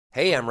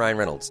Hey, I'm Ryan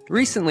Reynolds.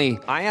 Recently,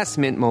 I asked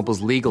Mint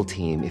Mobile's legal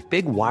team if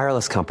big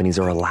wireless companies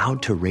are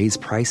allowed to raise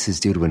prices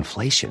due to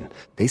inflation.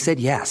 They said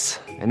yes.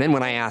 And then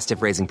when I asked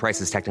if raising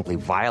prices technically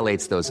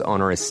violates those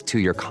onerous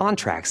two-year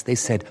contracts, they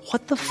said,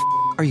 "What the f***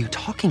 are you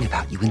talking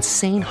about, you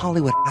insane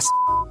Hollywood ass?"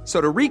 So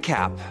to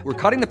recap, we're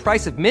cutting the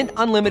price of Mint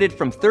Unlimited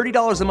from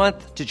 $30 a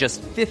month to just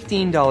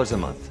 $15 a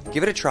month.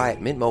 Give it a try at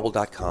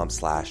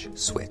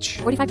mintmobile.com/switch.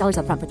 $45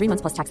 up front for 3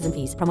 months plus taxes and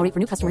fees. Promo rate for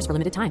new customers for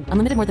limited time.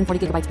 Unlimited more than 40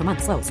 gigabytes per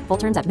month. Slows full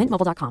terms at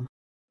mintmobile.com.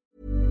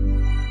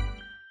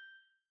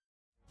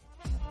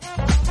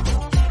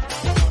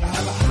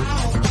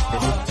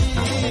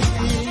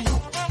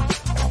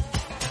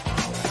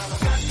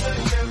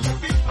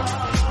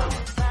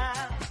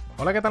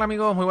 Hola, ¿qué tal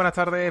amigos? Muy buenas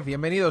tardes,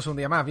 bienvenidos un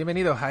día más,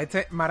 bienvenidos a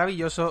este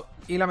maravilloso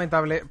y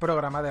lamentable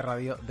programa de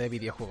radio de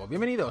videojuegos.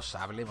 Bienvenidos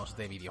a Hablemos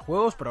de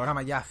Videojuegos,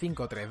 programa ya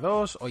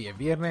 532, hoy es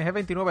viernes, es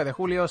 29 de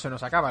julio, se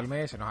nos acaba el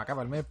mes,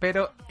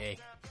 pero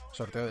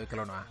sorteo de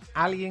Clonoa.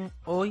 ¿Alguien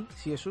hoy,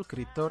 si es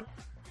suscriptor,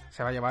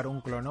 se va a llevar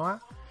un Clonoa?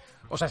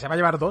 O sea, se va a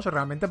llevar dos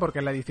realmente porque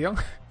es la edición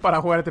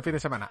para jugar este fin de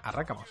semana.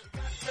 Arrancamos.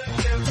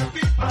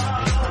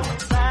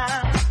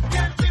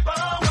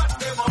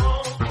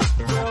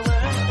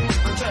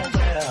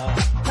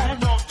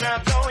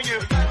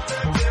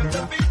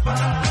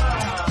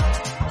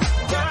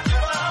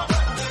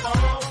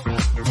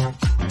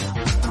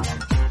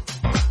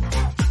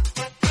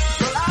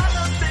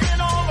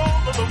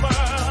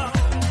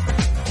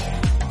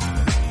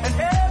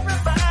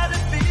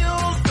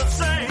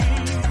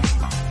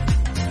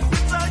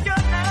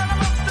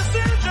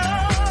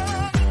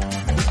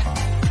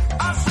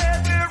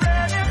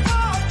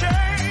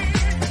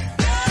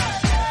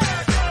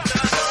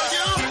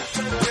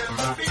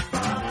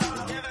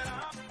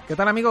 ¿Qué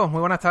tal amigos?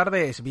 Muy buenas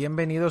tardes,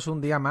 bienvenidos un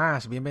día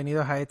más,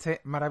 bienvenidos a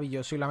este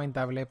maravilloso y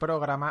lamentable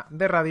programa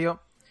de radio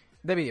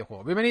de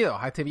videojuegos. Bienvenidos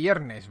a este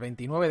viernes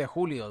 29 de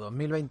julio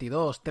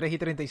 2022,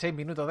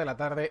 3:36 de la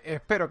tarde,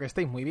 espero que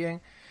estéis muy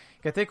bien,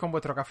 que estéis con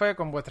vuestro café,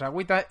 con vuestra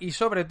agüita y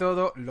sobre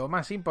todo, lo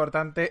más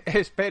importante,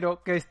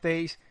 espero que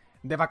estéis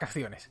de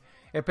vacaciones.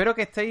 Espero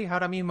que estéis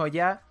ahora mismo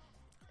ya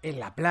en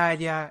la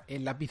playa,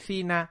 en la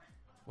piscina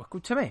o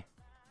escúchame,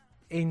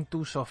 en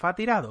tu sofá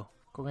tirado.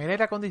 Con el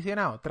aire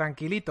acondicionado,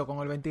 tranquilito, con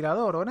el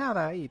ventilador o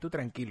nada, y tú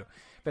tranquilo.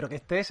 Pero que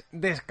estés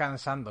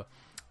descansando.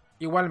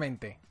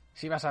 Igualmente,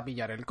 si vas a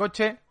pillar el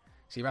coche,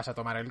 si vas a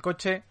tomar el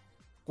coche,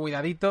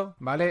 cuidadito,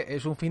 ¿vale?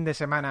 Es un fin de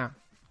semana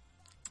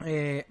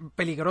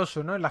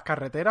peligroso, ¿no? En las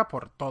carreteras,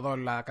 por toda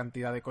la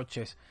cantidad de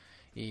coches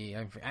y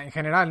en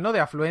general, ¿no? De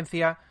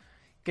afluencia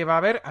que va a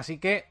haber. Así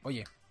que,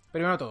 oye,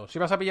 primero de todo, si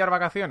vas a pillar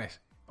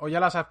vacaciones o ya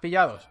las has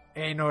pillado,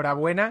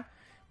 enhorabuena,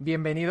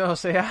 bienvenido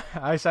sea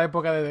a esa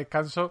época de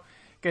descanso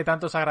que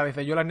tanto se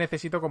agradece. Yo las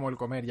necesito como el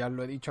comer, ya os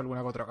lo he dicho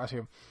alguna que otra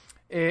ocasión.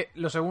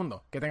 Lo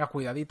segundo, que tengas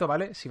cuidadito,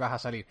 ¿vale? Si vas a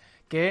salir.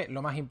 Que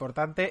lo más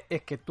importante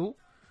es que tú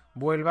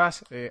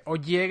vuelvas o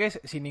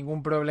llegues sin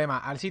ningún problema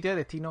al sitio de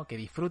destino, que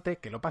disfrutes,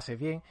 que lo pases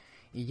bien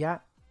y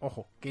ya,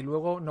 ojo, que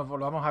luego nos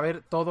volvamos a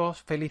ver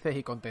todos felices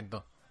y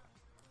contentos.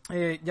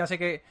 Ya sé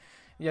que,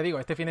 ya digo,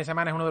 este fin de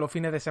semana es uno de los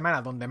fines de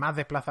semana donde más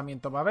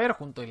desplazamiento va a haber,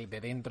 junto el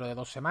de dentro de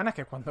 2 semanas,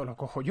 que es cuando lo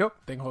cojo yo.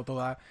 Tengo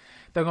toda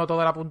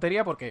la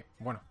puntería porque,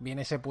 bueno,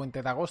 viene ese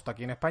puente de agosto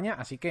aquí en España,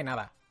 así que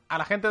nada. A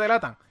la gente de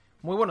LATAM,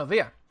 muy buenos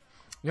días.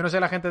 Yo no sé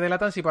la gente de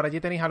LATAM si por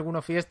allí tenéis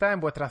alguna fiesta en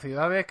vuestras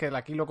ciudades, que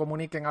aquí lo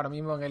comuniquen ahora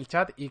mismo en el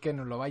chat y que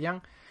nos lo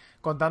vayan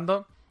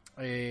contando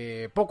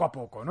poco a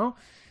poco, ¿no?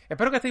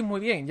 Espero que estéis muy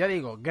bien, ya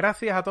digo,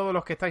 gracias a todos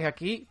los que estáis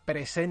aquí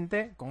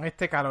presentes con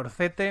este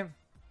calorcete,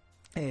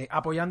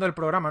 apoyando el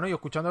programa, ¿no? Y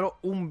escuchándolo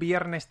un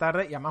viernes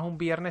tarde, y además un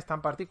viernes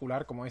tan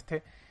particular como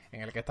este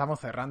en el que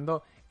estamos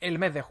cerrando el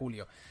mes de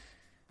julio.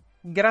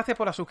 Gracias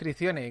por las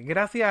suscripciones,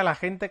 gracias a la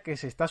gente que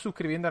se está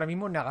suscribiendo ahora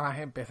mismo nada más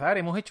empezar.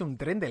 Hemos hecho un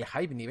tren del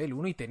hype nivel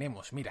 1 y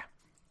tenemos, mira,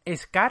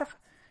 Scarf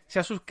se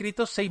ha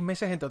suscrito 6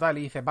 meses en total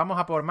y dice, vamos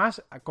a por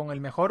más con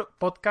el mejor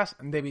podcast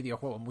de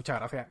videojuegos. Muchas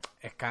gracias,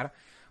 Scarf,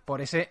 por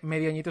ese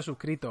medio añito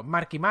suscrito.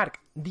 Marky Mark,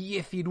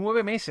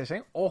 19 meses,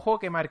 ¿eh? Ojo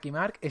que Marky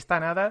Mark está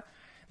nada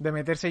de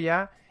meterse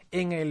ya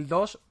en el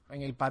 2,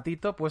 en el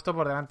patito puesto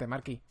por delante.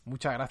 Marky,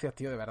 muchas gracias,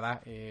 tío, de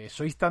verdad.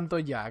 Sois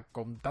tantos ya,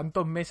 con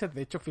tantos meses.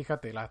 De hecho,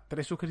 fíjate, las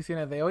 3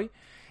 suscripciones de hoy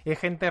es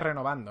gente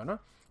renovando, ¿no?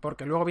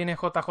 Porque luego viene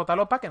JJ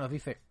Lopa, que nos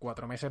dice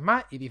 4 meses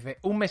más y dice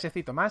un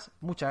mesecito más.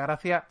 Muchas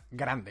gracias,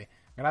 grande.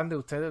 Grande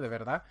ustedes, de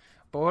verdad,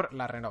 por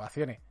las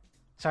renovaciones.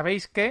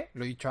 ¿Sabéis qué?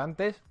 Lo he dicho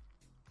antes.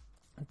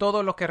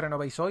 Todos los que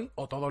renovéis hoy,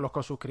 o todos los que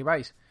os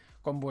suscribáis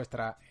con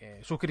vuestra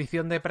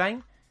suscripción de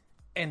Prime,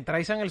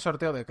 entráis en el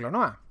sorteo de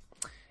Clonoa.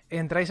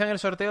 Entráis en el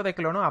sorteo de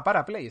Clonoa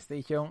para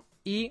PlayStation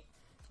y,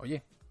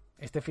 oye,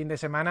 este fin de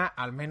semana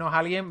al menos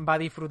alguien va a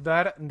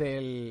disfrutar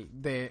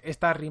de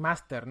esta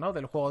remaster, ¿no?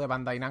 Del juego de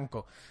Bandai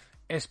Namco.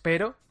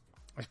 Espero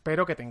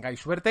que tengáis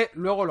suerte.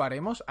 Luego lo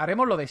haremos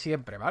lo de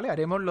siempre, ¿vale?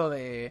 Haremos lo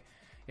de...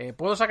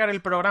 puedo sacar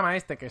el programa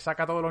este que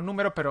saca todos los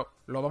números, pero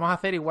lo vamos a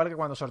hacer igual que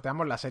cuando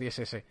sorteamos la Series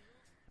S.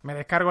 Me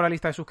descargo la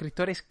lista de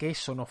suscriptores, que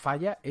eso no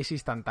falla, es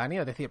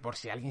instantáneo. Es decir, por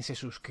si alguien se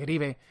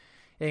suscribe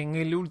en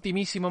el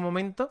ultimísimo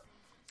momento,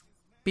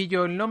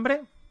 pillo el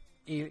nombre,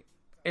 Y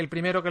el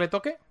primero que le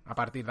toque, a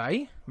partir de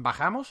ahí,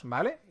 bajamos,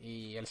 ¿vale?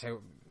 Y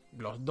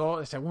los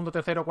dos, el segundo,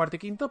 tercero, cuarto y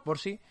quinto, por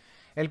si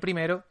el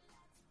primero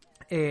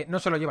no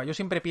se lo lleva. Yo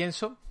siempre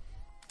pienso,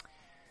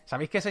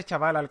 ¿sabéis que ese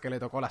chaval al que le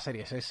tocó la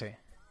Series S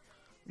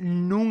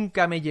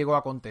nunca me llegó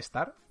a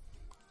contestar?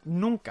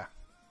 Nunca.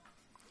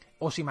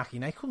 ¿Os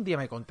imagináis que un día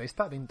me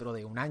contesta dentro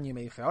de un año y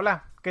me dice,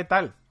 hola, ¿qué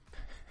tal?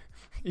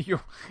 Y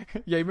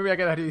ahí me voy a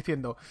quedar yo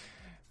diciendo,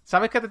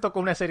 ¿sabes que te tocó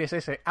una Series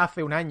S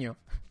hace un año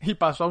y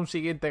pasó a un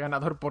siguiente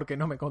ganador porque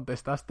no me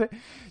contestaste?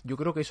 Yo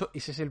creo que ese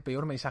es el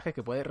peor mensaje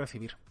que puedes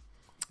recibir.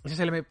 Ese es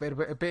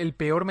el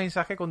peor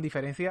mensaje con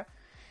diferencia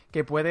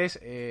que puedes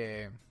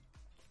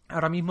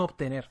ahora mismo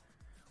obtener.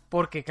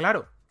 Porque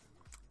claro,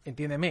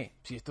 entiéndeme,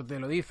 si esto te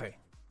lo dice,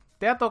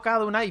 te ha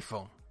tocado un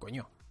iPhone,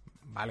 coño,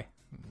 vale,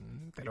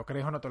 te lo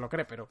crees o no te lo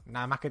crees, pero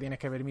nada más que tienes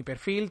que ver mi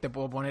perfil, te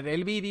puedo poner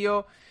el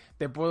vídeo,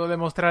 te puedo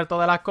demostrar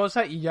todas las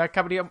cosas y ya es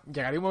que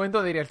llegaría un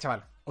momento de diría el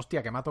chaval,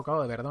 hostia, que me ha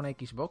tocado de verdad una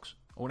Xbox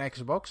o una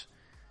Xbox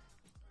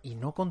y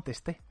no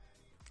contesté.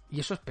 Y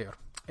eso es peor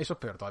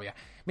todavía.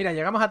 Mira,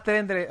 llegamos al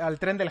tren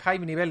del hype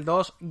nivel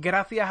 2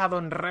 gracias a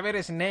Don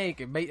Rever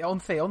Snake.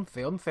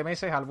 11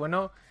 meses al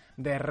bueno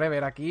de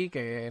Rever aquí,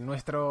 que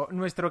nuestro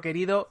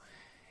querido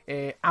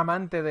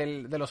amante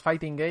de los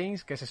fighting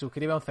games, que se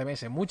suscribe a 11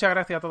 meses. Muchas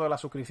gracias a todas las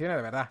suscripciones,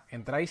 de verdad.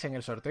 Entráis en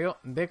el sorteo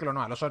de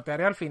Clonoa. Lo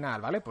sortearé al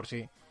final, ¿vale? Por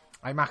si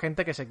hay más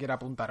gente que se quiera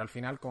apuntar al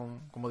final,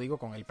 como digo,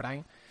 con el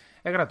Prime.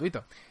 Es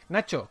gratuito.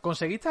 Nacho,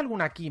 ¿conseguiste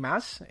alguna key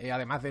más,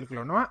 además del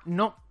Clonoa?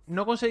 No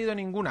he conseguido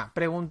ninguna.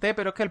 Pregunté,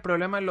 pero es que el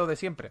problema es lo de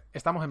siempre.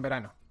 Estamos en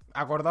verano.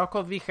 Acordaos que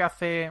os dije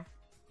hace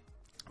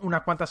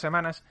unas cuantas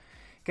semanas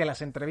que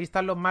las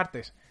entrevistas los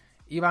martes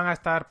iban a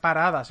estar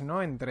paradas,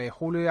 ¿no? Entre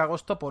julio y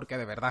agosto, porque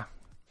de verdad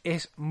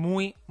es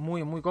muy,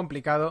 muy, muy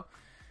complicado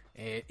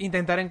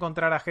intentar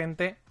encontrar a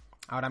gente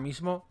ahora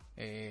mismo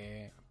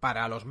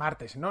para los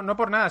martes. No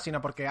por nada,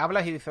 sino porque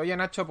hablas y dices, oye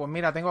Nacho, pues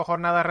mira, tengo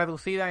jornada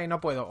reducida y no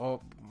puedo.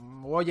 O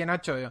oye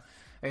Nacho,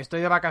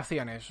 estoy de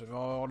vacaciones.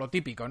 O lo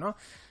típico, ¿no?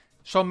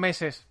 Son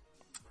meses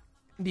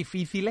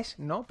difíciles,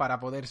 ¿no? Para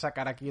poder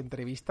sacar aquí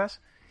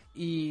entrevistas.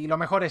 Y lo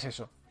mejor es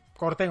eso.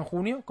 Corté en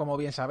junio, como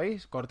bien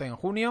sabéis. Corté en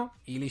junio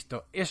y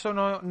listo. Eso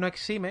no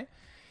exime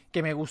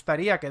que me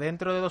gustaría que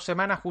dentro de 2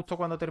 semanas, justo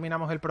cuando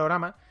terminamos el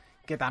programa,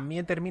 que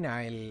también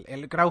termina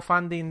el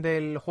crowdfunding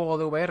del juego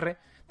de VR,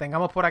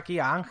 tengamos por aquí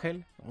a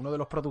Ángel, uno de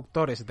los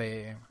productores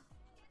de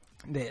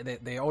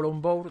All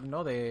On Board,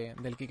 ¿no?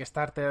 Del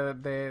Kickstarter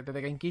de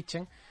The Game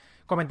Kitchen,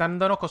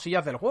 comentándonos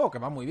cosillas del juego, que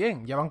va muy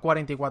bien. Llevan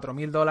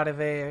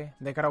 $44.000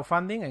 de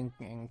crowdfunding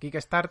en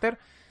Kickstarter,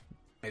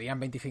 pedían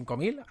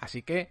 25.000,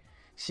 así que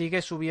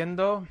sigue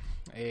subiendo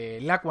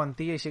la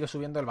cuantía y sigue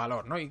subiendo el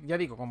valor, ¿no? Y ya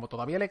digo, como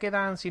todavía le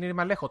quedan, sin ir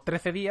más lejos,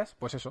 13 días,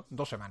 pues eso,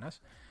 2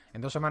 semanas.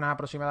 En 2 semanas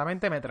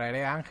aproximadamente me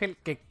traeré a Ángel,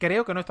 que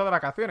creo que no está de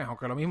vacaciones,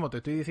 aunque lo mismo te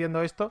estoy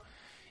diciendo esto,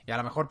 y a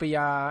lo mejor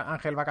pilla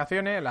Ángel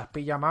vacaciones, las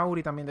pilla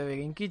Mauri también de The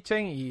Game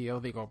Kitchen, y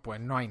os digo, pues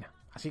no hay nada.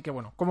 Así que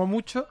bueno, como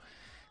mucho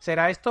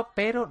será esto,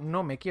 pero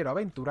no me quiero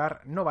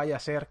aventurar, no vaya a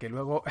ser que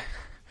luego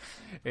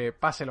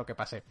pase lo que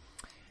pase.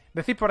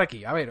 Decid por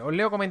aquí, a ver, os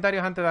leo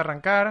comentarios antes de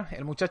arrancar.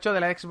 El muchacho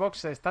de la Xbox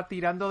se está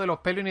tirando de los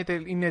pelos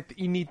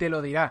y ni te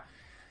lo dirá.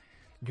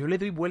 Yo le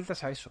doy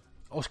vueltas a eso.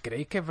 ¿Os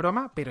creéis que es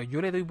broma? Pero yo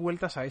le doy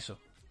vueltas a eso.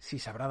 Si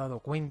se habrá dado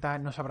cuenta,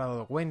 no se habrá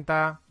dado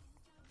cuenta,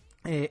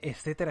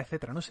 etcétera,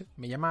 etcétera. No sé,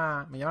 me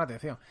llama la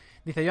atención.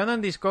 Dice, yo ando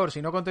en Discord, si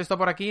no contesto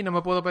por aquí no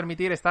me puedo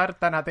permitir estar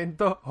tan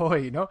atento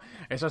hoy, ¿no?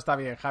 Eso está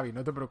bien, Javi,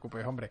 no te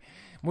preocupes, hombre.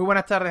 Muy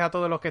buenas tardes a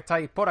todos los que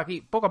estáis por aquí,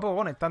 poco a poco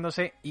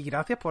conectándose. Y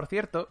gracias, por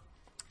cierto.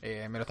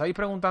 Me lo estabais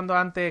preguntando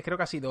antes, creo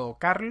que ha sido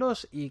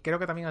Carlos y creo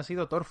que también ha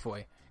sido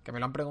Torfoe, que me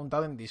lo han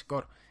preguntado en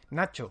Discord.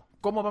 Nacho,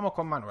 ¿cómo vamos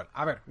con Manuel?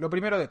 A ver, lo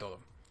primero de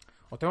todo,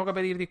 os tengo que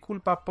pedir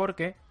disculpas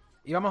porque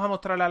íbamos a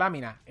mostrar la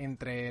lámina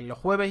entre los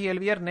jueves y el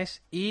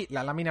viernes y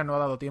la lámina no ha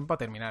dado tiempo a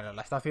terminar.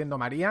 La está haciendo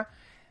María,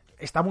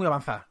 está muy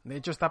avanzada, de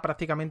hecho está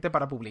prácticamente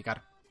para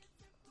publicar.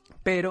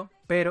 Pero,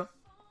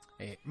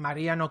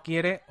 María no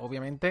quiere,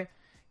 obviamente,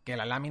 que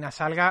la lámina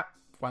salga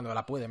cuando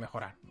la puede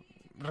mejorar.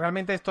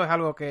 Realmente esto es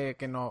algo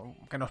que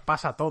nos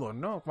pasa a todos,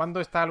 ¿no? ¿Cuándo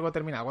está algo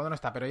terminado? ¿Cuándo no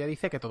está? Pero ella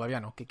dice que todavía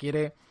no, que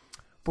quiere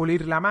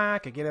pulirla más,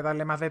 que quiere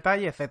darle más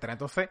detalle, etcétera.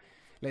 Entonces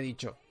le he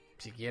dicho,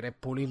 si quieres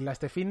pulirla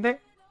este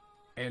finde,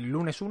 el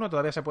lunes 1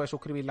 todavía se puede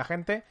suscribir la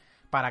gente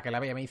para que la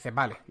vea. Me dice,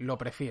 vale, lo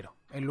prefiero.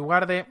 En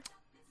lugar de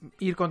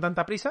ir con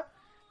tanta prisa,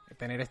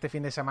 tener este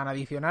fin de semana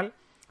adicional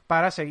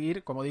para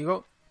seguir, como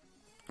digo,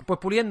 pues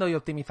puliendo y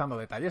optimizando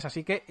detalles.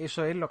 Así que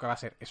eso es lo que va a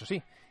ser. Eso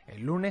sí,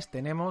 el lunes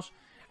tenemos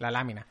la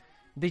lámina.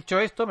 Dicho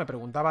esto, me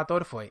preguntaba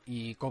Torfoe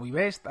y Kobe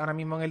Best ahora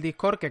mismo en el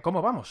Discord que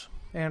cómo vamos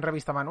en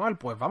Revista Manual.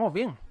 Pues vamos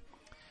bien.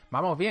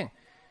 Vamos bien.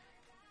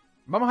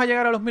 ¿Vamos a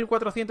llegar a los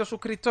 1400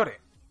 suscriptores?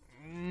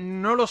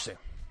 No lo sé.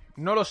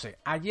 No lo sé.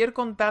 Ayer,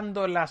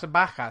 contando las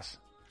bajas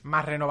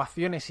más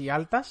renovaciones y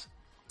altas,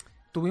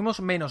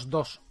 tuvimos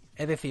 -2.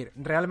 Es decir,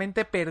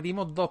 realmente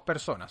perdimos 2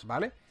 personas,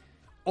 ¿vale?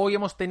 Hoy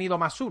hemos tenido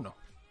 +1.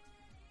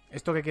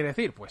 ¿Esto qué quiere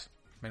decir? Pues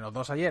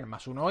 -2 ayer,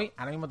 +1 hoy.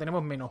 Ahora mismo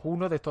tenemos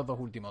 -1 de estos 2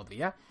 últimos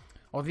días.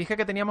 Os dije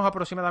que teníamos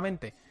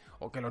aproximadamente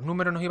o que los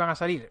números nos iban a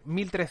salir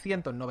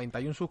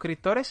 1.391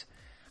 suscriptores,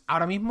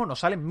 ahora mismo nos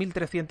salen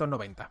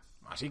 1.390.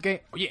 Así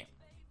que, oye,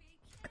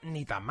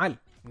 ni tan mal,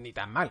 ni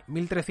tan mal.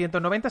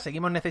 1.390,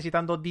 seguimos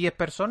necesitando 10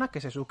 personas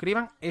que se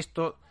suscriban.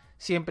 Esto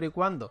siempre y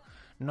cuando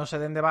no se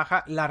den de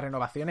baja las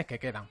renovaciones que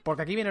quedan.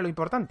 Porque aquí viene lo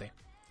importante.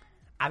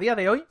 A día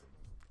de hoy,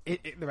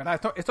 de verdad,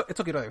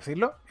 esto quiero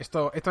decirlo,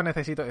 esto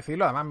necesito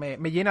decirlo, además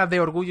me llena de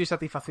orgullo y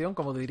satisfacción,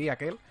 como diría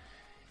aquel.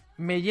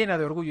 Me llena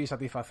de orgullo y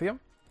satisfacción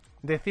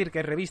decir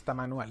que Revista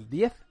Manual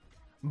 10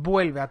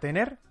 vuelve a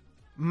tener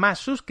más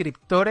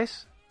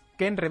suscriptores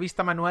que en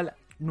Revista Manual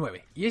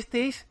 9. Y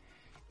este es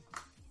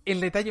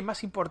el detalle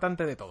más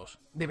importante de todos.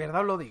 De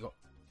verdad os lo digo.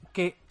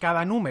 Que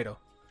cada número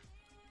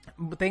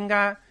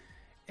tenga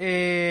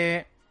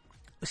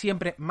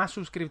siempre más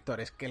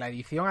suscriptores que la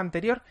edición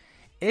anterior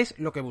es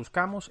lo que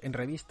buscamos en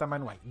Revista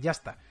Manual. Ya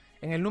está.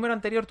 En el número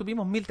anterior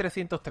tuvimos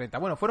 1.330.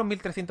 Bueno, fueron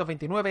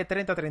 1.329,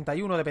 30,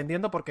 31,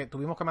 dependiendo porque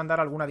tuvimos que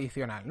mandar alguna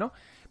adicional, ¿no?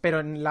 Pero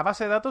en la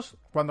base de datos,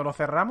 cuando lo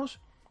cerramos,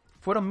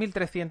 fueron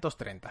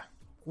 1.330.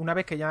 Una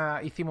vez que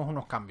ya hicimos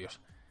unos cambios.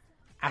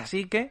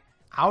 Así que,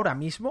 ahora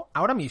mismo,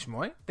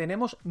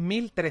 tenemos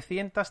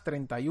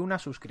 1.331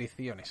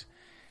 suscripciones.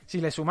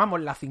 Si le sumamos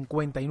las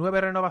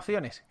 59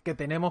 renovaciones que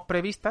tenemos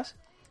previstas,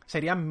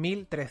 serían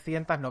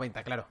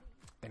 1.390, claro.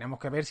 Tenemos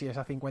que ver si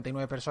esas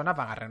 59 personas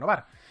van a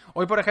renovar.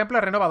 Hoy, por ejemplo,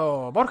 ha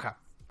renovado Borja.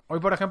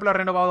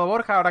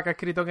 Ahora que ha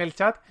escrito en el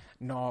chat,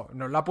 nos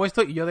lo ha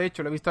puesto y yo, de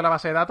hecho, lo he visto en la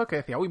base de datos que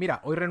decía, uy,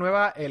 mira, hoy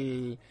renueva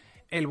el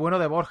bueno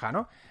de Borja,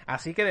 ¿no?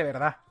 Así que, de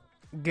verdad,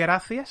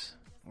 gracias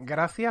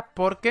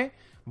porque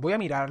voy a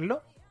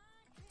mirarlo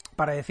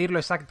para decirlo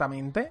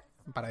exactamente,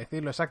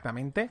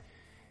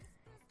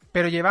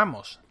 pero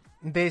llevamos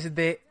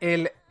desde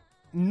el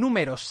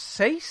número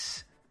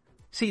 6,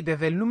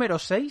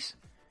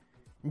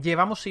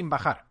 llevamos sin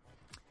bajar.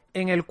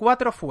 En el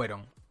 4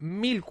 fueron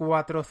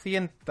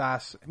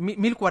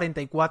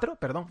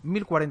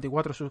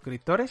 1.044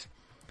 suscriptores.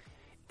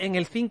 En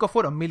el 5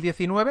 fueron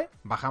 1.019,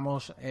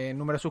 bajamos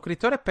número de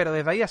suscriptores, pero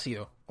desde ahí ha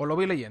sido, os lo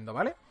voy leyendo,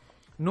 ¿vale?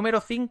 Número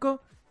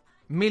 5,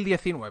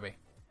 1.019.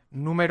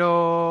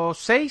 Número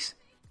 6,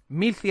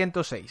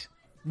 1.106.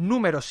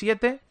 Número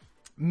 7,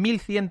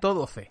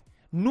 1.112.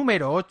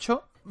 Número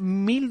 8,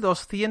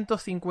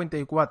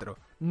 1.254.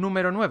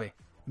 Número 9,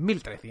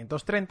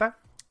 1.330.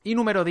 Y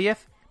número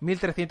 10,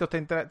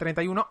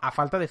 1.331, a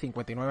falta de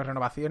 59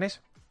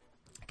 renovaciones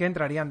que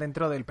entrarían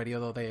dentro del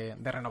periodo de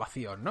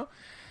renovación, ¿no?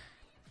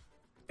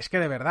 Es que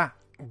de verdad,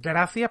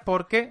 gracias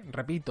porque,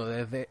 repito,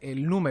 desde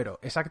el número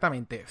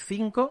exactamente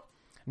 5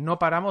 no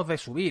paramos de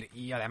subir.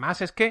 Y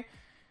además es que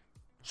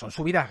son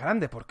subidas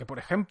grandes porque, por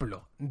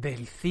ejemplo,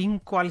 del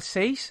 5 al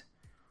 6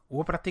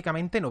 hubo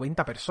prácticamente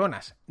 90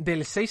 personas.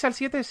 Del 6 al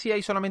 7 sí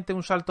hay solamente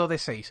un salto de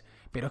 6,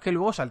 pero es que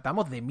luego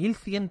saltamos de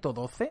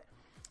 1.112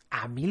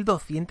 a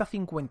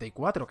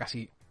 1.254,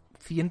 casi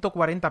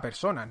 140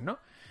 personas, ¿no?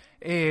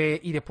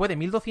 Y después de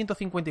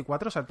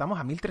 1.254 saltamos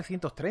a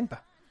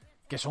 1.330,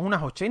 que son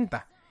unas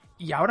 80.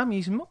 Y ahora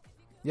mismo,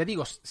 ya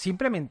digo,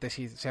 simplemente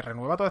si se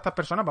renueva todas estas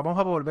personas, vamos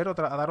a volver a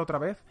dar otra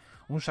vez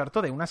un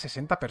salto de unas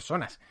 60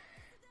 personas.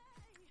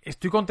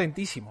 Estoy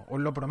contentísimo, os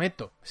lo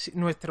prometo.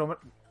 Nuestro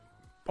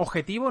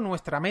objetivo,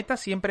 nuestra meta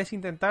siempre es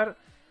intentar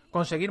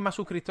conseguir más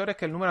suscriptores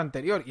que el número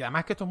anterior. Y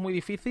además que esto es muy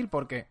difícil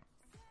porque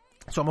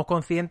somos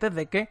conscientes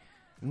de que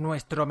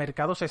nuestro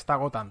mercado se está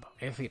agotando.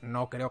 Es decir,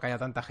 no creo que haya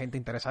tanta gente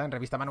interesada en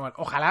Revista Manual.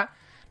 Ojalá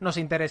nos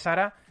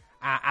interesara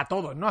a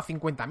todos, ¿no? A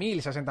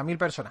 50.000, 60.000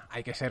 personas.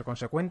 Hay que ser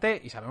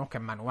consecuente y sabemos que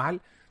en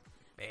Manual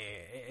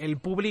el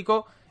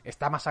público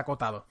está más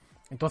acotado.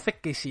 Entonces,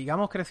 que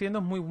sigamos creciendo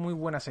es muy, muy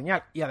buena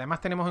señal. Y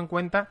además tenemos en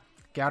cuenta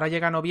que ahora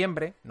llega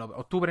noviembre,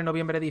 octubre,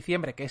 noviembre,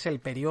 diciembre, que es el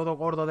periodo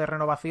gordo de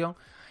renovación,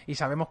 y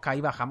sabemos que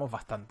ahí bajamos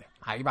bastante.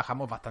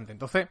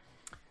 Entonces,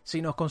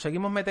 si nos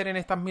conseguimos meter en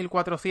estas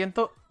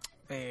 1.400,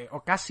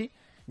 o casi,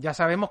 ya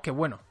sabemos que,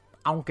 bueno,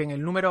 aunque en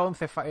el número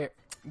 11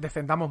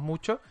 descendamos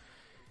mucho,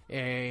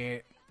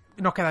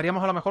 nos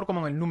quedaríamos a lo mejor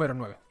como en el número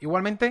 9.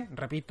 Igualmente,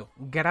 repito,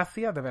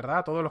 gracias de verdad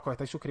a todos los que os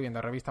estáis suscribiendo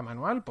a Revista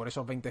Manual por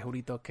esos 20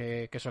 euritos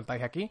que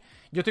soltáis aquí.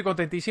 Yo estoy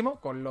contentísimo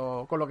con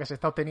lo que se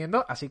está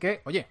obteniendo, así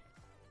que, oye,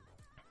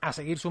 a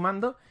seguir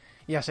sumando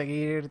y a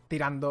seguir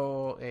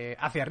tirando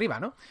hacia arriba,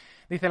 ¿no?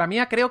 Dice, la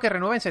mía creo que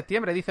renueva en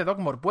septiembre, dice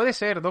Docmore. Puede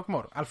ser,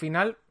 Docmore. Al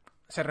final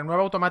se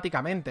renueva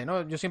automáticamente,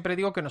 ¿no? Yo siempre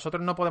digo que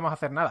nosotros no podemos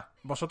hacer nada.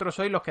 Vosotros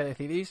sois los que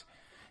decidís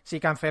si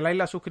canceláis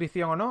la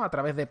suscripción o no a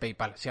través de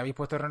PayPal. Si habéis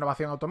puesto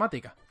renovación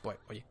automática, pues,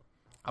 oye,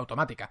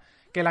 automática.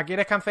 ¿Que la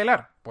quieres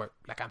cancelar? Pues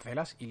la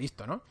cancelas y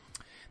listo, ¿no?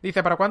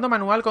 Dice, ¿para cuándo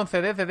Manual con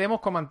CDs de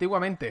demos como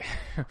antiguamente?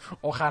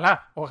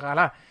 Ojalá.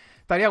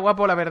 Estaría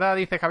guapo, la verdad,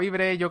 dice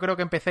Javibre. Yo creo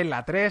que empecé en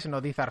la 3,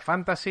 nos dice Art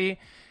Fantasy.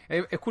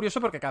 Es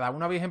curioso porque cada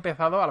uno habéis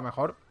empezado a lo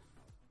mejor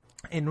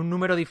en un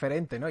número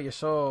diferente, ¿no? Y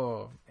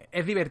eso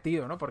es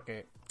divertido, ¿no?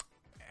 Porque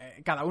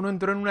cada uno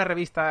entró en una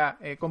revista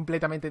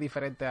completamente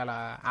diferente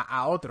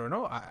a otro,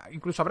 ¿no?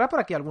 Incluso habrá por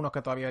aquí algunos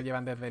que todavía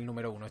llevan desde el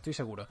número 1, estoy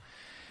seguro.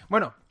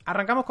 Bueno,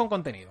 arrancamos con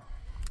contenido.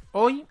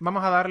 Hoy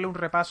vamos a darle un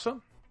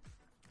repaso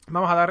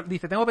Vamos a dar,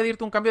 dice, tengo que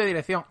pedirte un cambio de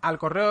dirección al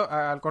correo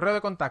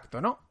de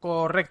contacto, ¿no?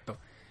 Correcto.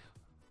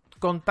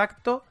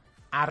 Contacto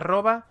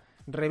 @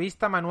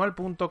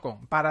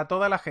 revistamanual.com. Para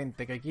toda la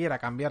gente que quiera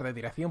cambiar de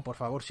dirección, por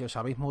favor, si os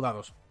habéis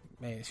mudado,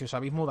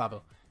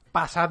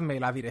 pasadme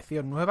la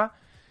dirección nueva.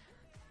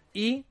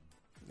 Y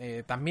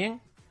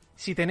también,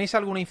 si tenéis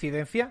alguna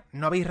incidencia,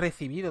 no habéis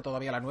recibido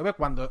todavía la 9,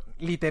 cuando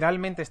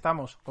literalmente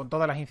estamos con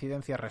todas las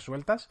incidencias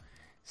resueltas.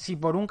 Si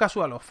por un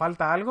casual os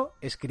falta algo,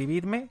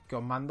 escribidme que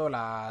os mando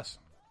las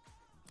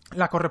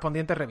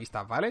correspondientes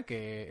revistas, ¿vale?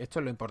 Que esto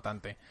es lo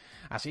importante.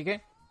 Así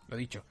que, lo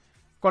dicho.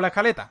 Con la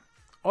escaleta,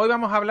 hoy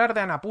vamos a hablar de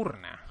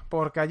Annapurna,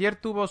 porque ayer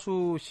tuvo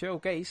su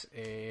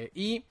showcase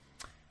y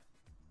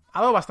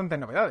ha dado bastantes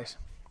novedades.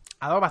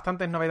 Ha dado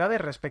bastantes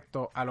novedades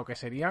respecto a lo que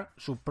sería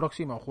su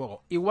próximo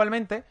juego.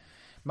 Igualmente,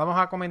 vamos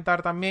a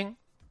comentar también,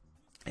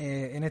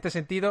 en este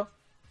sentido,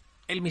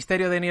 el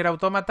misterio de Nier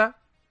Automata.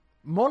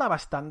 Mola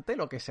bastante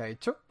lo que se ha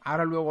hecho.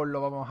 Ahora luego os lo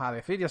vamos a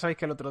decir. Ya sabéis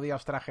que el otro día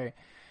os traje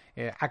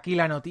aquí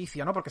la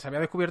noticia, ¿no? Porque se había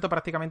descubierto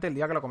prácticamente el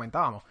día que lo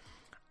comentábamos.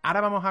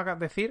 Ahora vamos a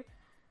decir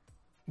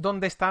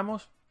dónde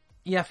estamos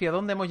y hacia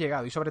dónde hemos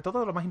llegado. Y sobre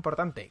todo, lo más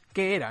importante,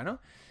 ¿qué era, no?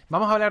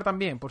 Vamos a hablar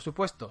también, por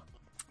supuesto,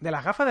 de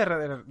las gafas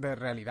de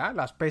realidad,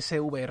 las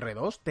PSVR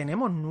 2.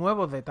 Tenemos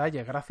nuevos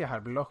detalles gracias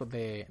al blog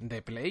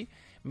de Play.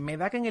 Me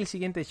da que en el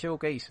siguiente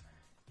showcase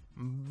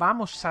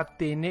vamos a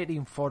tener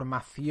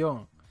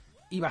información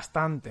y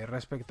bastante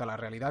respecto a la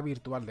realidad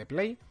virtual de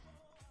Play.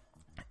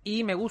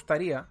 Y me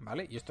gustaría,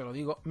 ¿vale? Y esto lo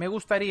digo, me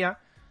gustaría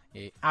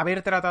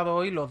haber tratado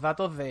hoy los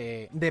datos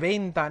de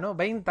venta, ¿no?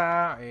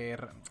 Venta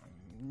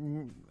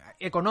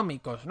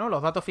económicos, ¿no?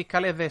 Los datos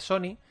fiscales de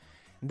Sony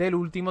del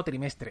último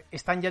trimestre.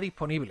 Están ya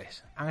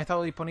disponibles. Han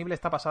estado disponibles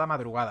esta pasada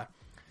madrugada.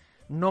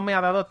 No me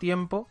ha dado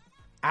tiempo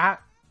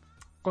a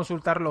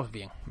consultarlos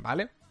bien,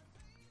 ¿vale?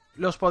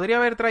 ¿Los podría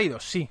haber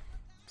traído? Sí.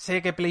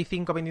 Sé que Play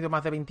 5 ha vendido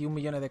más de 21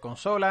 millones de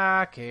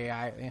consolas, que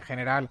en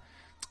general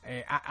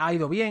ha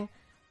ido bien,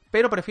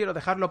 pero prefiero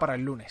dejarlo para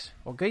el lunes,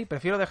 ¿ok?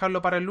 Prefiero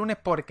dejarlo para el lunes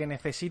porque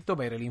necesito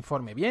ver el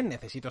informe bien,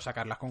 necesito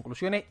sacar las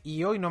conclusiones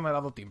y hoy no me ha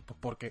dado tiempo,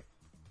 porque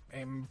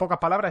en pocas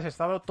palabras he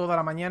estado toda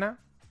la mañana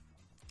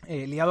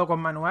liado con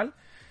manual,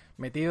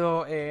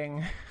 metido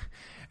en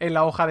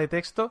la hoja de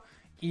texto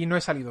y no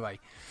he salido de ahí.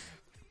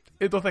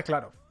 Entonces,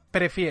 claro,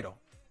 prefiero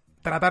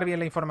tratar bien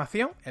la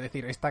información, es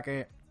decir, esta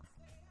que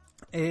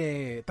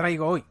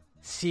traigo hoy,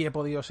 sí he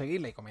podido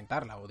seguirla y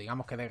comentarla, o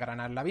digamos que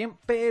desgranarla bien,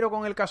 pero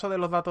con el caso de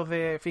los datos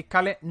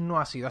fiscales no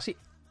ha sido así.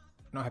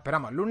 Nos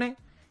esperamos el lunes,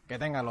 que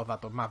tengan los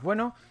datos más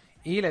buenos,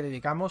 y le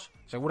dedicamos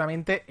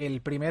seguramente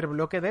el primer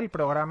bloque del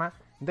programa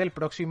del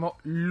próximo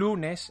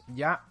lunes,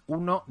 ya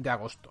 1 de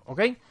agosto,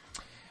 ¿ok?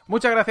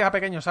 Muchas gracias a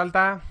Pequeño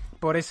Salta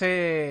por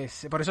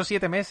esos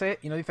 7 meses,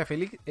 y nos dice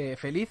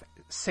feliz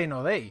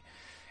Xenoday.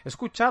 He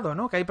escuchado,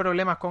 ¿no?, que hay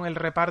problemas con el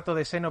reparto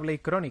de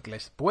Xenoblade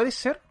Chronicles. ¿Puede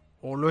ser?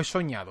 ¿O lo he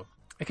soñado?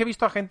 Es que he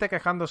visto a gente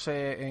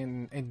quejándose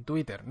en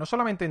Twitter. No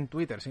solamente en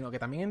Twitter, sino que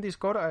también en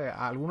Discord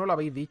a algunos lo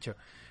habéis dicho.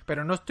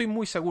 Pero no estoy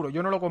muy seguro.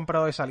 Yo no lo he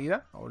comprado de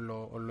salida. Os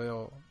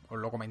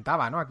lo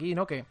comentaba, ¿no? Aquí,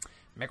 ¿no? Que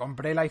me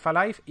compré Life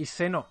Alive y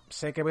sé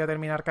que voy a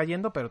terminar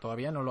cayendo, pero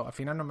todavía al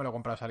final no me lo he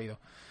comprado salido.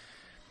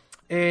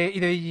 Y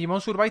de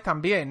Digimon Survive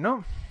también,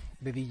 ¿no?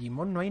 De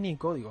Digimon no hay ni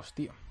códigos,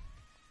 tío.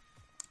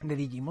 De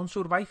Digimon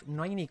Survive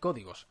no hay ni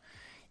códigos.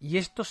 Y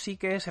esto sí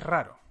que es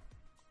raro.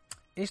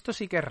 Esto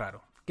sí que es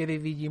raro. Que de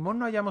Digimon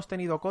no hayamos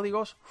tenido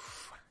códigos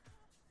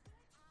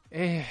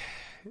es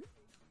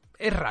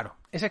raro,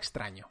 es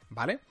extraño,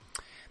 ¿vale?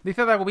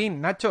 Dice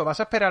Dagubin, Nacho, ¿vas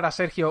a esperar a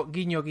Sergio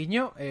guiño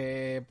guiño?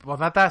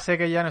 Postdata, sé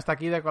que ya no está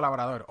aquí de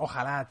colaborador.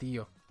 Ojalá,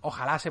 tío,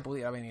 ojalá se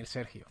pudiera venir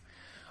Sergio.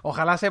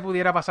 Ojalá se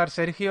pudiera pasar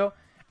Sergio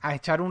a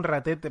echar un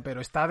ratete, pero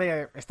está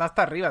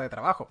hasta arriba de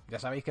trabajo. Ya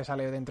sabéis que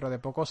sale dentro de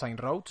poco Saint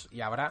Roads y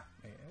ahora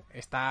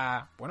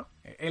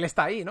él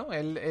está ahí, ¿no?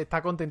 Él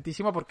está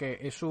contentísimo porque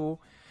es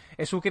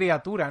su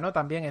criatura, ¿no?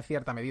 También en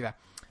cierta medida.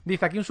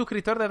 Dice aquí un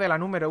suscriptor desde la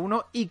número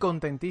 1 y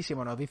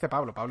contentísimo, nos dice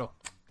Pablo. Pablo,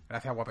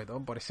 gracias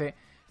guapetón por ese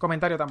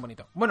comentario tan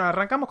bonito. Bueno,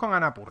 arrancamos con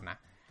Annapurna.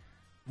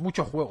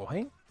 Muchos juegos,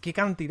 ¿eh? Qué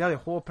cantidad de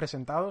juegos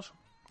presentados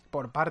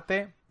por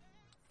parte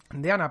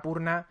de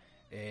Annapurna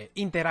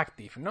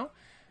Interactive, ¿no?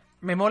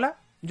 Me mola,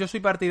 yo soy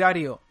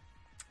partidario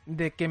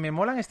de que me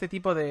molan este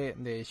tipo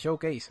de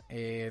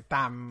showcase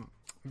tan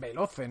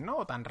veloces, ¿no?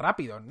 O tan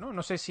rápidos, ¿no?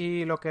 No sé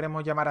si lo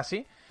queremos llamar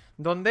así,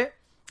 donde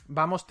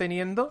vamos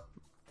teniendo,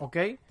 ¿ok?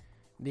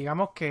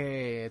 Digamos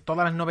que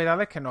todas las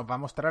novedades que nos va a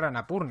mostrar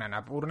Annapurna.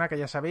 Annapurna, que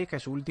ya sabéis que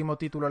su último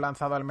título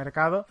lanzado al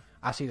mercado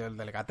ha sido el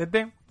del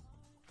Gatete.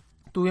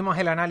 Tuvimos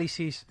el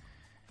análisis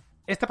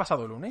este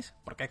pasado lunes,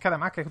 porque es que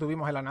además que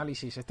tuvimos el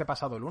análisis este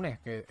pasado lunes,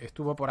 que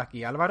estuvo por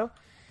aquí Álvaro.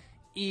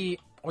 Y,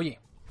 oye,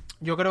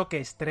 yo creo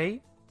que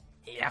Stray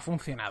le ha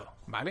funcionado,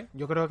 ¿vale?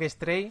 Yo creo que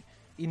Stray,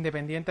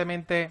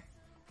 independientemente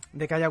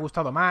de que haya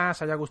gustado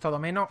más, haya gustado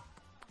menos,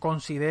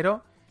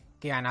 considero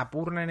que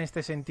Annapurna en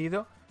este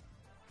sentido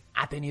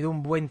ha tenido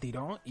un buen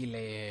tirón y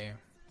le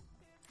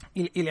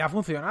ha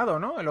funcionado,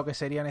 ¿no? En lo que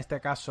sería en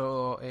este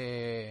caso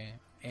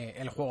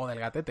el juego del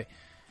Gatete.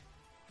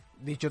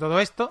 Dicho todo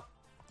esto,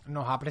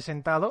 nos ha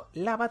presentado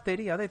la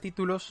batería de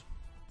títulos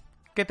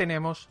que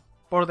tenemos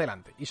por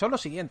delante. Y son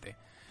los siguientes.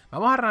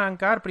 Vamos a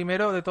arrancar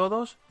primero de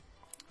todos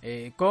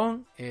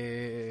con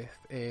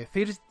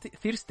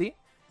Thirsty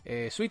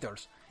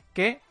Suitors.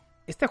 Que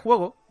este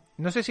juego,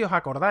 no sé si os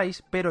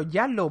acordáis, pero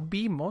ya lo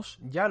vimos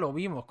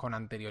con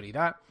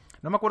anterioridad.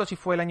 No me acuerdo si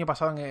fue el año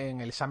pasado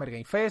en el Summer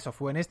Game Fest o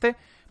fue en este,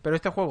 pero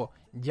este juego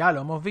ya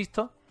lo hemos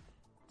visto.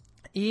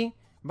 Y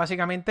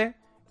básicamente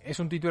es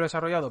un título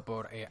desarrollado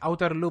por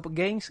Outer Loop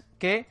Games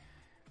que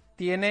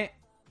tiene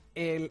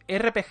el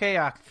RPG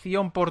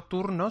acción por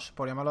turnos,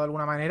 por llamarlo de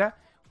alguna manera,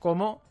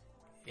 como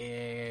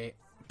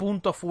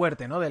punto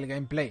fuerte, ¿no?, del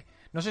gameplay.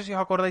 No sé si os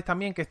acordáis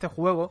también que este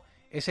juego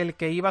es el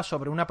que iba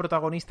sobre una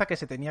protagonista que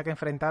se tenía que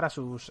enfrentar a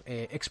sus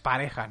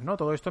exparejas, ¿no?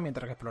 Todo esto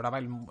mientras que exploraba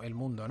el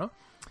mundo, ¿no?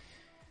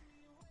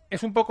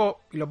 Es un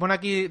poco, y lo pone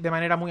aquí de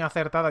manera muy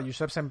acertada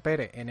Josep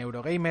Sempere en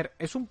Eurogamer,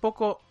 es un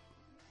poco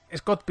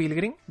Scott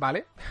Pilgrim,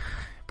 ¿vale?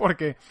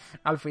 Porque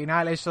al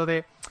final eso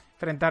de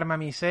enfrentarme a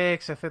mis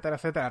ex, etcétera,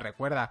 etcétera,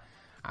 recuerda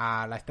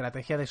a la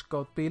estrategia de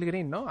Scott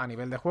Pilgrim, ¿no?, a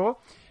nivel de juego.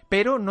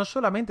 Pero no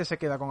solamente se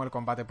queda con el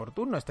combate por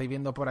turno, estáis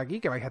viendo por aquí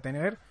que vais a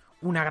tener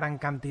una gran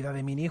cantidad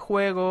de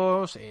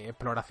minijuegos,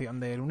 exploración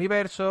del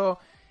universo,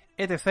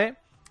 etc,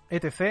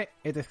 etc,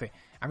 etc.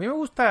 A mí me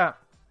gusta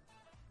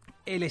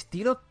el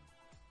estilo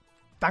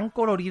tan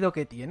colorido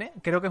que tiene,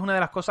 creo que es una de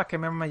las cosas que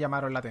más me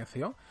llamaron la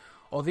atención.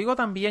 Os digo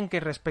también que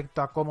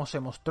respecto a cómo se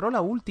mostró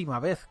la última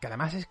vez, que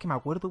además es que me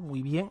acuerdo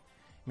muy bien,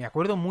 me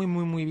acuerdo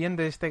muy bien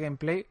de este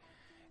gameplay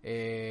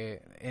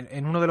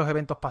en uno de los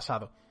eventos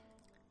pasados.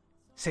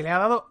 Se le ha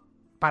dado,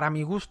 para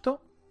mi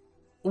gusto,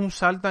 un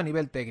salto a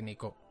nivel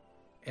técnico.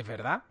 Es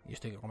verdad, y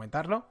esto hay que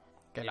comentarlo,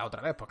 que la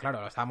otra vez, pues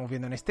claro, lo estábamos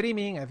viendo en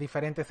streaming, es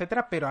diferente,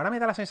 etcétera, pero ahora me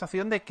da la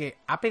sensación de que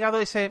ha pegado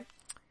ese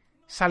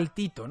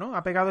saltito, ¿no?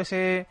 Ha pegado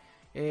ese,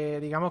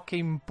 digamos que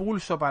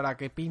impulso para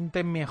que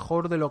pinte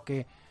mejor de lo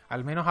que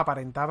al menos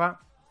aparentaba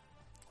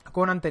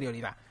con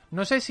anterioridad.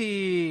 No sé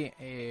si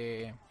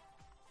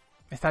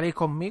estaréis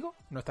conmigo,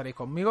 no estaréis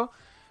conmigo,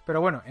 pero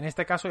bueno, en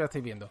este caso ya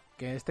estáis viendo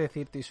que este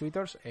Thirsty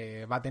Suitors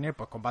va a tener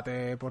pues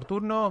combate por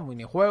turno,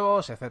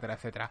 minijuegos, etcétera,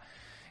 etcétera.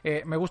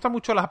 Me gusta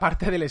mucho la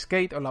parte del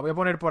skate, os la voy a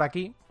poner por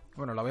aquí.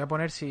 Bueno, la voy a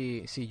poner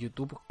si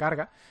YouTube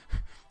carga.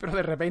 Pero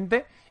de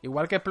repente,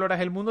 igual que exploras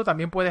el mundo,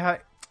 también puedes,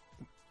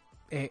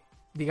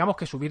 digamos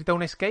que subirte a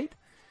un skate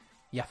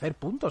y hacer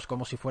puntos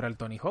como si fuera el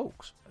Tony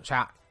Hawk's. O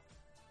sea,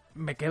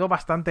 me quedo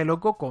bastante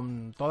loco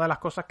con todas las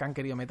cosas que han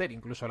querido meter.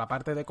 Incluso la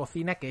parte de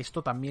cocina, que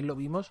esto también lo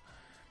vimos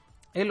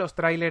en los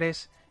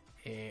tráileres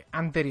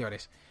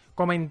anteriores.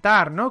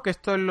 Comentar, ¿no?, que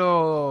esto es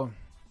lo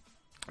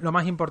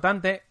más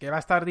importante, que va a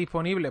estar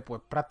disponible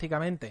pues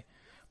prácticamente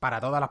para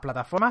todas las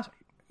plataformas.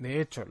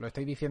 De hecho, lo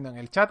estoy diciendo en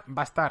el chat,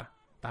 va a estar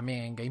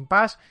también en Game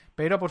Pass,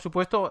 pero por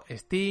supuesto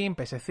Steam,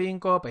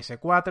 PS5,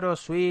 PS4,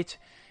 Switch,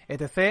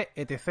 etc,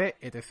 etc,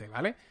 etc,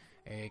 ¿vale?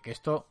 Que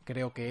esto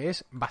creo que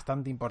es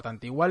bastante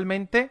importante.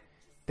 Igualmente,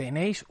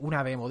 tenéis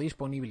una demo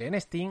disponible en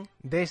Steam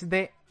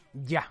desde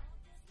ya.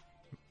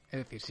 Es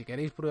decir, si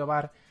queréis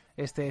probar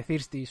este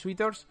Thirsty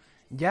Suitors,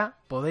 ya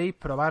podéis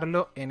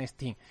probarlo en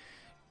Steam.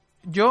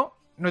 Yo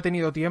no he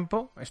tenido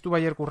tiempo, estuve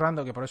ayer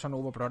currando, que por eso no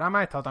hubo programa,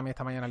 he estado también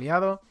esta mañana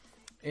liado.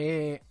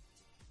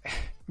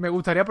 Me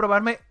gustaría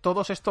probarme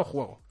todos estos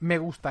juegos, me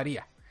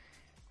gustaría.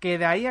 Que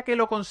de ahí a que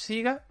lo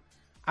consiga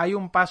hay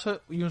un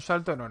paso y un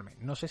salto enorme.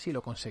 No sé si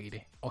lo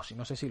conseguiré, o si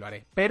no sé si lo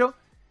haré, pero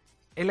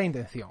es la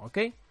intención, ¿ok?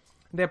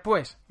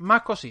 Después,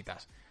 más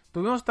cositas.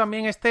 Tuvimos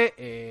también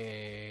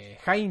este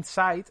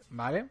Hindsight,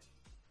 ¿vale?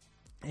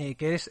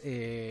 Que es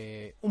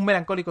un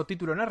melancólico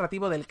título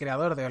narrativo del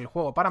creador del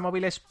juego para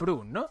móviles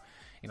Prune, ¿no?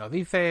 Y nos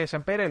dice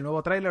Sempere, el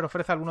nuevo tráiler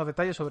ofrece algunos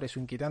detalles sobre su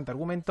inquietante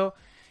argumento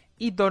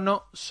y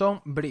tono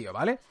sombrío,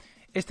 ¿vale?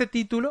 Este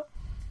título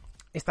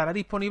estará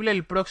disponible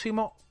el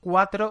próximo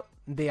 4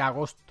 de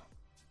agosto,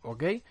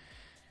 ¿ok?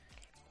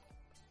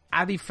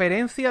 A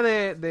diferencia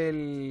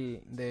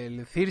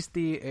del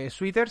Thirsty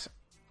Suitors,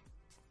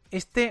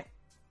 este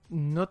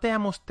no te ha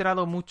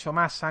mostrado mucho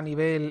más a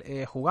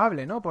nivel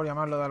jugable, ¿no?, por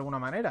llamarlo de alguna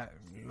manera.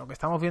 Lo que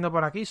estamos viendo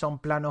por aquí son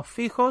planos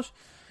fijos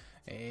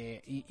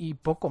y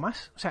poco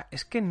más. O sea,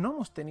 es que no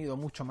hemos tenido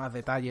mucho más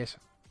detalles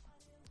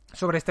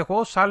sobre este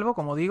juego, salvo,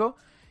 como digo,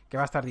 que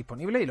va a estar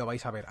disponible, y lo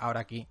vais a ver ahora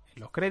aquí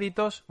en los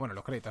créditos, bueno,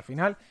 los créditos al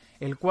final,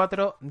 el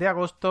 4 de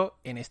agosto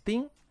en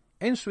Steam,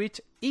 en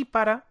Switch y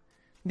para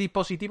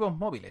dispositivos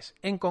móviles,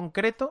 en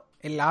concreto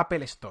en la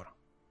Apple Store.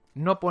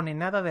 No pone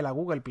nada de la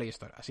Google Play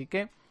Store, así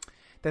que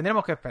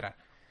tendremos que esperar.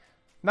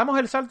 Damos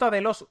el salto a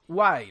The Lost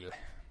Wild.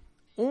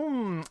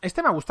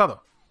 Este me ha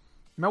gustado.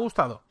 Me ha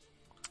gustado.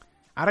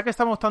 Ahora que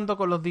estamos tanto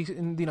con los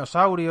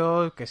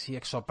dinosaurios, que si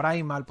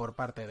Exoprimal por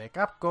parte de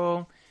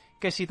Capcom,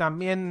 que si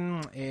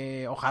también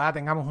ojalá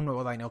tengamos un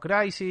nuevo Dino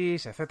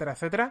Crisis, etcétera,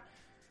 etcétera.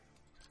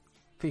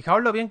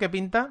 Fijaos lo bien que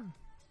pinta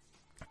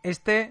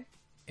este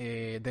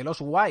The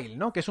Lost Wild,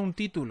 ¿no? Que es un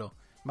título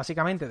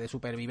básicamente de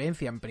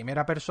supervivencia en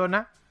primera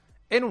persona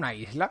en una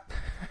isla.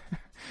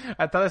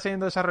 Ha estado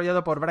siendo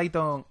desarrollado por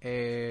Brighton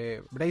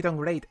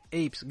Great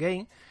Apes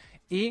Game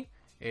y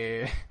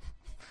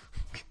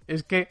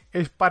Es que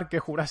es Parque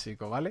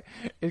Jurásico, ¿vale?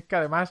 Es que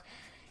además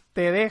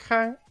te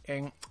dejan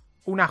en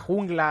una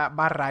jungla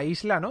barra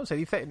isla, ¿no? Se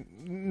dice,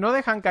 no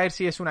dejan caer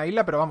si es una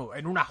isla, pero vamos,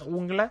 en una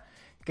jungla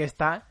que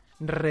está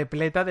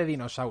repleta de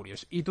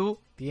dinosaurios. Y tú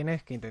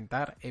tienes que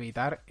intentar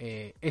evitar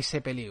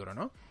ese peligro,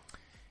 ¿no?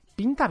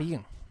 Pinta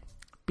bien.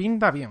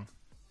 Pinta bien.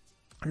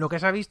 Lo que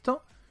se ha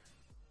visto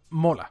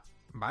mola,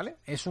 ¿vale?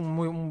 Es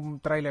un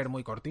tráiler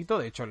muy cortito.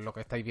 De hecho, lo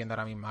que estáis viendo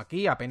ahora mismo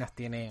aquí apenas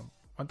tiene...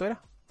 ¿Cuánto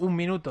era? 1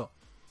 minuto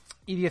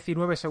y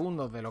 19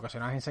 segundos de lo que se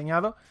nos ha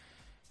enseñado.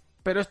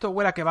 Pero esto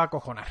huele a que va a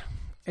acojonar.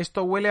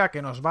 Esto huele a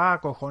que nos va a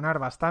acojonar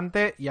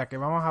bastante y a que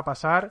vamos a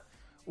pasar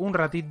un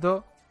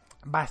ratito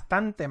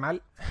bastante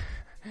mal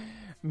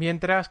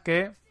mientras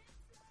que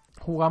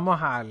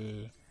jugamos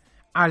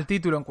al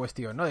título en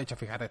cuestión, ¿no? De hecho,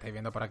 fíjate, estáis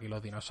viendo por aquí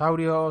los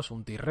dinosaurios,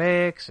 un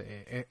T-Rex,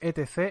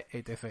 etc,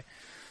 etc.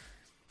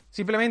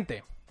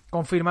 Simplemente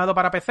confirmado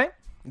para PC.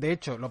 De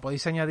hecho, lo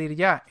podéis añadir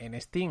ya en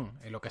Steam,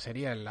 en lo que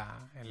sería en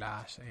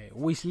las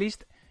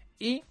wishlist.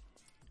 Y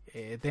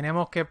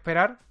tenemos que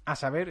esperar a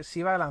saber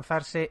si va a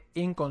lanzarse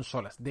en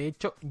consolas. De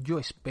hecho, yo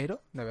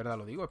espero, de verdad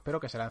lo digo, espero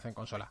que se lance en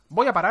consolas.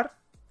 Voy a parar,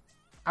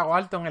 hago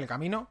alto en el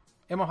camino.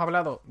 Hemos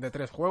hablado de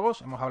 3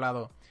 juegos, hemos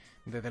hablado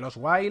de The Lost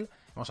Wild,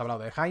 hemos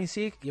hablado de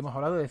Hindsight y hemos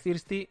hablado de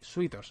Thirsty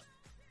Suitors.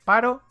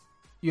 Paro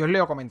y os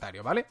leo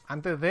comentarios, ¿vale?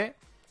 Antes de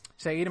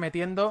seguir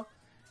metiendo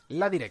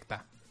la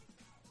directa.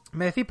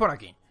 Me decís por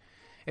aquí.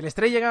 El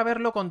Stray llega a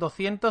verlo con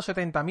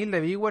 270.000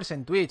 de viewers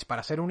en Twitch.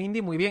 Para ser un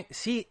indie, muy bien.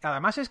 Sí,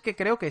 además es que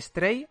creo que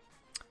Stray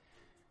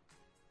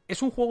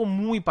es un juego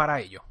muy para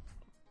ello.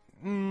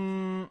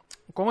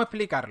 ¿Cómo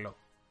explicarlo?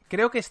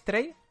 Creo que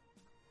Stray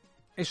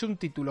es un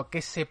título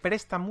que se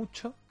presta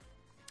mucho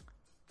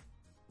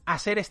a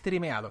ser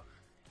streameado.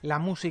 La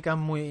música es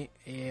muy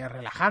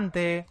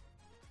relajante.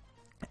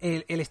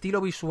 El estilo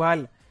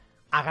visual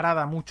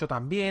agrada mucho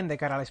también de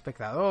cara al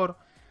espectador.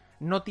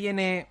 No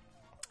tiene,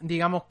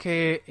 digamos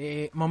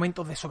que,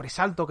 momentos de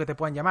sobresalto que te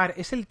puedan llamar.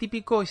 Es el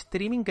típico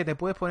streaming que te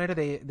puedes poner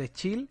de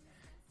chill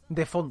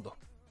de fondo,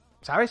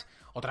 ¿sabes?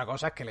 Otra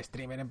cosa es que el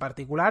streamer en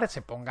particular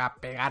se ponga a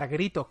pegar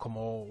gritos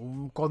como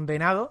un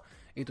condenado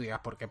y tú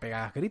digas, ¿por qué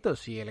pegas gritos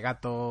si el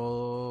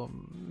gato...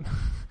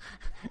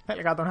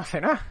 el gato no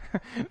hace nada,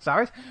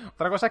 ¿sabes?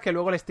 Otra cosa es que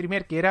luego el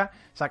streamer quiera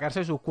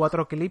sacarse sus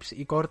 4 clips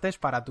y cortes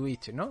para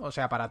Twitch, ¿no? O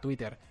sea, para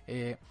Twitter.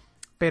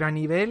 Pero a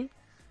nivel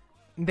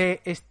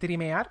de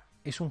streamear,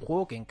 es un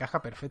juego que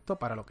encaja perfecto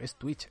para lo que es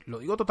Twitch. Lo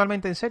digo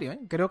totalmente en serio, ¿eh?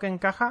 Creo que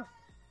encaja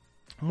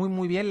muy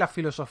muy bien la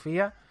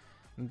filosofía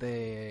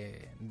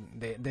de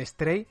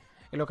Stray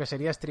en lo que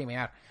sería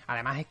streamear.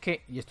 Además es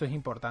que, y esto es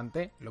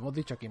importante, lo hemos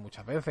dicho aquí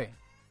muchas veces,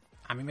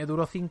 a mí me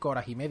duró 5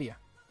 horas y media,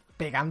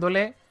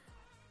 pegándole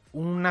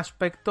un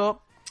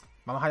aspecto,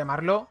 vamos a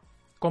llamarlo,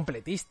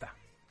 completista.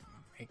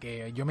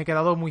 Que yo me he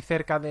quedado muy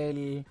cerca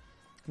del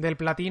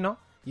platino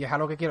y es a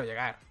lo que quiero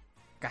llegar.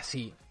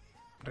 Casi,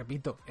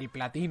 repito, el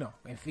platino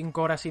en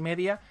 5 horas y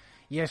media.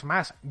 Y es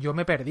más, yo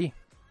me perdí.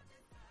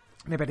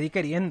 Me perdí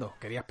queriendo.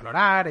 Quería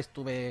explorar,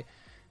 estuve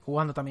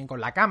jugando también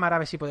con la cámara, a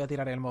ver si podía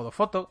tirar el modo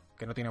foto,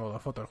 que no tiene modo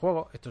foto el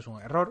juego, esto es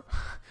un error.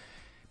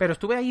 Pero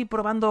estuve ahí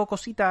probando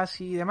cositas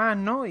y demás,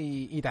 ¿no?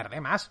 Y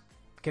tardé más.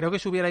 Creo que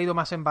si hubiera ido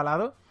más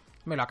embalado,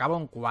 me lo acabo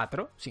en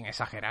 4, sin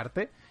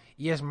exagerarte.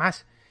 Y es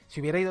más,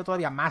 si hubiera ido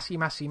todavía más y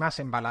más y más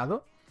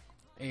embalado,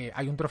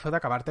 hay un trofeo de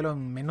acabártelo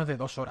en menos de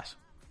 2 horas.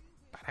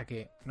 Para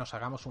que nos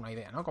hagamos una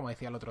idea, ¿no? Como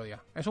decía el otro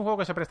día. Es un juego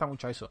que se presta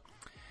mucho a eso.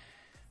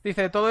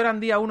 Dice, todo era en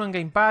día 1 en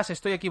Game Pass,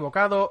 estoy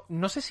equivocado.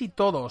 No sé si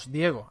todos,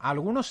 Diego.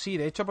 Algunos sí.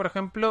 De hecho, por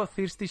ejemplo,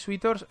 Thirsty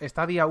Suitors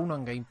está día 1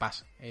 en Game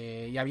Pass.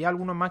 Y había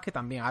algunos más que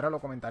también. Ahora lo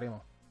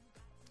comentaremos.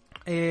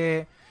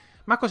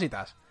 Más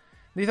cositas.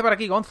 Dice por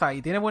aquí Gonza,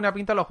 y tiene buena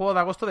pinta los juegos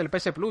de agosto del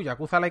PS Plus,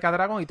 Yakuza Like a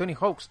Dragon y Tony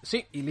Hawk's.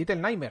 Sí, y Little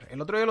Nightmare.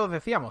 El otro día los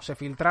decíamos, se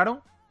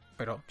filtraron,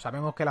 pero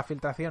sabemos que las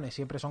filtraciones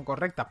siempre son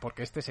correctas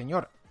porque este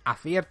señor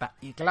acierta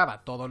y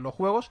clava todos los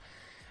juegos.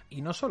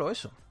 Y no solo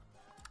eso.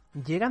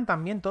 Llegan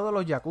también todos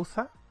los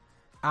Yakuza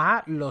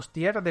a los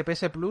tiers de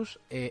PS Plus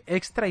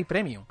Extra y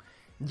Premium.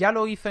 Ya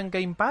lo hizo en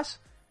Game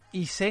Pass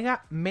y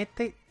Sega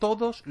mete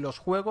todos los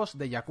juegos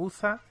de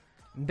Yakuza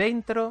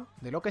dentro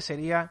de lo que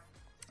sería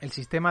el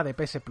sistema de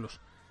PS Plus.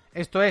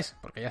 Esto es,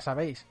 porque ya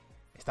sabéis,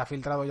 está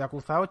filtrado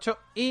Yakuza 8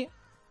 y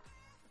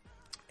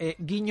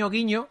guiño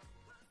guiño,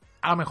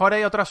 a lo mejor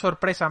hay otra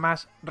sorpresa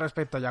más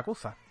respecto a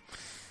Yakuza.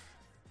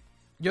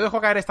 Yo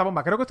dejo caer esta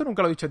bomba, creo que esto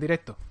nunca lo he dicho en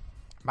directo,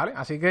 ¿vale?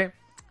 Así que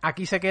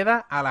aquí se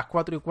queda a las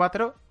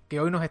 4:04, que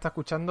hoy nos está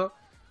escuchando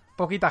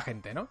poquita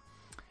gente, ¿no?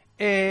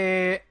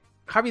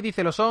 Javi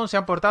dice, lo son, se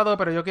han portado,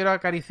 pero yo quiero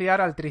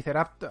acariciar al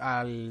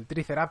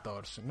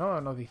Triceratops,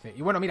 ¿no? Nos dice.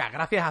 Y bueno, mira,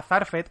 gracias a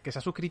Zarfet, que se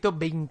ha suscrito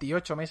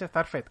 28 meses,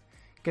 Zarfet.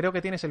 Creo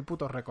que tienes el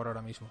puto récord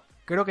ahora mismo.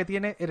 Creo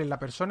que eres la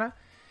persona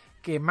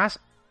que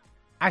más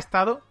ha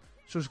estado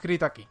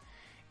suscrito aquí.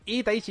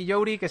 Y Taichi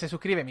Youri, que se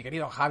suscribe, mi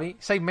querido Javi,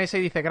 6 meses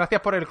y dice,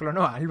 gracias por el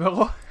Clonoa.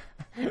 Luego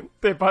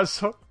te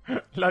paso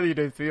la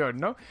dirección,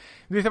 ¿no?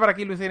 Dice por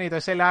aquí Lucianito,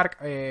 es el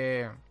Ark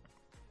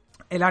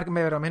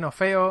menos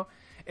feo.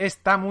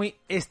 Está muy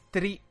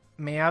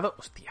streameado.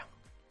 Hostia.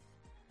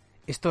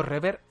 Esto,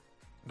 Rever,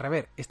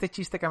 este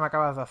chiste que me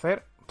acabas de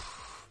hacer...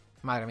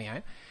 Madre mía,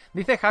 ¿eh?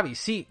 Dice Javi,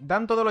 sí,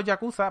 dan todos los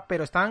Yakuza,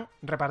 pero están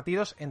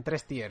repartidos en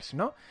 3 tiers,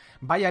 ¿no?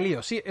 Vaya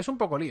lío, sí, es un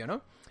poco lío,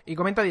 ¿no? Y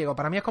comenta Diego,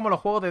 para mí es como los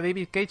juegos de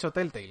David Cage o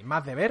Telltale,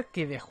 más de ver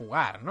que de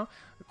jugar, ¿no?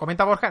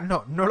 Comenta Borja,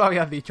 no lo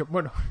habías dicho.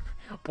 Bueno,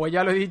 pues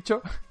ya lo he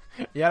dicho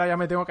y ahora ya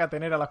me tengo que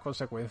atener a las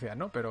consecuencias,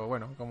 ¿no? Pero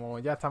bueno, como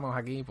ya estamos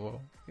aquí, pues...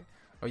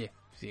 Oye,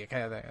 si es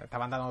que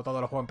estaban dando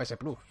todos los juegos en PS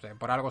Plus,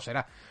 por algo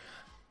será.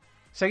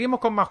 Seguimos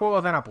con más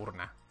juegos de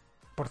Annapurna.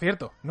 Por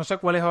cierto, no sé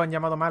cuáles os han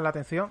llamado más la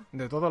atención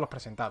de todos los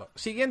presentados.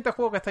 Siguiente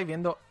juego que estáis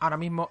viendo ahora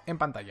mismo en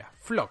pantalla.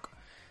 Flock,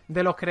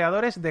 de los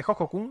creadores de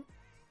Hojo-kun.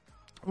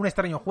 Un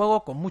extraño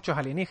juego con muchos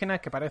alienígenas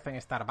que parecen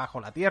estar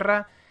bajo la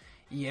tierra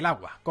y el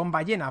agua, con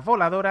ballenas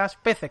voladoras,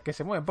 peces que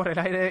se mueven por el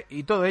aire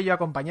y todo ello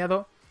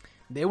acompañado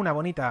de una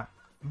bonita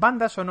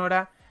banda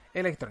sonora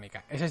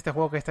electrónica. Es este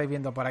juego que estáis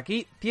viendo por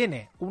aquí.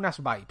 Tiene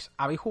unas vibes.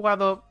 ¿Habéis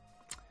jugado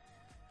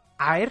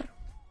Aer?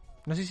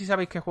 No sé si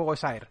sabéis qué juego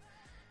es Aer.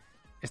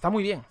 Está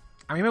muy bien.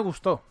 A mí me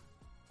gustó.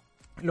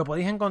 Lo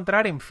podéis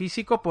encontrar en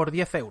físico por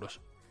 10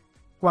 euros.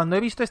 Cuando he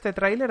visto este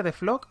tráiler de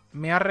Flock,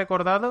 me ha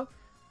recordado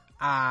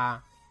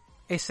a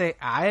ese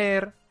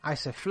Aer, a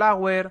ese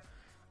Flower,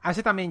 a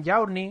ese también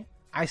Journey,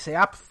 a ese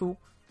Abzu.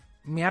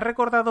 Me ha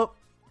recordado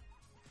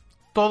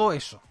todo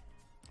eso,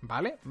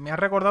 ¿vale? Me ha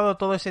recordado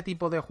todo ese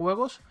tipo de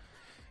juegos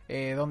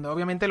donde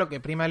obviamente lo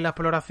que prima es la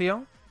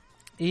exploración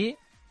y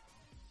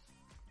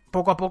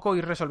poco a poco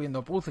ir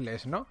resolviendo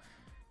puzzles, ¿no?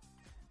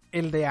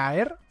 El de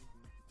Aer,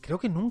 creo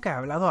que nunca he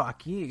hablado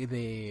aquí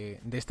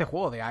de este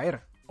juego de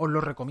Aer. Os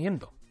lo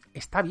recomiendo.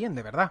 Está bien,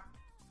 de verdad.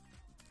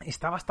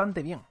 Está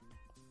bastante bien.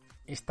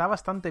 Está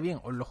bastante bien,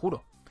 os lo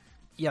juro.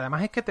 Y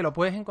además es que te lo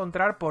puedes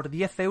encontrar por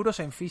 10 euros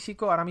en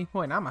físico ahora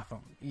mismo en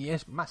Amazon. Y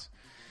es más,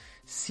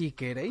 si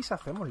queréis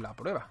hacemos la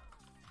prueba.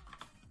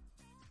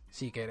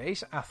 Si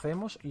queréis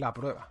hacemos la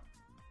prueba.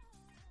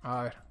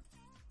 A ver,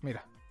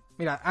 mira.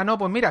 Ah, no,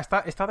 pues mira,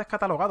 está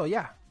descatalogado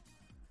ya.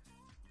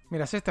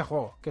 Mira, es este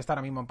juego que está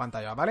ahora mismo en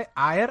pantalla, ¿vale?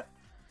 Aer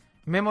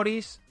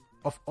Memories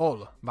of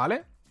All,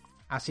 ¿vale?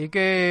 Así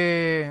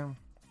que...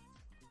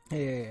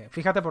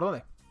 fíjate por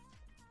dónde.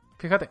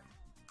 Fíjate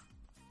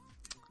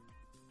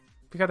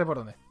por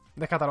dónde.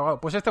 Descatalogado.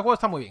 Pues este juego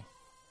está muy bien.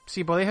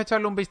 Si podéis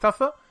echarle un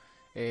vistazo...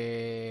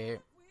 si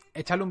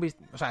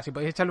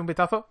podéis echarle un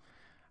vistazo,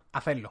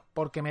 hacedlo.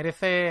 Porque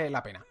merece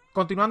la pena.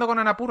 Continuando con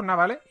Annapurna,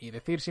 ¿vale? Y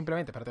decir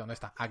simplemente... Espérate, ¿dónde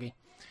está? Aquí.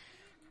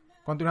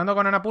 Continuando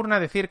con Annapurna,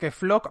 decir que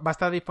Flock va a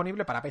estar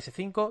disponible para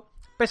PS5,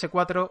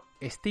 PS4,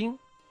 Steam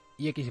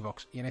y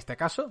Xbox. Y en este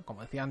caso,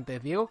 como decía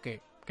antes Diego,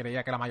 que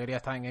creía que la mayoría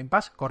estaba en Game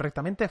Pass,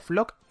 correctamente,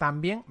 Flock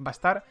también va a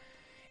estar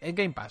en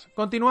Game Pass.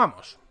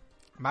 Continuamos,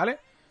 ¿vale?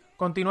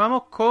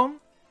 Continuamos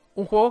con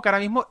un juego que ahora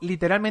mismo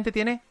literalmente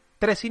tiene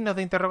 3 signos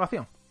de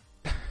interrogación.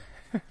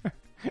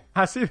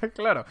 Así de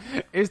claro.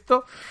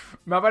 Esto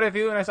me ha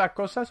parecido una de esas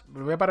cosas,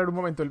 voy a parar un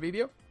momento el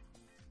vídeo,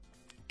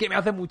 que me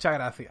hace mucha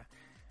gracia.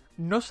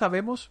 No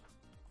sabemos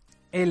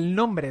el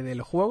nombre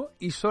del juego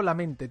y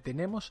solamente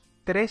tenemos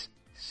 3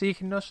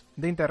 signos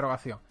de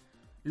interrogación.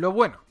 Lo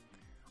bueno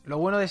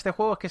de este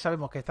juego es que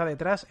sabemos que está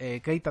detrás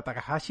Keita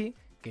Takahashi,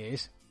 que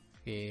es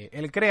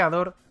el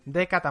creador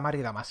de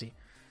Katamari Damacy.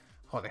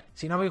 Joder,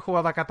 si no habéis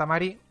jugado a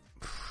Katamari,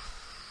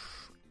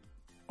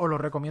 os lo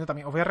recomiendo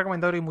también. Os voy a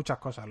recomendar hoy muchas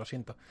cosas, lo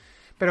siento.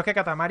 Pero es que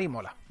Katamari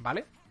mola,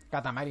 ¿vale?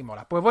 Katamari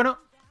mola. Pues bueno,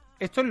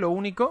 esto es lo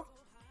único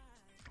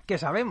que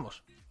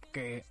sabemos.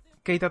 Que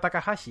Keita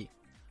Takahashi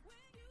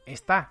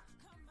está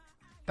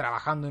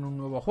trabajando en un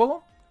nuevo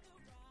juego,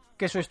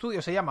 que su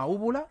estudio se llama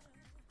Úbula,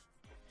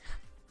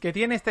 que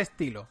tiene este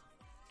estilo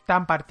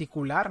tan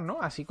particular,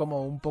 ¿no? Así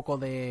como un poco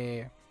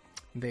de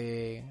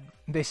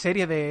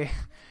serie de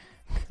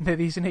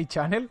Disney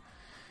Channel.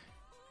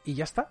 Y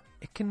ya está.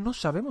 Es que no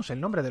sabemos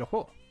el nombre del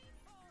juego.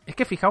 Es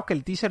que fijaos que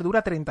el teaser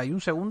dura 31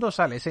 segundos,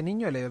 sale ese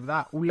niño y le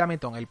da un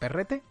lametón el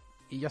perrete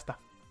y ya está.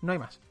 No hay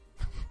más.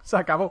 Se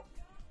acabó.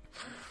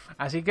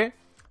 Así que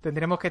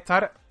tendremos que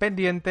estar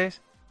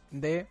pendientes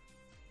de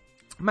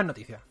más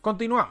noticias.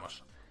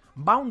 Continuamos.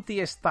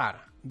 Bounty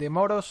Star, The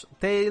Moros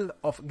Tale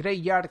of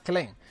Graveyard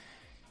Clan.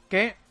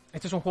 Que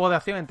este es un juego de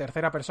acción en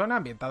tercera persona,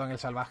 ambientado en el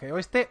salvaje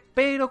oeste,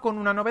 pero con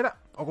una novedad,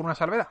 o con una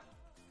salvedad.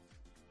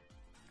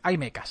 Hay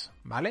mechas,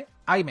 ¿vale?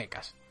 Hay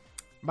mechas.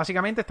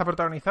 Básicamente está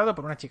protagonizado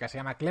por una chica que se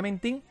llama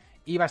Clementine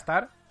y va a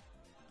estar,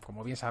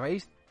 como bien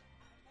sabéis,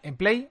 en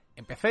Play,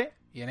 en PC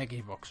y en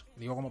Xbox.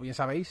 Digo como bien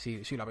sabéis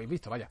si lo habéis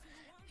visto, vaya.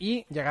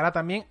 Y llegará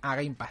también a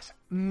Game Pass.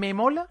 Me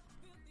mola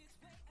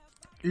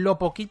lo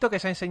poquito que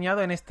se ha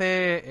enseñado en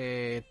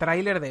este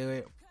tráiler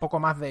de poco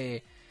más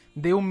de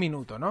 1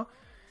 minuto, ¿no?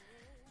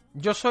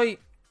 Yo soy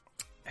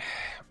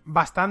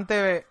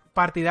bastante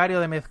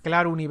partidario de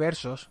mezclar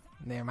universos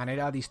de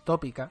manera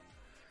distópica.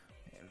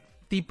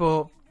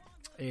 Tipo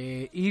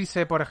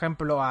irse, por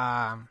ejemplo,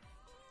 al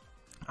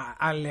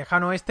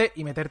lejano oeste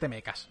y meterte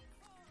mechas.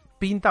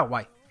 Pinta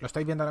guay. Lo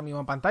estáis viendo ahora mismo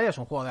en pantalla. Es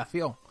un juego de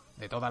acción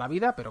de toda la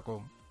vida, pero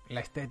con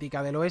la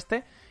estética del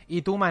oeste.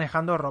 Y tú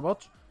manejando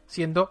robots,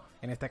 siendo,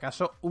 en este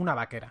caso, una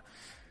vaquera.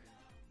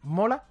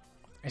 Mola.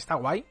 Está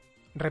guay.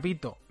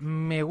 repito,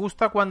 me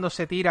gusta cuando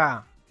se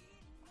tira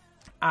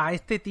a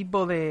este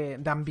tipo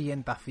de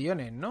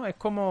ambientaciones, ¿no? Es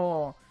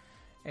como...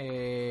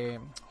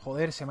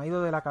 joder, se me ha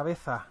ido de la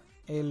cabeza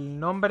el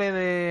nombre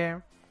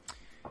de...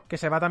 que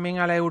se va también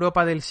a la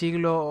Europa del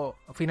siglo...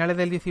 finales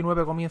del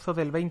 19, comienzos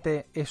del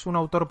 20, es un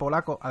autor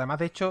polaco. Además,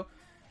 de hecho,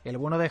 el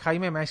bueno de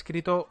Jaime me ha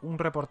escrito un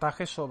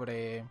reportaje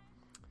sobre...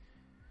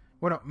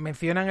 Bueno,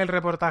 menciona en el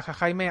reportaje,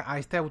 Jaime, a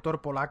este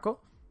autor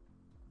polaco.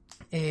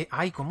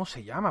 Ay, ¿cómo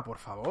se llama, por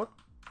favor?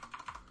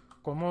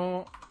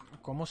 ¿Cómo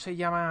se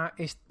llama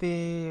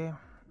esta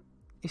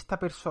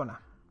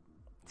persona?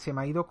 Se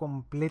me ha ido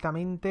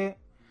completamente...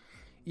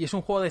 Y es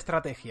un juego de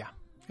estrategia.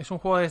 Es un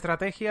juego de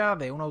estrategia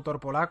de un autor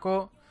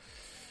polaco.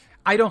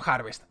 Iron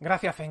Harvest.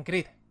 Gracias,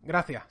 Zencrid.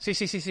 Gracias.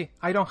 Sí.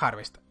 Iron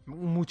Harvest.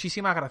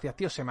 Muchísimas gracias,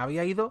 tío. Se me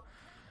había ido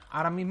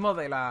ahora mismo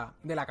de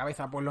la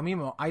cabeza. Pues lo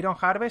mismo, Iron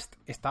Harvest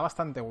está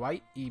bastante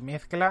guay y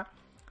mezcla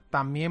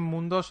también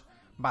mundos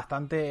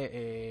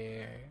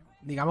bastante,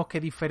 digamos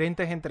que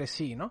diferentes entre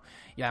sí, ¿no?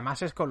 Y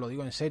además es que os lo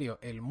digo en serio,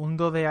 el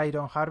mundo de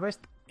Iron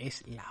Harvest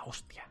es la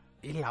hostia.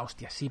 Es la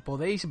hostia. Si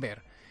podéis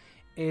ver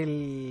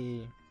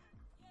el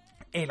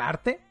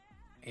arte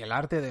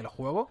del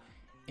juego,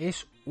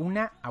 es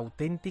una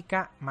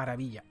auténtica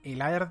maravilla.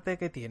 El arte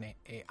que tiene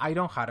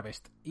Iron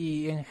Harvest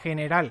y en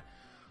general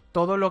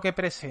todo lo que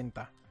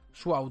presenta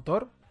su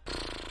autor,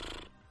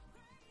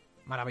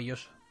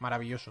 maravilloso.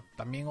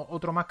 También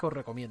otro más que os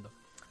recomiendo.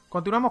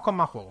 Continuamos con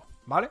más juegos,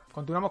 ¿vale?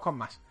 Continuamos con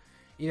más.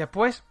 Y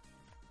después,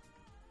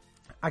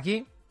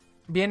 aquí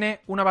viene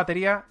una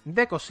batería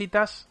de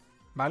cositas,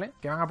 ¿vale?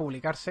 Que van a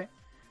publicarse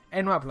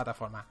en nuevas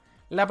plataformas.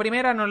 La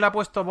primera nos la ha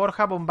puesto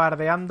Borja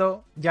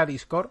bombardeando ya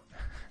Discord.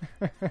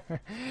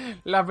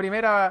 La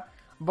primera,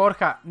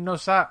 Borja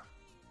nos ha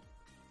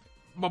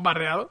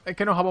bombardeado. Es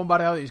que nos ha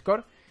bombardeado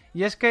Discord.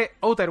 Y es que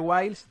Outer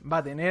Wilds va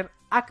a tener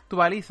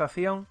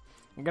actualización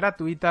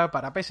gratuita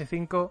para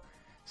PS5,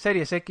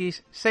 Series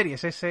X,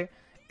 Series S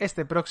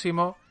este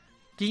próximo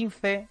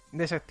 15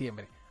 de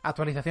septiembre.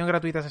 Actualización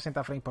gratuita a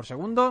 60 frames por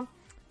segundo.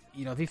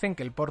 Y nos dicen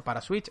que el port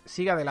para Switch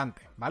sigue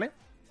adelante, ¿vale?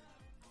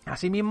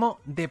 Asimismo,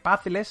 The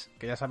Pathless,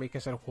 que ya sabéis que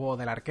es el juego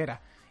de la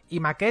arquera, y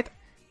Maquette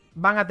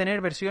van a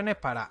tener versiones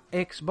para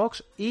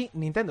Xbox y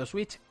Nintendo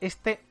Switch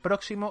este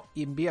próximo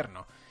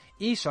invierno.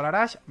 Y Solar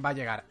Ash va a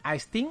llegar a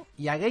Steam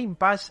y a Game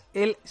Pass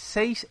el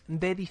 6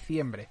 de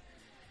diciembre.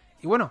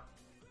 Y bueno,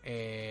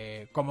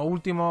 como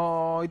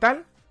último y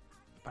tal,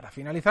 para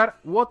finalizar,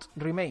 What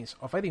Remains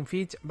of Edith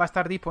Finch va a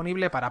estar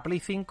disponible para Play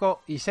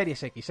 5 y Series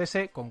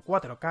XS con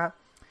 4K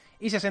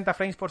y 60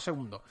 frames por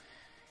segundo.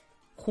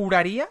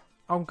 Juraría,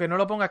 aunque no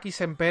lo ponga aquí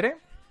Sempere,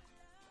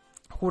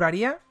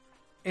 juraría,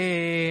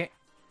 creo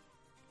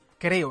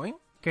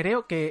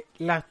que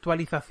la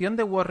actualización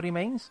de What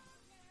Remains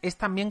es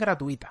también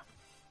gratuita.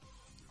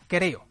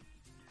 Creo.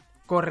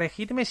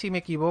 Corregidme si me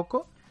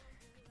equivoco,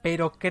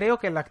 pero creo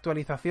que la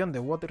actualización de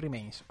What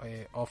Remains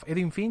of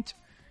Edith Finch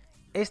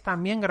es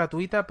también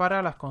gratuita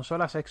para las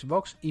consolas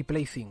Xbox y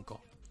Play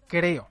 5.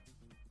 Creo.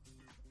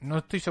 No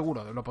estoy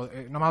seguro, no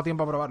me ha dado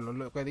tiempo a probarlo,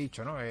 lo que he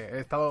dicho, ¿no?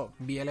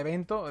 Vi el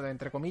evento,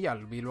 entre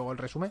comillas, vi luego el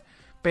resumen,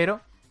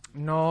 pero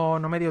no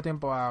me dio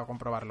tiempo a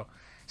comprobarlo.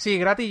 Sí,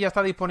 gratis, ya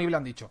está disponible,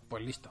 han dicho.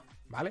 Pues listo,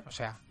 ¿vale? O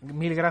sea,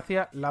 mil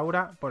gracias,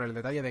 Laura, por el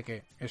detalle de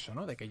que eso,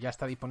 ¿no? De que ya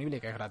está disponible y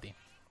que es gratis.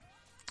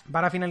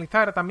 Para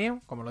finalizar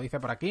también, como lo dice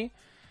por aquí,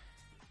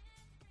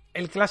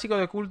 el clásico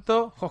de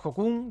culto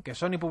Jojo-kun, que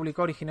Sony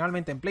publicó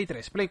originalmente en Play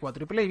 3, Play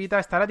 4 y Play Vita,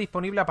 estará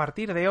disponible a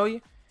partir de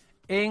hoy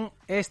en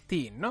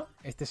Steam, ¿no?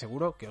 Este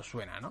seguro que os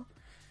suena, ¿no?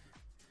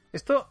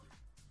 Esto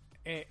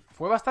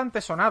fue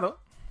bastante sonado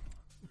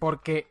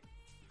porque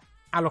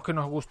a los que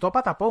nos gustó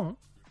Patapón,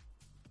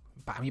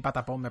 para mí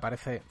Patapón me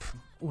parece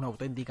una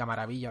auténtica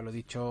maravilla, lo he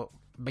dicho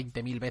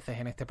 20.000 veces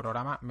en este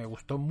programa, me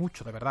gustó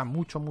mucho, de verdad,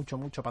 mucho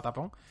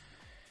Patapón.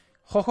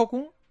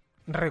 Jojo-kun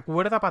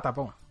recuerda a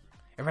Patapón.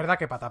 Es verdad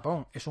que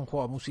Patapón es un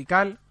juego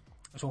musical,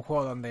 es un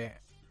juego donde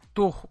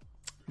tú,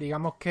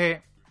 digamos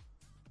que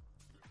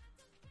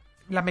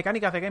las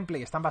mecánicas de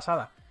gameplay están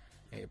basadas,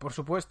 por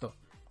supuesto,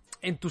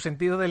 en tu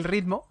sentido del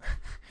ritmo,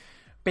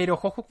 pero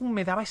Jojo-kun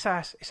me daba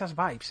esas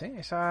vibes,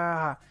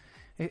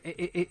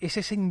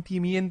 ese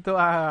sentimiento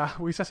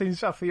o esa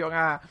sensación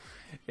a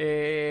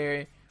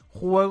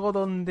juego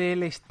donde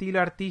el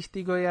estilo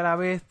artístico y a la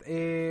vez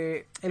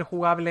el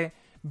jugable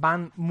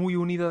van muy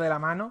unidos de la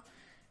mano.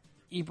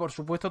 Y por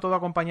supuesto todo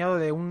acompañado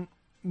de un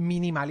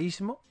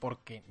minimalismo,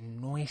 porque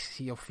no es,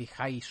 si os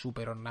fijáis,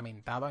 súper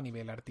ornamentado a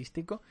nivel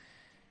artístico,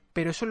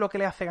 pero eso es lo que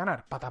le hace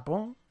ganar.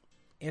 Patapón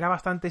era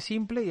bastante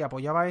simple y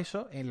apoyaba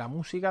eso en la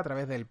música a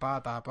través del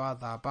pata,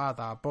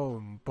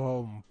 pom,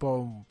 pom,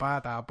 pom,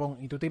 pata, pom,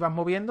 y tú te ibas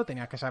moviendo,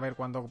 tenías que saber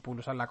cuándo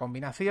pulsar la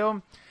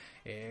combinación,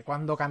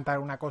 cuándo cantar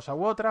una cosa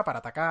u otra para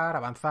atacar,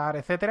 avanzar,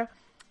 etcétera.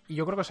 Y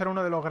yo creo que ese era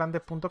uno de los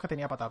grandes puntos que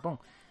tenía Patapón.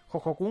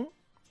 Jojo-kun,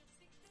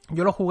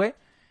 yo lo jugué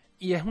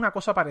y es una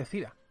cosa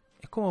parecida.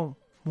 Es como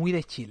muy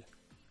de chill,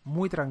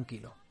 muy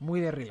tranquilo, muy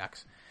de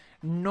relax.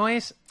 No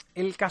es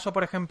el caso,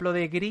 por ejemplo,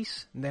 de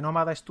Gris, de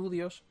Nómada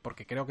Studios,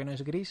 porque creo que no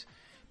es Gris,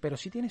 pero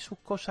sí tiene sus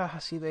cosas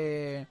así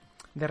de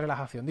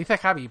relajación. Dice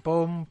Javi,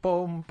 pom,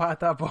 pom,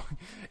 patapom.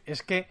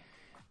 Es que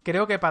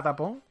creo que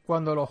patapom,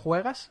 cuando lo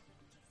juegas,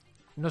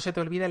 no se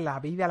te olvida en la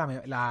vida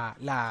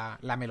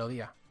la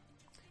melodía.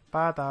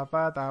 Pata,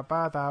 pata,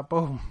 pata,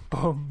 pom,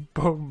 pom,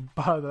 pom,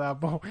 pata,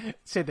 pom.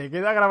 Se te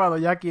queda grabado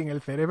ya aquí en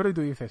el cerebro y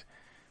tú dices,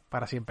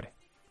 para siempre.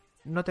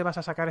 No te vas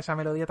a sacar esa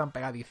melodía tan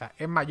pegadiza.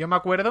 Es más, yo me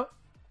acuerdo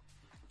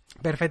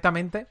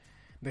perfectamente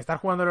de estar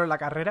jugándolo en la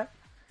carrera,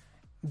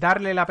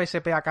 darle la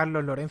PSP a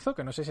Carlos Lorenzo,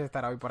 que no sé si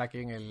estará hoy por aquí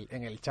en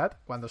el chat,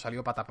 cuando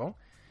salió Patapón,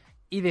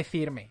 y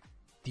decirme,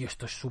 tío,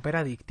 esto es súper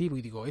adictivo.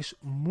 Y digo, es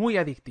muy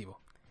adictivo.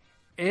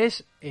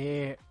 Es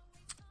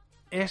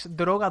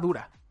droga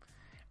dura.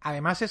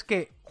 Además es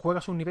que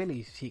juegas un nivel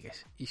y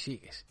sigues, y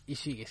sigues, y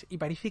sigues. Y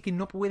parece que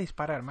no puedes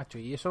parar, macho.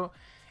 Y eso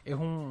es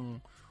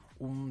un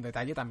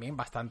detalle también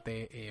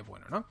bastante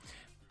bueno, ¿no?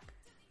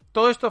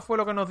 Todo esto fue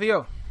lo que nos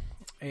dio,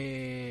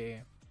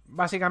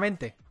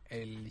 básicamente,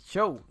 el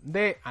show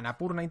de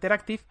Annapurna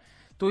Interactive.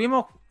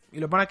 Tuvimos, y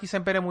lo pone aquí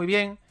Sempere muy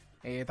bien,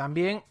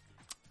 también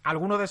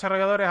algunos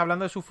desarrolladores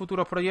hablando de sus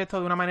futuros proyectos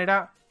de una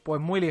manera pues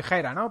muy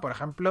ligera, ¿no? Por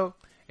ejemplo,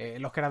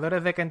 los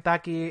creadores de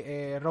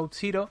Kentucky Road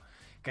Zero,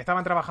 que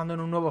estaban trabajando en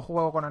un nuevo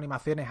juego con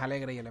animaciones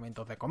alegres y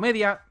elementos de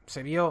comedia.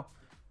 Se vio,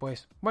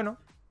 pues, bueno,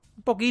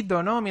 un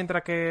poquito, ¿no?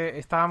 Mientras que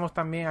estábamos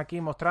también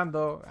aquí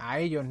mostrando a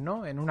ellos,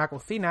 ¿no? En una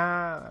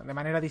cocina, de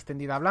manera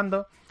distendida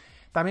hablando.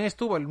 También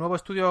estuvo el nuevo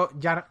estudio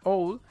Yarn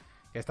Owl,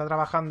 que está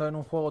trabajando en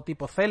un juego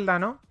tipo Zelda,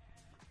 ¿no?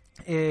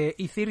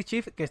 Y Third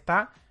Shift, que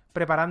está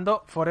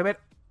preparando Forever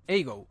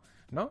Ago,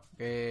 ¿no?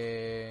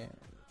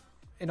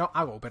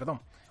 Ago, perdón.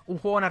 Un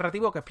juego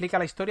narrativo que explica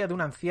la historia de un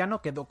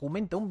anciano que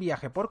documenta un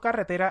viaje por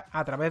carretera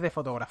a través de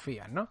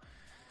fotografías, ¿no?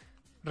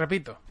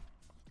 Repito,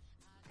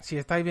 si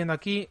estáis viendo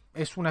aquí,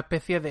 es una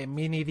especie de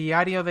mini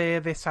diario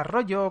de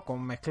desarrollo,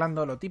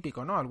 mezclando lo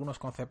típico, ¿no? Algunos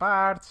concept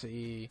arts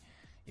y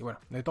bueno,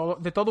 de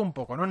todo un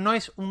poco, ¿no? No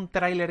es un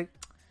tráiler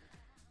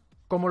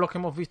como los que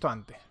hemos visto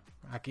antes.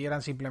 Aquí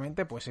eran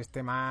simplemente, pues,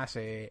 más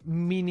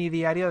mini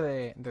diario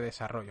de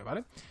desarrollo,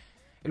 ¿vale?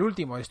 El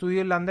último, el estudio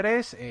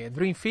irlandés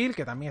Dreamfield,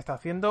 que también está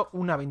haciendo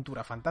una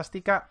aventura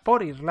fantástica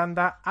por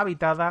Irlanda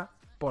habitada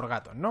por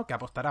gatos, ¿no? Que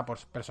apostará por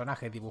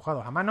personajes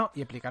dibujados a mano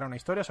y explicará una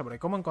historia sobre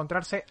cómo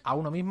encontrarse a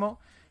uno mismo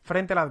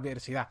frente a la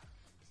adversidad.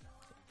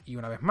 Y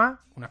una vez más,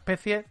 una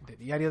especie de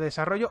diario de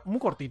desarrollo muy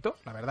cortito,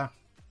 la verdad.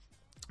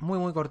 Muy,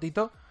 muy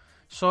cortito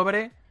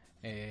sobre,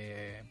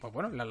 pues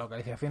bueno, las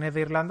localizaciones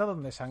de Irlanda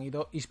donde se han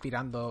ido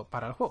inspirando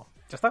para el juego.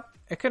 Ya está.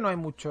 Es que no hay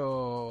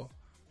mucho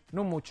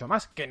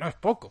más, que no es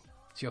poco.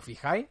 Si os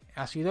fijáis,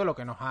 ha sido lo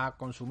que nos ha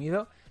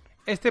consumido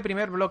este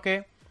primer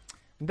bloque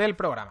del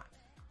programa.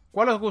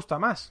 ¿Cuál os gusta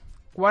más?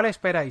 ¿Cuál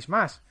esperáis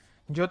más?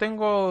 Yo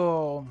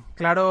tengo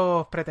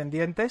claros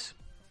pretendientes.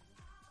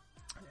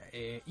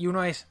 Y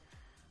uno es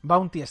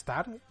Bounty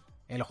Star,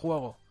 el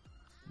juego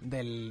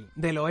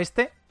del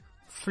oeste.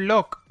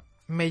 Flock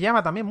me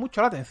llama también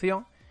mucho la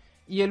atención.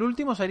 Y el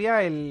último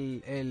sería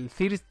el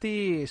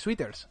Thirsty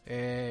Sweaters.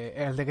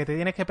 El de que te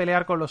tienes que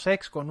pelear con los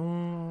ex con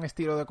un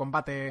estilo de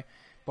combate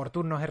por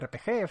turnos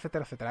RPG,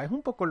 etcétera, etcétera. Es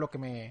un poco los que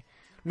me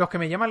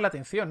llaman la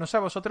atención. No sé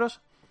a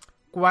vosotros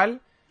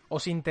cuál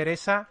os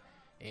interesa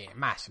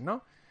más,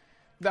 ¿no?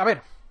 A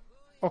ver,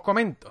 os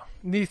comento.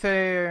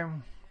 Dice...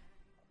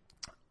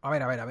 A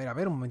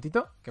ver, un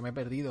momentito, que me he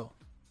perdido.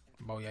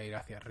 Voy a ir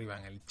hacia arriba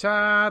en el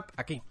chat.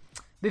 Aquí.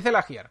 Dice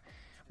la Gier.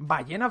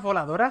 Ballenas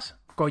voladoras,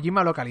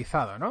 Kojima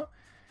localizado, ¿no?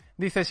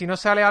 Dice, si no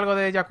sale algo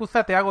de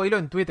Yakuza, te hago hilo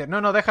en Twitter.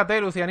 No, déjate,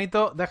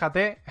 Lucianito,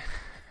 déjate.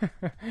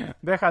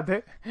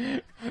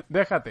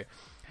 déjate.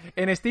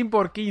 En Steam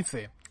por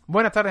 15.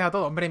 Buenas tardes a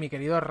todos. Hombre, mi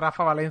querido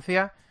Rafa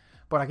Valencia,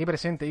 por aquí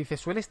presente. Dice,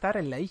 suele estar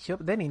en la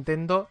eShop de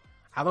Nintendo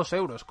a 2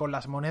 euros. Con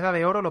las monedas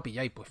de oro lo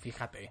pilláis. Pues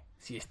fíjate,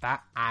 si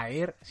está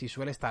si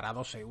suele estar a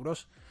 2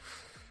 euros,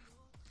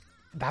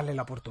 dale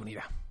la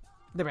oportunidad.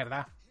 De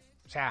verdad.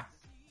 O sea,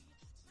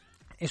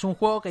 es un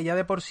juego que ya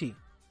de por sí,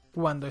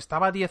 cuando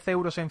estaba a 10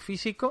 euros en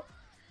físico,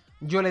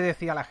 yo le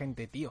decía a la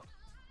gente, tío,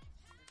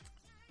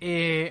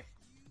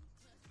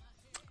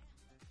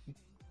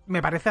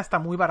 me parece hasta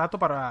muy barato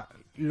para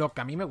lo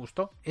que a mí me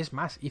gustó. Es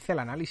más, hice el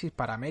análisis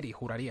para Mary,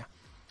 juraría.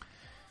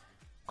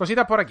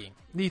 Cositas por aquí.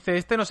 Dice,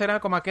 este no será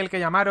como aquel que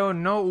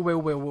llamaron no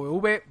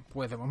VVVV.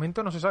 Pues de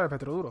momento no se sabe,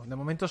 Petroduro. De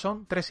momento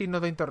son 3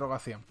 signos de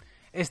interrogación.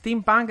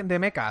 Steampunk de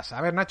mechas.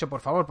 A ver, Nacho, por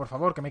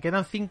favor, que me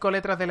quedan 5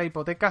 letras de la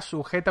hipoteca.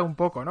 Sujeta un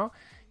poco, ¿no?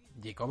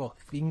 Jacobo,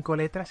 5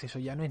 letras, eso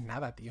ya no es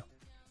nada, tío.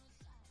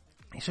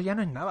 Eso ya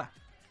no es nada.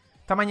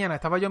 Esta mañana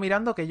estaba yo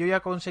mirando que yo ya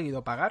he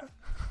conseguido pagar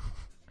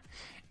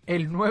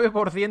el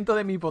 9%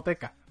 de mi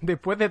hipoteca.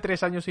 Después de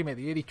 3 años y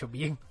medio. Y he dicho,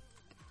 bien.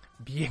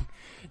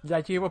 Ya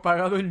llevo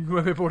pagado el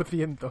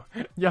 9%.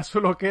 Ya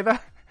solo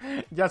queda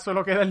el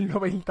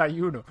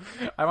 91%.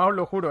 Además os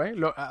lo juro,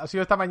 ha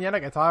sido esta mañana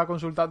que estaba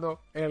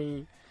consultando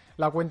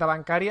la cuenta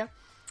bancaria.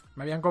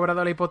 Me habían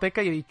cobrado la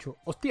hipoteca y he dicho,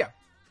 hostia,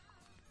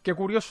 qué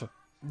curioso.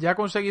 Ya he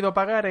conseguido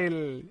pagar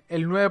el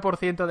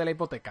 9% de la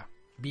hipoteca.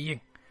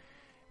 Bien.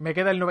 Me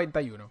queda el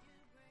 91%.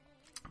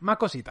 Más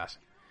cositas.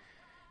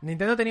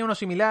 Nintendo tenía uno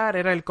similar,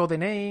 era el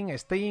Codename,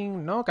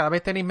 Steam, ¿no? Cada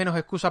vez tenéis menos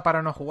excusa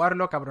para no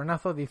jugarlo,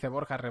 cabronazos, dice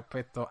Borja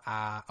respecto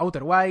a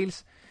Outer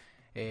Wilds.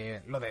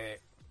 Lo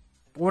de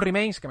War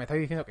Remains, que me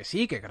estáis diciendo que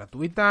sí, que es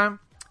gratuita.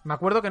 Me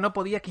acuerdo que no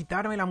podía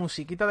quitarme la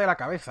musiquita de la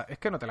cabeza. Es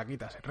que no te la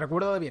quitas.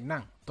 Recuerdo de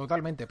Vietnam,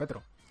 totalmente,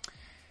 Petro.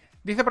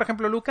 Dice, por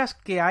ejemplo, Lucas,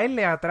 que a él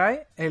le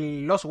atrae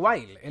el Lost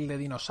Wild, el de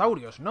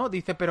dinosaurios, ¿no?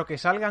 Dice, pero que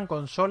salga en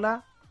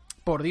consola,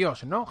 por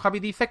Dios, ¿no? Javi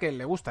dice que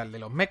le gusta el de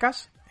los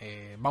mechas,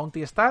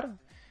 Bounty Star,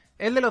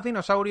 el de los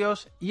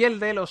dinosaurios y el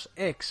de los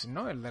ex,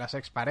 ¿no? El de las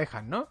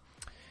exparejas, ¿no?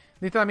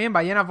 Dice también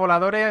ballenas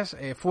voladores,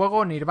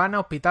 fuego, nirvana,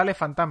 hospitales,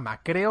 fantasmas.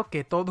 Creo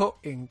que todo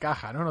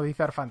encaja, ¿no? Nos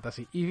dice Art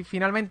Fantasy. Y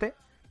finalmente,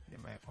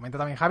 me comenta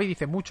también Javi,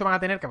 dice, mucho van a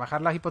tener que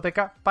bajar las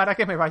hipotecas para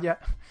que me vaya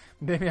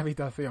de mi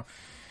habitación.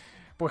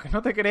 Pues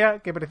no te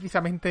creas que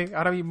precisamente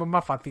ahora mismo es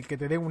más fácil que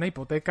te den una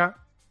hipoteca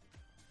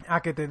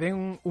a que te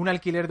den un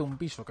alquiler de un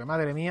piso. Que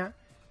madre mía,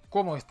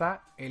 cómo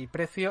está el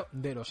precio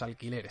de los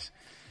alquileres.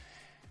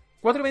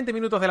 4:20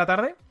 minutos de la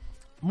tarde.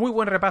 Muy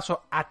buen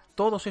repaso a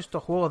todos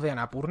estos juegos de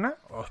Annapurna.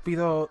 Os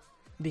pido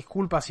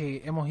disculpas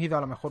si hemos ido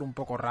a lo mejor un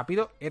poco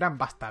rápido. Eran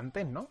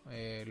bastantes, ¿no?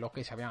 Los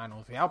que se habían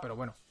anunciado, pero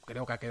bueno,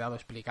 creo que ha quedado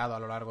explicado a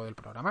lo largo del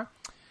programa.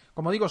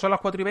 Como digo, son las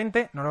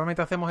 4:20.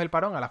 Normalmente hacemos el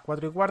parón a las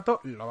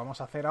 4:15. Lo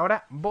vamos a hacer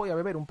ahora. Voy a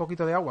beber un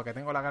poquito de agua, que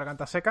tengo la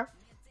garganta seca.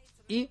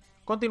 Y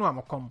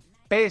continuamos con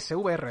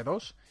PSVR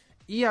 2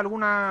 y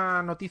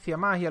alguna noticia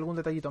más y algún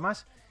detallito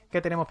más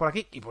que tenemos por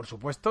aquí. Y por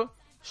supuesto,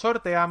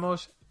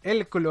 sorteamos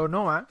el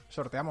Clonoa,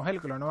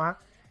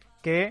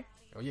 que,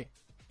 oye,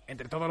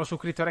 entre todos los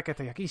suscriptores que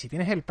estáis aquí, si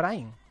tienes el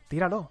Prime,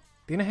 tíralo.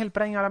 Tienes el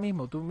Prime ahora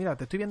mismo, tú mira,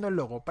 te estoy viendo el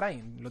logo,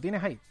 Prime, lo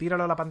tienes ahí,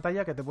 tíralo a la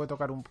pantalla que te puede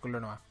tocar un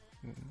Clonoa.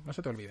 No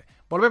se te olvide.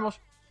 Volvemos.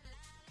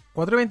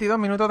 4:22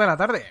 minutos de la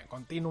tarde,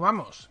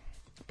 continuamos,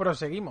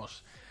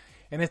 proseguimos.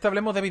 En este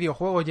hablemos de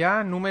videojuegos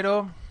ya,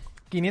 número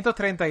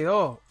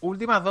 532,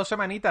 últimas 2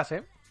 semanitas,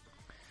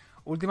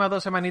 Últimas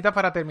 2 semanitas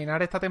para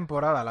terminar esta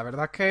temporada. La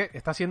verdad es que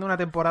está siendo una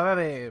temporada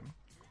de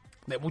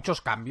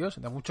muchos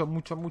cambios, de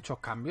muchos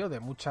cambios, de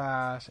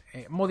muchas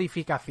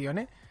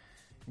modificaciones.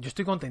 Yo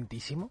estoy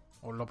contentísimo,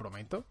 os lo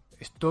prometo.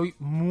 Estoy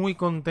muy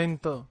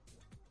contento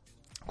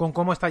con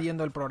cómo está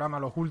yendo el programa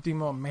los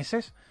últimos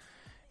meses.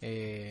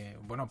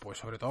 Bueno, pues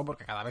sobre todo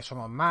porque cada vez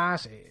somos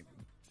más.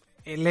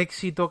 El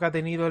éxito que ha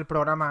tenido el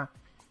programa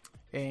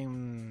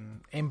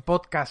en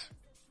podcast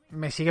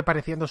me sigue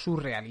pareciendo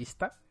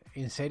surrealista.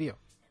 En serio.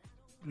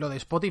 Lo de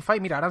Spotify,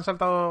 mira, ahora han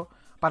saltado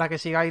para que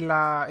sigáis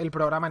el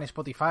programa en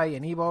Spotify,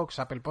 en iVoox,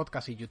 Apple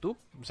Podcast y YouTube.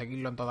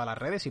 Seguidlo en todas las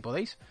redes si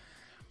podéis.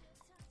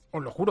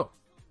 Os lo juro,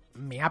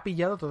 me ha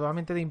pillado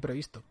totalmente de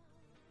imprevisto.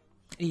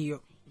 Y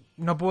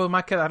no puedo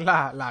más que dar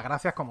las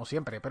gracias como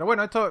siempre. Pero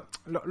bueno,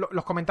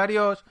 los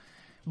comentarios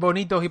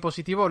bonitos y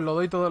positivos lo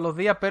doy todos los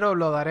días, pero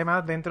lo daré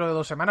más dentro de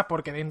 2 semanas,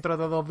 porque dentro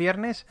de 2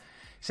 viernes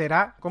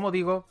será, como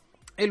digo,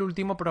 el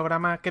último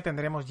programa que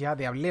tendremos ya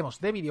de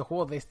Hablemos de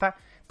Videojuegos de esta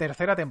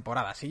tercera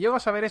temporada. Si llego a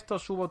saber esto,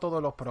 subo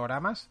todos los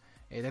programas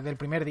desde el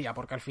primer día,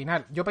 porque al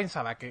final yo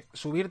pensaba que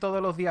subir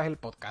todos los días el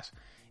podcast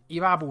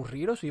iba a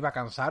aburriros, iba a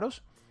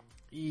cansaros,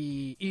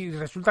 y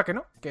resulta que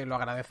no, que lo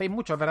agradecéis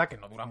mucho. Es verdad que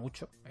no dura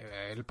mucho,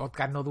 el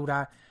podcast no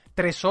dura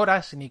 3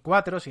 horas ni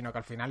 4, sino que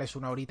al final es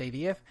 1 horita y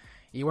 10.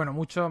 Y bueno,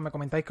 muchos me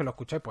comentáis que lo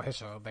escucháis, pues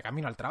eso, de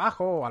camino al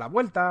trabajo, o a la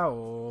vuelta,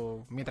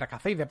 o mientras que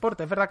hacéis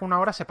deporte. Es verdad que 1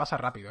 hora se pasa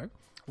rápido,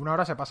 1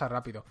 hora se pasa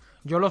rápido.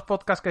 Yo los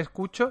podcasts que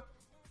escucho,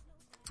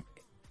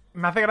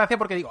 me hace gracia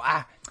porque digo,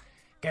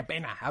 qué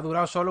pena, ha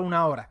durado solo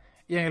 1 hora.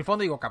 Y en el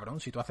fondo digo, cabrón,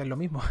 si tú haces lo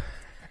mismo.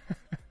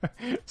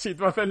 Si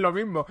tú haces lo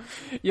mismo.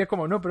 Y es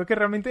como, no, pero es que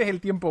realmente es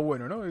el tiempo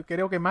bueno, ¿no?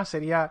 Creo que más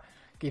sería,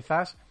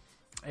 quizás,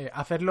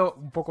 hacerlo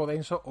un poco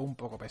denso o un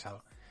poco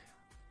pesado.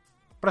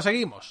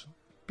 Proseguimos.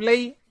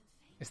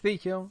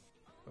 PlayStation,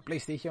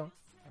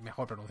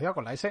 mejor pronunciado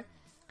con la S,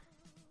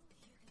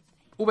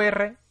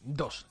 VR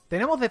 2.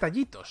 Tenemos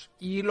detallitos.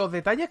 Y los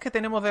detalles que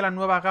tenemos de las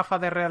nuevas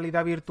gafas de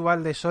realidad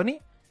virtual de Sony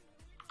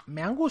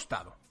me han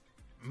gustado.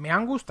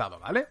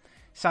 ¿Vale?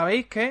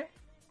 Sabéis que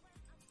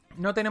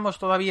no tenemos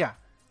todavía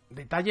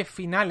detalles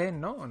finales,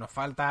 ¿no? Nos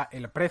falta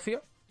el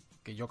precio,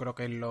 que yo creo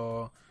que es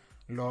lo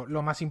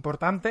más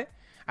importante,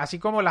 así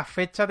como la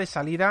fecha de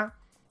salida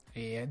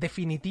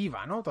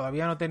definitiva, ¿no?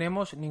 Todavía no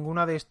tenemos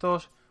ninguno de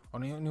estos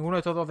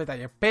 2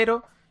 detalles,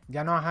 pero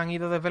ya nos han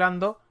ido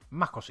desvelando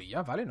más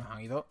cosillas, ¿vale? Nos han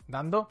ido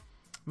dando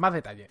más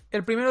detalles.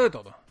 El primero de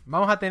todo,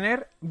 vamos a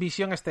tener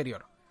visión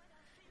exterior.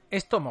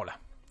 Esto mola.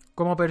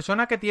 Como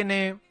persona que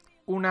tiene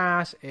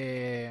unas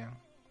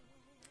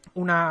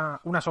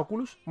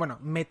Oculus, bueno,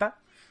 Meta,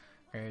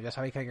 ya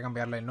sabéis que hay que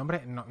cambiarle el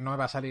nombre, no me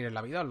va a salir en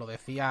la vida, os lo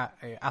decía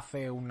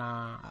hace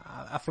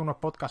unos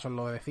podcasts, os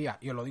lo decía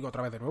y os lo digo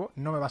otra vez de nuevo,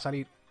 no me va a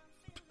salir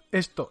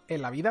esto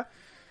en la vida.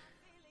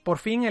 Por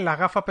fin en las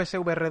gafas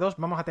PSVR 2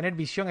 vamos a tener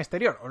visión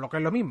exterior, o lo que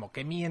es lo mismo,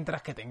 que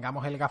mientras que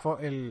tengamos el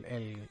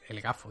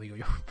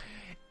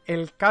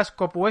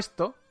casco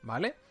puesto,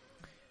 ¿vale?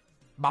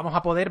 Vamos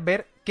a poder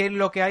ver qué es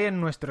lo que hay en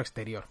nuestro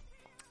exterior.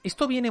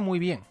 Esto viene muy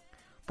bien,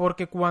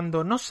 porque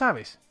cuando no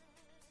sabes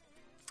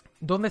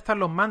dónde están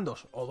los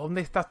mandos o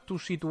dónde estás tú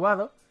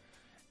situado,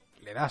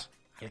 le das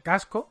al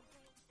casco,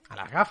 a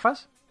las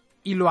gafas,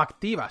 y lo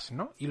activas,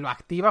 ¿no? Y lo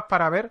activas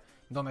para ver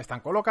dónde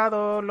están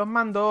colocados los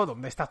mandos,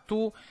 dónde estás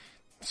tú,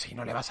 si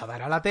no le vas a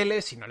dar a la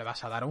tele, si no le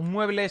vas a dar a un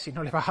mueble, si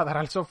no le vas a dar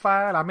al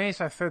sofá, a la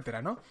mesa,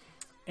 etcétera, ¿no?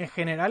 En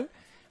general,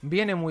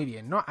 viene muy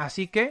bien, ¿no?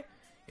 Así que,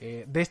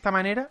 de esta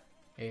manera,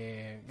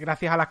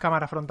 gracias a las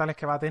cámaras frontales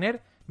que va a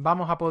tener,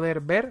 vamos a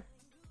poder ver,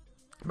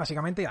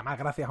 básicamente, y además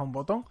gracias a un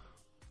botón,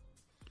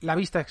 la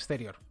vista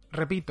exterior.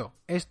 Repito,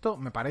 esto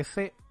me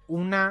parece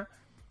una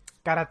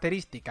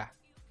característica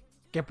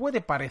que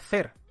puede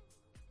parecer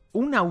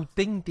una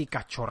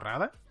auténtica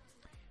chorrada,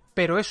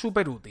 pero es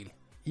súper útil.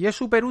 Y es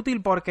súper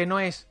útil porque no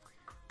es...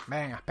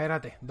 Venga,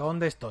 espérate,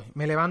 ¿dónde estoy?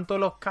 Me levanto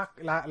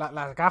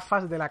las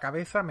gafas de la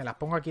cabeza, me las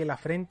pongo aquí en la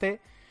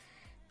frente,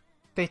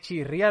 te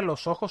chirrían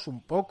los ojos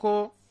un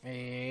poco,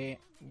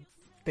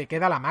 te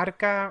queda la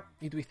marca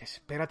y tú dices,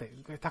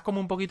 espérate, estás como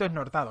un poquito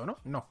esnortado, ¿no?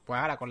 No, pues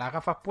ahora con las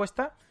gafas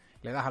puestas,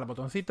 le das al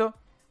botoncito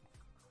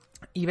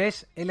y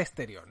ves el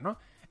exterior, ¿no?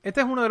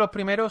 Este es uno de los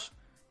primeros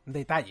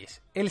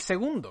detalles. El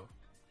segundo,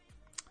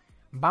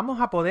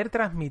 vamos a poder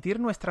transmitir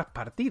nuestras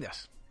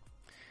partidas.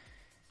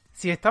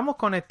 Si estamos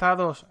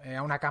conectados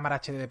a una cámara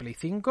HD de Play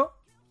 5,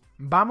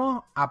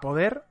 vamos a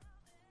poder,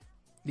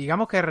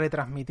 digamos que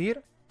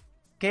retransmitir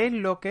qué es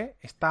lo que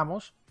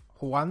estamos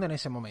jugando en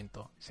ese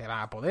momento. Se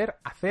van a poder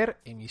hacer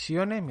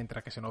emisiones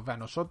mientras que se nos ve a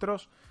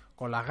nosotros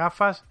con las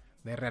gafas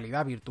de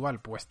realidad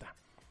virtual puesta.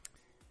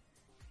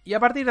 Y a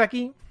partir de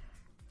aquí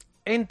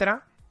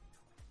entra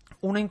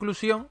una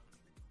inclusión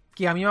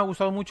que a mí me ha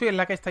gustado mucho y es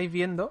la que estáis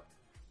viendo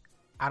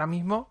ahora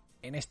mismo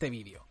en este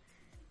vídeo.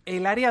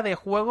 El área de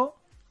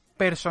juego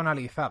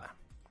personalizada.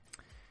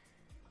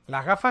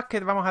 Las gafas que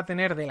vamos a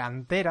tener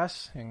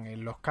delanteras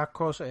en los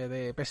cascos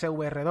de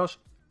PSVR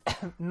 2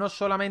 no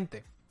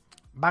solamente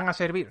van a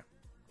servir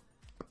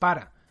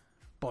para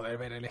poder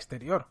ver el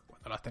exterior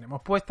cuando las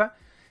tenemos puestas,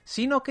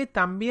 sino que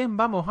también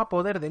vamos a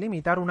poder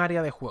delimitar un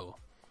área de juego.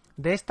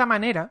 De esta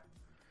manera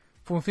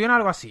funciona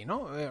algo así,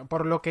 ¿no?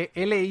 Por lo que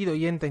he leído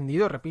y he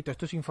entendido, repito,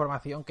 esto es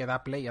información que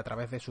da Play a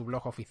través de su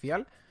blog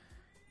oficial,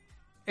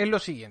 es lo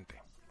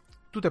siguiente.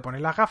 Tú te pones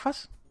las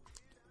gafas,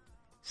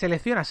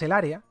 seleccionas el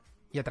área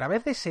y a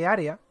través de ese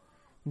área,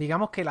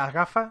 digamos que las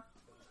gafas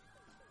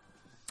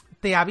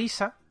te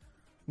avisa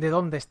de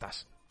dónde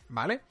estás,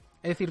 ¿vale?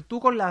 Es decir, tú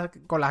con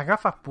las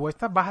gafas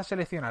puestas vas a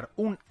seleccionar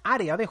un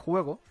área de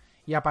juego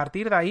y a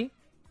partir de ahí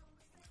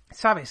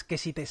sabes que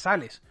si te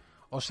sales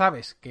o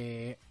sabes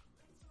que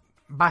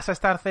vas a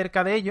estar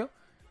cerca de ello,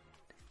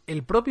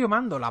 el propio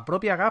mando, la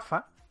propia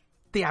gafa,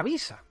 te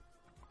avisa.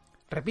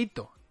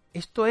 Repito,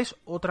 esto es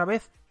otra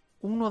vez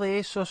uno de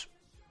esos,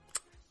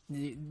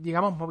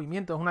 digamos,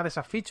 movimientos, una de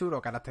esas features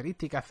o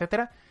características,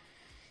 etcétera,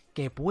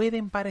 que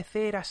pueden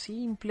parecer a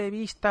simple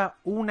vista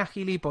una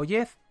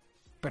gilipollez,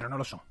 pero no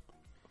lo son.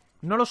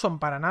 No lo son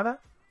para nada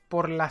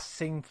por la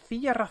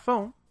sencilla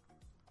razón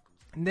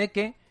de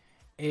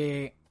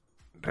que,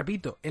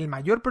 repito, el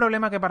mayor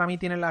problema que para mí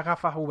tienen las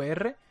gafas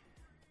VR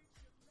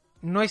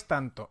no es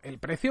tanto el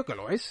precio, que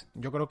lo es.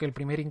 Yo creo que el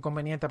primer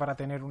inconveniente para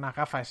tener unas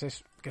gafas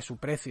es que su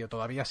precio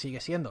todavía sigue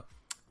siendo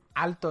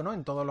alto, ¿no?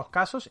 En todos los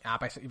casos.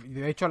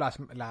 De hecho, las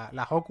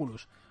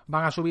Oculus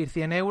van a subir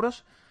 100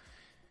 euros.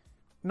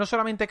 No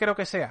solamente creo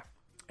que sea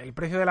el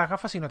precio de las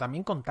gafas, sino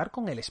también contar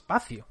con el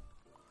espacio.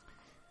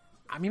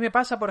 A mí me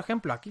pasa, por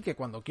ejemplo, aquí que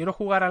cuando quiero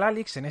jugar al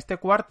Alyx en este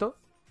cuarto,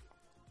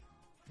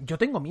 yo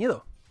tengo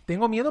miedo.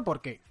 Tengo miedo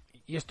porque,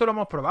 y esto lo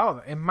hemos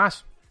probado, es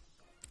más,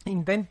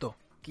 intento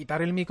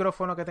quitar el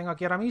micrófono que tengo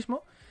aquí ahora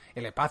mismo.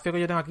 El espacio que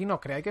yo tengo aquí, no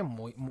creáis que es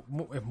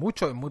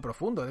muy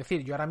profundo. Es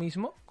decir, yo ahora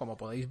mismo, como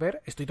podéis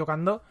ver, estoy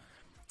tocando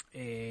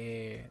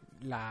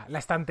la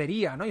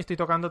estantería, ¿no? Y estoy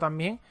tocando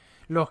también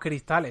los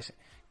cristales.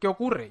 ¿Qué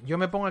ocurre? Yo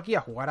me pongo aquí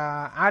a jugar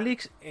a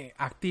Alyx,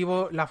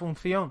 activo la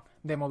función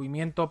de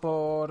movimiento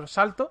por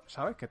salto,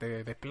 ¿sabes? Que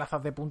te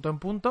desplazas de punto en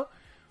punto.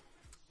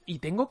 Y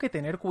tengo que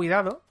tener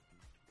cuidado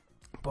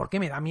porque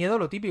me da miedo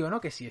lo típico,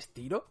 ¿no? Que si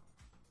estiro,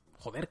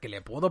 joder, que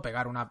le puedo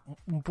pegar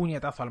un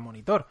puñetazo al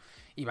monitor.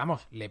 Y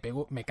vamos, le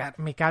pego,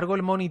 me cargo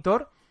el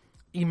monitor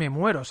y me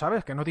muero,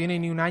 ¿sabes? Que no tiene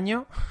ni un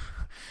año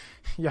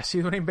y ha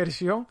sido una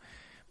inversión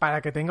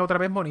para que tenga otra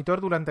vez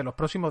monitor durante los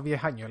próximos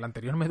 10 años. El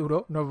anterior me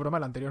duró, no es broma,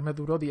 el anterior me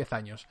duró 10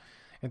 años.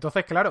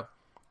 Entonces, claro,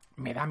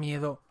 me da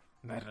miedo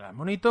darle al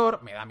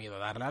monitor, me da miedo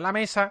darle a la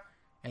mesa.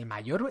 El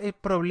mayor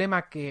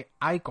problema que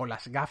hay con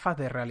las gafas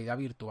de realidad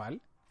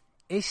virtual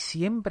es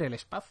siempre el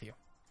espacio.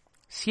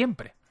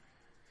 Siempre.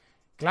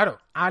 Claro,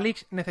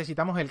 Alyx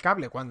necesitamos el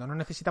cable. Cuando no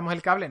necesitamos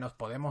el cable nos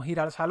podemos ir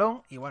al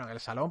salón y bueno, en el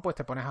salón pues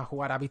te pones a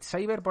jugar a Beat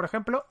Saber, por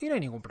ejemplo, y no hay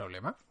ningún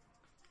problema.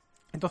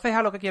 Entonces,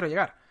 a lo que quiero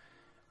llegar.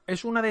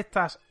 Es una de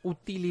estas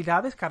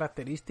utilidades,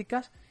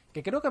 características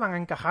que creo que van a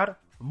encajar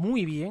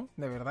muy bien,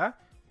 de verdad,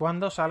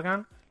 cuando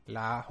salgan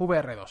las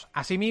VR2.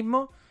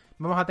 Asimismo,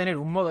 vamos a tener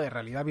un modo de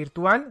realidad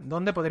virtual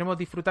donde podremos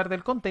disfrutar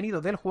del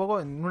contenido del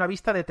juego en una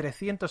vista de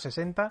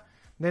 360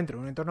 dentro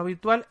de un entorno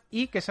virtual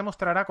y que se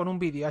mostrará con un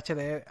vídeo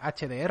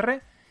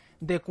HDR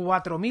de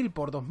 4000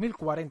 x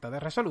 2040 de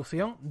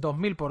resolución,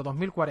 2000 x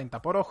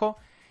 2040 por ojo,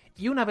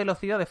 y una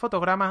velocidad de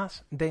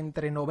fotogramas de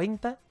entre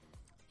 90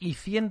 y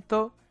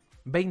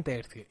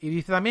 120 Hz. Y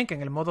dice también que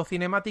en el modo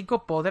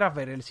cinemático podrás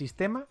ver el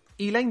sistema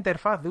y la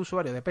interfaz de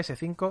usuario de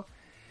PS5,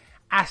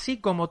 así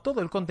como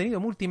todo el contenido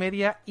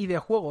multimedia y de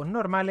juegos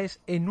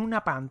normales en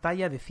una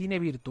pantalla de cine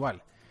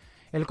virtual.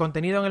 El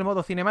contenido en el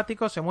modo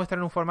cinemático se muestra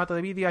en un formato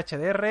de vídeo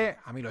HDR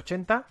a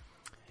 1080,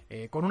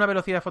 con una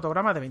velocidad de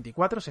fotogramas de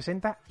 24,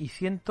 60 y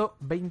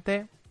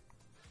 120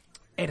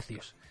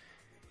 Hz.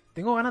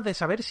 Tengo ganas de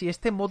saber si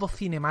este modo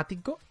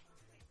cinemático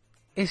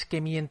es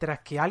que mientras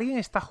que alguien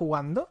está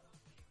jugando,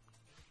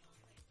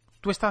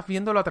 tú estás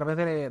viéndolo a través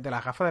de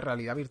las gafas de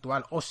realidad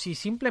virtual, o si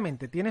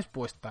simplemente tienes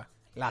puestas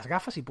las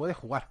gafas y puedes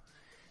jugar.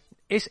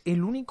 Es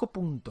el único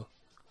punto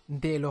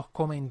de los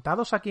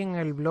comentados aquí en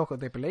el blog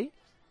de Play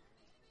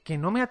que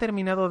no me ha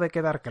terminado de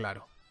quedar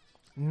claro.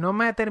 No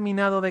me ha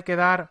terminado de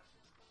quedar,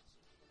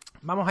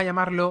 vamos a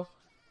llamarlo,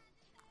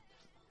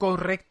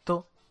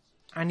 correcto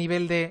a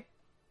nivel de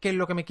qué es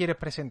lo que me quieres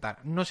presentar.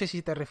 No sé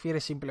si te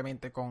refieres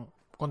simplemente con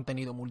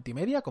contenido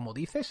multimedia, como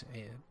dices,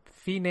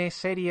 cine,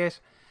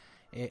 series,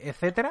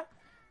 etcétera,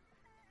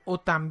 o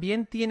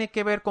también tiene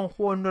que ver con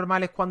juegos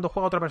normales cuando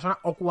juega otra persona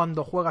o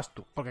cuando juegas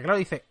tú. Porque claro,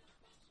 dice,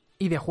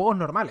 y de juegos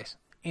normales,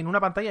 en una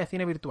pantalla de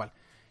cine virtual.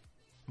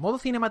 ¿Modo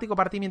cinemático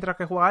para ti mientras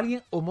que juega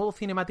alguien o modo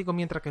cinemático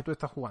mientras que tú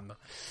estás jugando?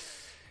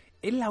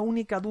 Es la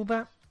única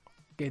duda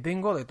que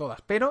tengo de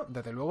todas, pero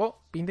desde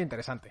luego pinta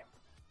interesante.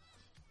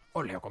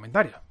 Os leo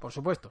comentarios, por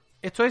supuesto.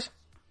 Esto es,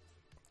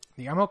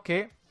 digamos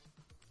que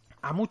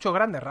a muchos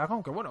grandes rasgos,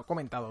 aunque bueno, he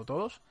comentado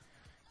todos,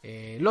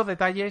 los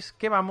detalles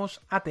que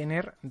vamos a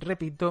tener,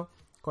 repito,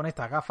 con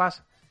estas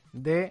gafas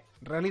de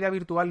realidad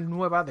virtual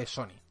nueva de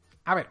Sony.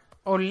 A ver,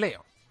 os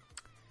leo.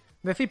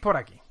 Decís por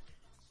aquí.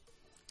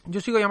 Yo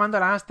sigo llamando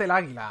a la Astel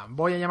Águila.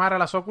 Voy a llamar a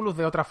las Oculus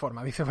de otra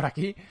forma, dice por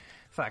aquí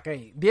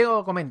Zakei.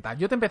 Diego comenta,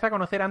 yo te empecé a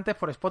conocer antes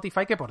por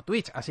Spotify que por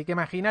Twitch, así que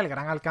imagina el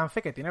gran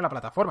alcance que tiene la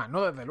plataforma.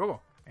 No, desde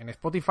luego. En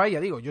Spotify, ya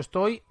digo, yo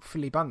estoy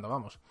flipando,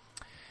 vamos.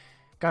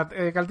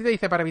 Caltita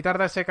dice, para evitar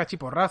darse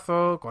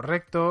cachiporrazo,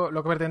 correcto.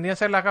 Lo que pretendían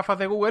ser las gafas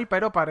de Google,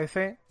 pero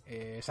parece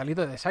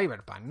salido de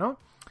Cyberpunk, ¿no?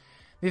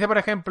 Dice, por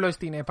ejemplo,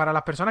 Stine, para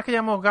las personas que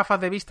llamamos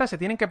gafas de vista se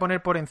tienen que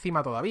poner por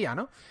encima todavía,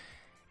 ¿no?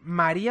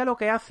 María lo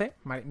que hace,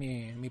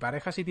 mi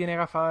pareja sí tiene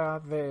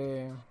gafas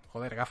de...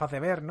 gafas de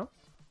ver, ¿no?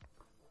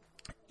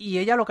 Y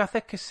ella lo que hace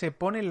es que se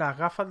pone las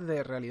gafas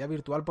de realidad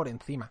virtual por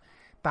encima.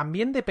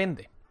 También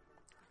depende.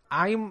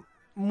 Hay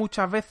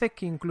muchas veces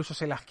que incluso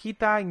se las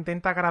quita,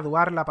 intenta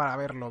graduarla para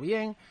verlo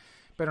bien,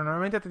 pero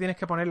normalmente te tienes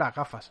que poner las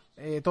gafas.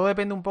 Todo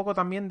depende un poco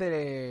también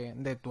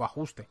de tu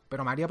ajuste.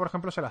 Pero María, por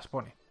ejemplo, se las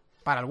pone.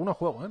 Para algunos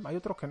juegos, ¿eh? Hay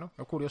otros que no,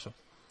 es curioso.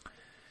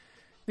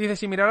 Dice,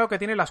 si mira lo que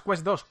tiene las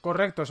Quest 2.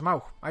 Correcto,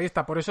 Smaug. Ahí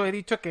está. Por eso he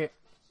dicho que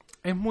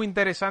es muy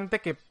interesante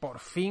que por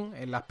fin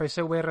en las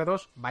PSVR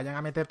 2 vayan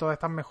a meter todas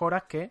estas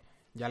mejoras que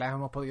ya las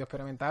hemos podido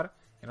experimentar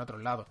en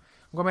otros lados.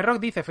 Gómez Rock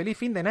dice, feliz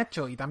fin de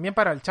Nacho. Y también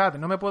para el chat.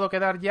 No me puedo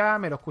quedar ya,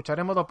 me lo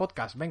escucharé en modo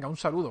podcast. Venga, un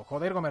saludo.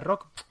 Joder, Gómez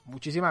Rock.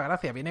 Muchísimas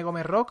gracias. Viene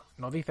Gómez Rock,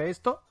 nos dice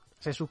esto,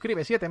 se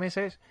suscribe 7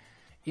 meses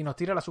y nos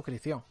tira la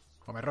suscripción.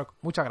 Gómez Rock,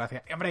 muchas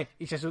gracias. Y, hombre,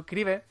 y se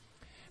suscribe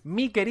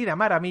mi querida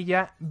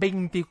Maramilla,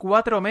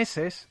 24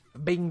 meses,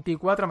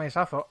 24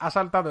 mesazos, ha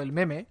saltado el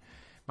meme.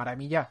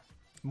 Maramilla,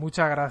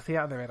 muchas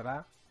gracias, de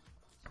verdad,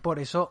 por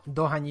eso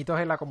 2 añitos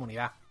en la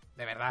comunidad.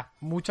 De verdad,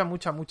 muchas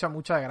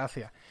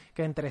gracias.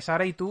 Que entre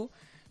Sara y tú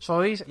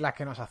sois las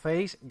que nos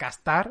hacéis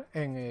gastar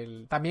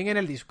también en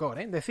el Discord,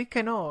 ¿eh? Decís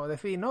que no,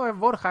 decís, no, es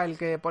Borja el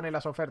que pone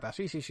las ofertas.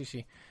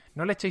 Sí.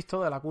 No le echéis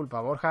toda la culpa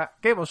a Borja,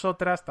 que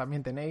vosotras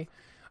también tenéis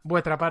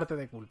vuestra parte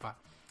de culpa.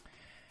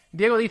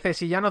 Diego dice,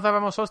 si ya nos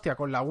dábamos hostia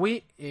con la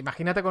Wii,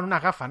 imagínate con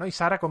una gafa, ¿no? Y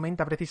Sara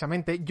comenta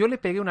precisamente, yo le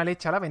pegué una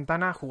leche a la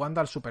ventana jugando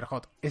al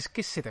Superhot. Es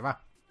que se te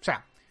va. O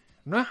sea,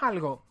 no es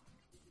algo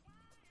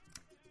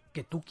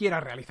que tú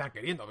quieras realizar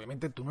queriendo.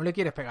 Obviamente tú no le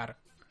quieres pegar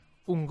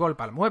un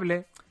golpe al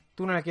mueble,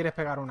 tú no le quieres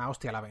pegar una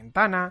hostia a la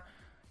ventana,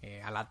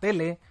 a la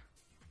tele.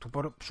 Tú,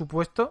 por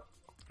supuesto,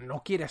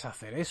 no quieres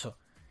hacer eso.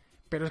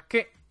 Pero es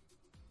que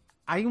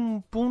hay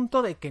un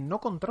punto de que no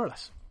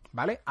controlas,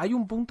 ¿vale? Hay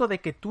un punto de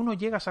que tú no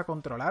llegas a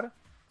controlar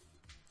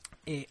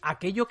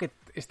aquello que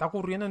está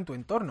ocurriendo en tu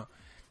entorno.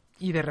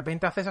 Y de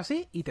repente haces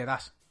así y te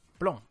das.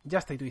 Plom, ya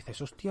está. Y tú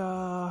dices,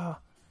 hostia,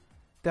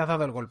 te has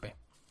dado el golpe.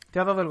 Te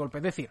has dado el golpe.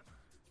 Es decir,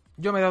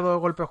 yo me he dado el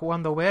golpe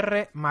jugando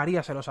VR,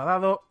 María se los ha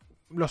dado,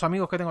 los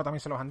amigos que tengo también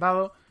se los han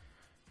dado.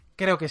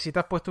 Creo que si te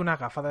has puesto una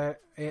gafa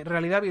de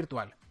realidad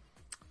virtual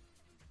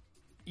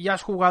y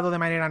has jugado de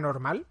manera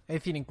normal,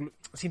 es decir,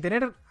 sin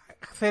tener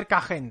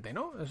cerca gente,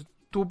 ¿no?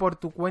 Tú por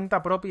tu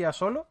cuenta propia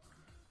solo,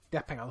 te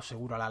has pegado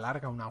seguro a la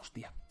larga una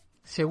hostia.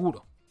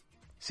 Seguro.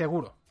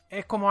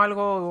 Es como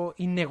algo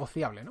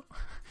innegociable, ¿no?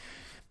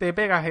 Te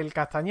pegas el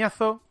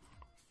castañazo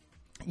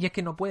y es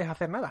que no puedes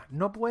hacer nada.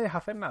 No puedes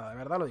hacer nada, de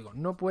verdad lo digo.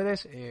 No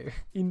puedes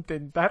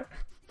intentar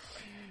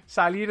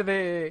salir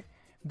de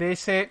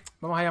ese,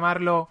 vamos a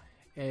llamarlo,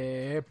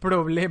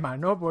 problema,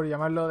 ¿no? Por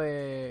llamarlo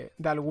de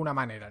alguna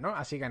manera, ¿no?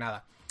 Así que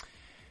nada.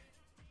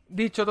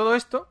 Dicho todo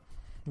esto,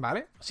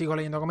 ¿vale? Sigo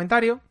leyendo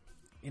comentarios.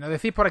 Y nos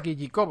decís por aquí,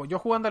 Gicobo. Yo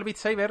jugando al Beat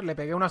Saber le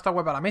pegué una hasta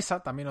web a la mesa.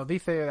 También nos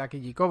dice de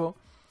aquí Gicobo.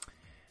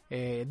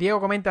 Diego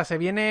comenta, se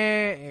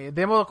viene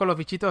demo con los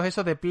bichitos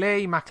esos de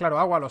Play más claro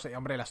agua. Lo sé,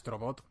 hombre, el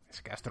Astrobot.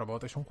 Es que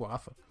Astrobot es un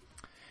juegazo.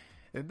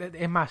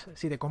 Es más,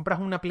 si te compras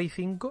una Play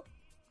 5,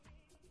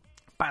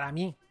 para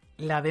mí,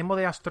 la demo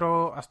de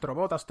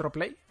Astrobot,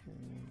 Astroplay,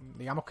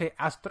 digamos que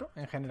Astro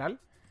en general,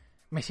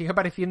 me sigue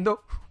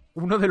pareciendo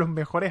uno de los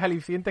mejores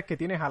alicientes que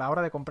tienes a la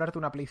hora de comprarte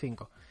una Play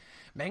 5.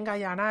 Venga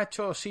ya,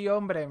 Nacho, sí,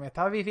 hombre, me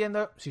estás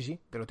diciendo... Sí,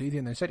 te lo estoy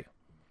diciendo en serio.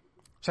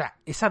 O sea,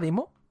 esa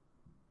demo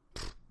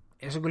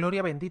es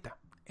gloria bendita.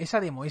 Esa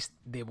demo es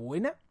de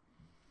buena.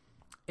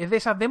 Es de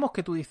esas demos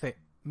que tú dices,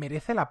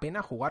 merece la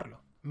pena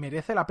jugarlo.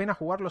 Merece la pena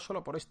jugarlo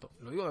solo por esto.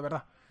 Lo digo de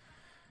verdad.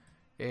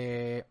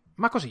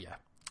 Más cosillas.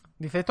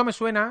 Dice, esto me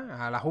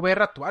suena a las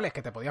VR actuales,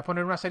 que te podías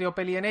poner una serie o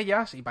peli en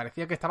ellas y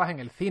parecía que estabas en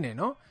el cine,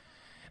 ¿no?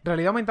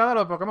 Realidad aumentada a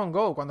los Pokémon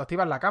GO, cuando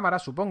activas la cámara,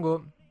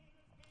 supongo.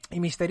 Y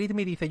Mr.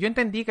 Itmi dice, yo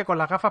entendí que con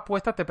las gafas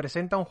puestas te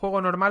presenta un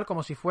juego normal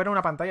como si fuera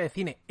una pantalla de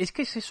cine. Es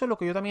que es eso lo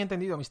que yo también he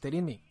entendido, Mr.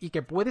 Itmi. Y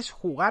que puedes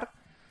jugar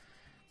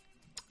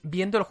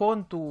viendo el juego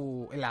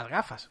en las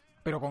gafas,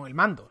 pero con el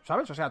mando,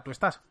 ¿sabes? O sea, tú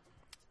estás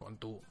con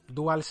tu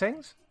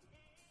DualSense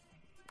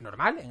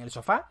normal, en el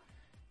sofá,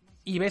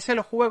 y ves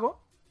el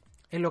juego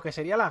en lo que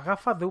serían las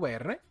gafas de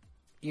VR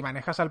y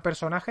manejas al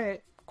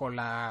personaje con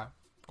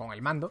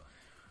el mando.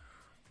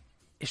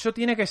 Eso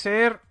tiene que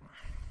ser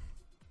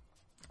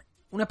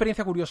una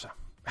experiencia curiosa.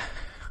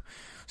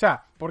 O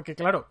sea, porque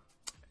claro,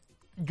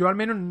 yo al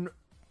menos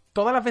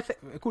todas las veces,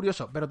 es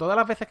curioso, pero todas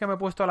las veces que me he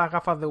puesto las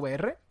gafas de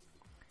VR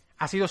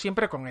ha sido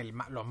siempre con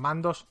los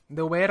mandos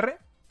de VR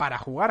para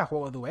jugar a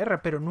juegos de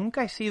VR, pero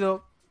nunca he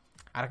sido,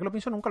 ahora que lo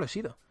pienso, nunca lo he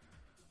sido.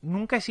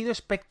 Nunca he sido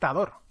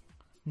espectador.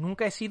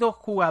 Nunca he sido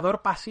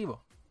jugador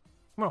pasivo.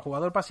 Bueno,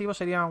 jugador pasivo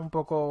sería un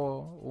poco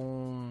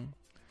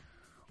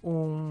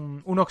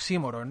un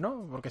oxímoron,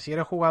 ¿no? Porque si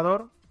eres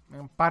jugador,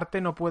 en parte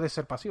no puedes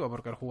ser pasivo,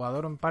 porque el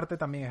jugador en parte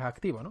también es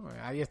activo, ¿no?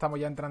 Ahí estamos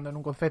ya entrando en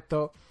un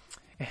concepto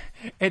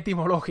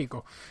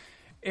etimológico.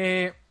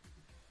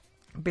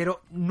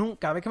 Pero nunca,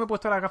 cada vez que me he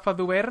puesto las gafas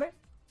de VR,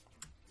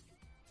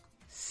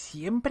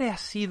 siempre ha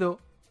sido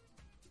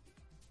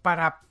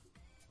para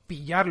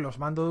pillar los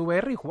mandos de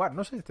VR y jugar,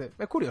 no sé,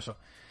 es curioso.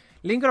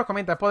 Link nos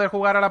comenta, es poder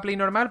jugar a la Play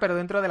normal, pero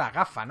dentro de la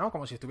gafa, ¿no?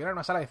 Como si estuviera en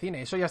una sala de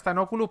cine. Eso ya está en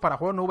Oculus para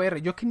juegos en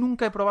VR. Yo es que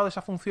nunca he probado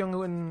esa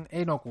función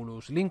en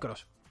Oculus,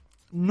 Linkros.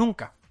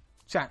 Nunca.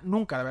 O sea,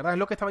 nunca, de verdad, es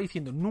lo que estaba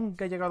diciendo.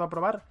 Nunca he llegado a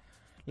probar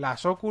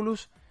las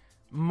Oculus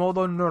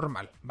modo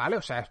normal, ¿vale?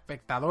 O sea,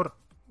 espectador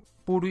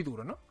puro y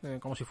duro, ¿no?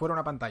 Como si fuera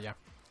una pantalla.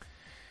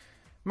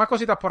 Más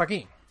cositas por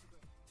aquí.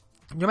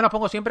 Yo me las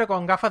pongo siempre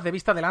con gafas de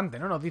vista delante,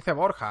 ¿no? Nos dice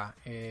Borja.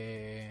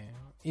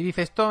 Y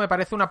dice, esto me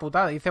parece una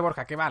putada. Dice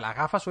Borja, que va, las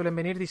gafas suelen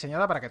venir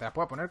diseñadas para que te las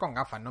puedas poner con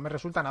gafas. No me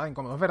resulta nada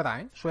incómodo. Es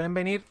verdad, ¿eh? Suelen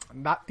venir,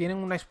 tienen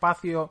un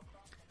espacio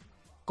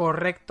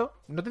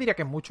correcto. No te diría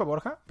que es mucho,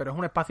 Borja, pero es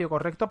un espacio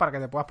correcto para que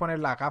te puedas poner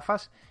las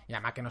gafas y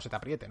además que no se te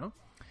apriete, ¿no?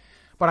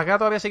 Por acá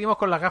todavía seguimos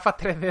con las gafas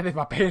 3D de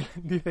papel,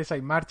 dice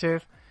Saint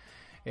Marcher.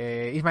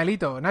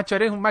 Ismaelito, Nacho,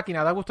 eres un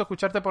máquina, da gusto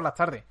escucharte por las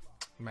tardes.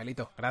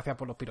 Ismaelito, gracias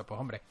por los piropos,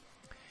 hombre.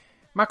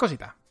 Más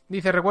cositas.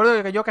 Dice,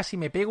 recuerdo que yo casi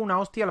me pego una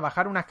hostia al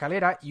bajar una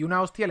escalera y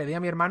una hostia le di a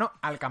mi hermano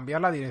al cambiar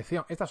la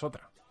dirección. Esta es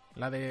otra.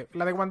 La de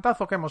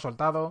guantazos que hemos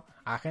soltado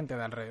a gente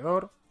de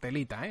alrededor.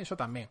 Telita, ¿eh? Eso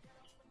también.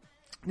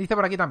 Dice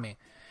por aquí también.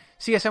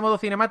 Sí, ese modo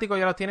cinemático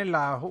ya lo tienen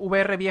las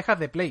VR viejas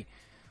de Play.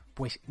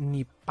 Pues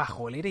ni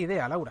pajolera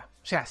idea, Laura.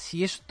 O sea,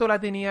 si esto la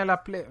tenía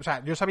la Play... O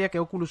sea, yo sabía que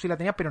Oculus sí la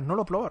tenía, pero no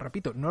lo probó,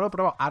 repito, no lo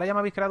probó. Ahora ya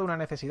me habéis creado una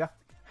necesidad.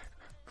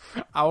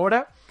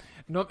 Ahora,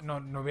 no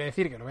voy a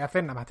decir que lo voy a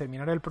hacer nada más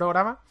terminar el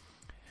programa,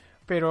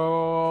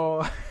 pero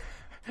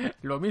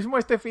lo mismo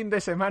este fin de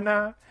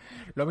semana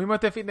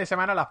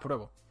las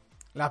pruebo.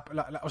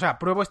 O sea,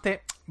 pruebo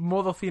este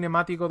modo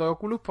cinemático de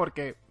Oculus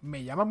porque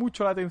me llama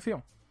mucho la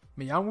atención.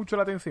 Me llama mucho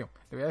la atención.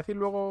 Le voy a decir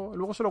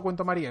luego se lo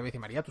cuento a María. Y voy a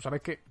decir, María, ¿tú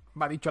sabes que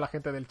me ha dicho la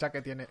gente del chat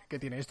que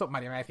tiene esto?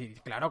 María me va a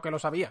decir, claro que lo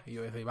sabía. Y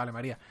yo voy a decir, vale,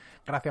 María,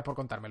 gracias por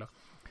contármelo.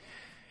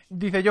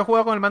 Dice, yo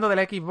juego con el mando de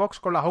la Xbox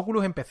con las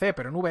Oculus en PC,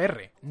 pero en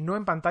VR, no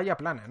en pantalla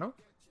plana, ¿no?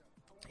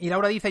 Y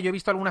Laura dice, yo he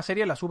visto alguna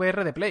serie en las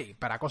VR de Play.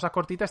 Para cosas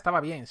cortitas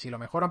estaba bien. Si lo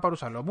mejoran para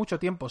usarlo mucho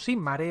tiempo sin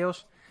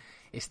mareos,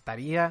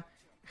 estaría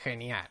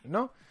genial,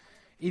 ¿no?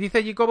 Y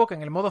dice Gicobo que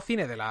en el modo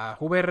cine de la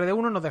VR de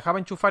 1 nos dejaba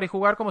enchufar y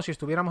jugar como si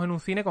estuviéramos en un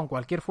cine con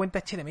cualquier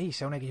fuente HDMI,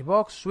 sea una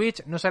Xbox,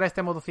 Switch. ¿No será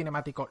este modo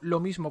cinemático lo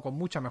mismo con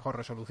mucha mejor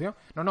resolución?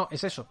 No,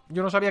 es eso.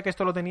 Yo no sabía que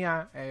esto lo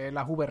tenía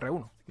la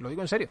VR1. Lo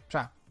digo en serio. O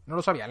sea, no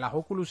lo sabía. Las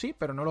Oculus sí,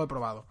 pero no lo he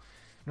probado.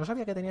 No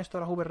sabía que tenía esto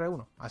la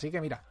VR1. Así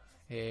que mira,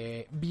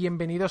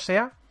 bienvenido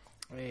sea.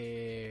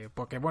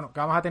 Porque bueno, que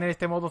vamos a tener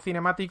este modo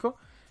cinemático,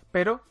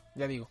 pero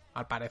ya digo,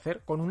 al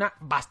parecer con una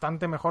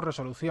bastante mejor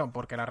resolución,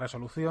 porque la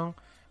resolución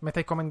me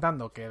estáis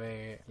comentando que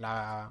de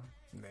la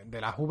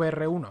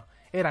VR1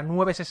 era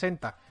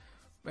 960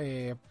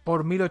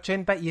 por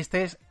 1080 y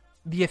este es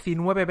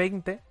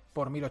 1920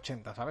 por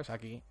 1080, ¿sabes?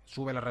 Aquí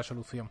sube la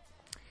resolución.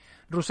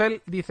 Russell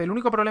dice, el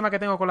único problema que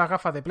tengo con las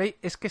gafas de Play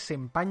es que se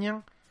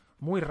empañan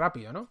muy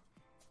rápido, ¿no?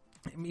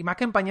 Y más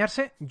que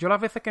empañarse, yo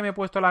las veces que me he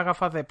puesto las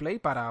gafas de Play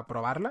para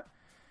probarla,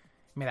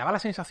 me daba la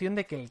sensación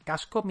de que el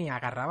casco me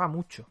agarraba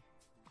mucho.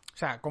 O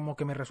sea, como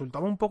que me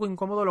resultaba un poco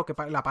incómodo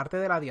la parte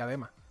de la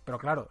diadema. Pero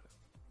claro,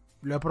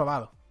 lo he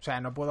probado. O sea,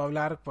 no puedo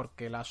hablar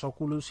porque las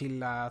Oculus sí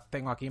las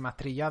tengo aquí más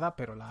trilladas,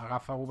 pero las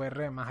gafas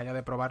VR, más allá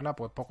de probarla,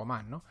 pues poco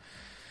más, ¿no?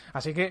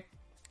 Así que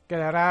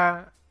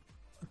quedará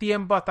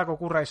tiempo hasta que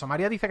ocurra eso.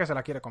 María dice que se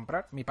la quiere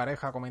comprar. Mi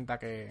pareja comenta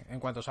que en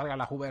cuanto salgan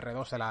las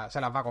VR2 se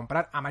las va a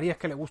comprar. A María es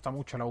que le gusta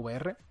mucho la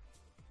VR.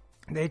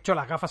 De hecho,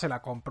 las gafas se las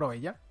compró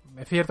ella.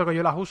 Es cierto que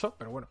yo las uso,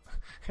 pero bueno,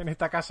 en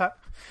esta casa,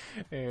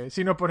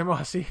 si nos ponemos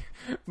así,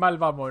 mal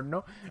vamos,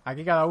 ¿no?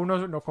 Aquí cada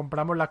uno nos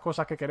compramos las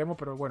cosas que queremos,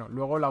 pero bueno,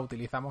 luego las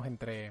utilizamos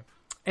entre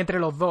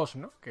los dos,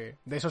 ¿no? Que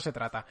de eso se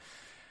trata.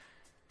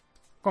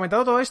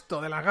 Comentado todo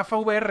esto de las gafas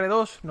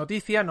VR2,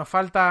 noticias, nos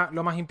falta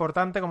lo más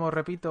importante, como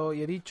repito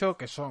y he dicho,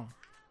 que son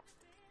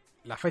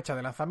la fecha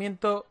de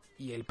lanzamiento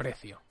y el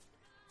precio.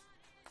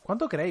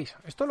 ¿Cuánto creéis?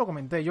 Esto lo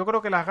comenté. Yo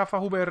creo que las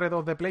gafas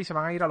VR2 de Play se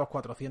van a ir a los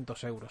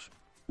 400 euros.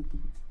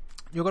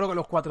 Yo creo que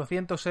los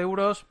 400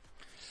 euros...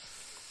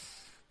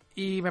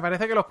 Y me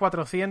parece que los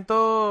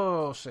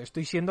 400...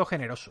 Estoy siendo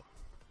generoso.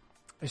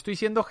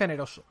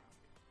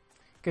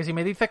 Que si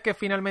me dices que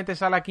finalmente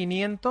sale a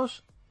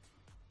 500...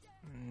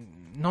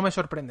 No me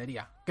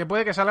sorprendería. Que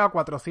puede que salga a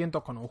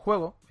 400 con un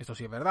juego. Esto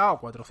sí es verdad. O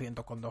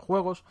 400 con 2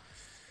 juegos.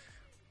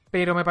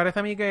 Pero me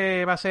parece a mí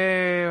que va a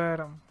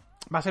ser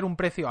un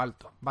precio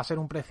alto. Va a ser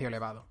un precio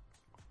elevado.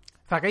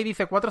 Zakai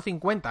dice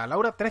 4.50.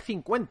 Laura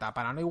 3.50.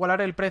 Para no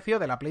igualar el precio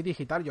de la Play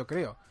digital, yo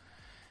creo.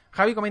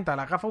 Javi comenta,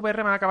 las gafas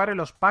VR van a acabar en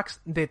los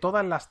packs de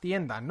todas las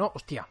tiendas. No,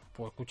 hostia,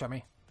 pues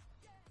escúchame.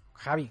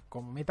 Javi,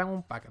 como metan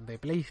un pack de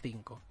Play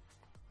 5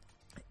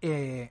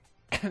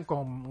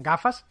 con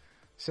gafas,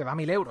 se va a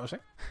 1.000 euros,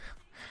 ¿eh?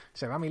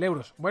 Se va a 1.000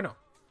 euros. Bueno,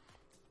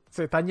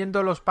 se están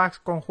yendo los packs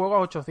con juego a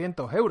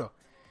 800 euros.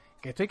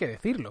 Que esto hay que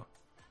decirlo.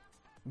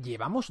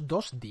 Llevamos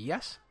 2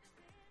 días.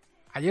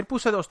 Ayer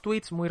puse 2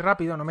 tweets muy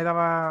rápido, no me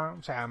daba...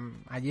 O sea,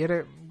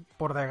 ayer,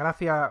 por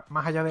desgracia,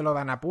 más allá de lo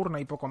de Annapurna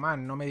y poco más,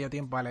 no me dio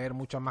tiempo a leer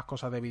muchas más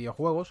cosas de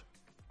videojuegos.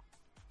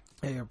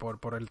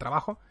 Por el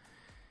trabajo.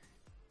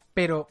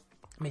 Pero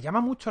me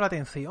llama mucho la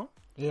atención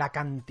la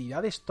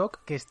cantidad de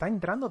stock que está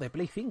entrando de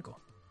Play 5.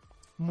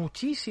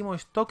 Muchísimo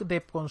stock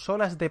de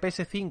consolas de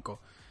PS5.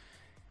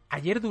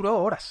 Ayer duró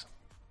horas.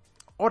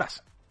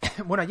 Horas.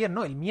 Bueno, ayer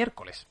no, el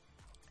miércoles.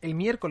 El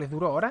miércoles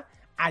duró horas.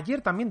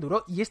 Ayer también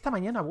duró y esta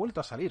mañana ha vuelto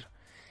a salir.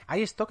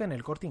 Hay stock en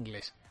el Corte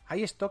Inglés.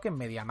 Hay stock en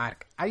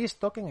MediaMarkt. Hay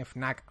stock en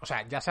Fnac. O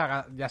sea, ya se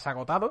ha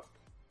agotado.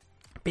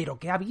 Pero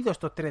 ¿qué ha habido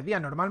estos 3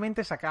 días?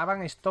 Normalmente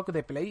sacaban stock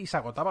de Play y se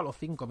agotaba a los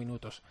 5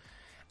 minutos.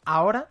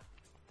 Ahora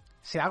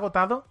se ha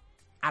agotado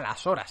a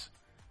las horas.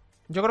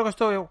 Yo creo que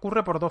esto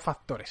ocurre por 2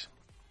 factores.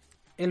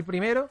 El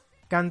primero,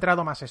 que ha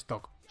entrado más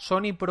stock.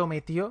 Sony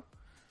prometió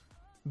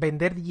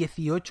vender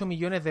 18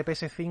 millones de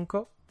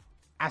PS5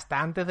 hasta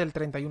antes del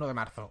 31 de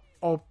marzo.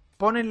 O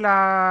ponen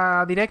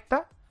la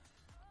directa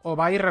o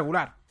va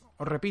irregular.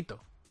 Os repito,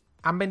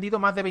 han vendido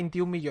más de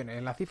 21 millones.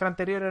 En la cifra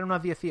anterior eran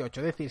unas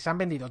 18. Es decir, se han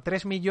vendido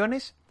 3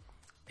 millones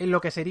en lo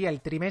que sería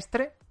el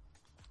trimestre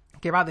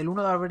que va del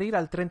 1 de abril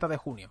al 30 de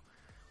junio.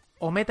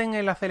 O meten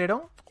el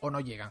acelerón o no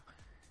llegan.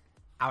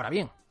 Ahora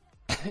bien,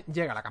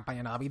 llega la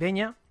campaña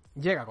navideña,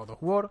 llega God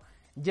of War,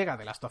 llega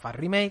The Last of Us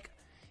Remake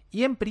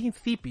y en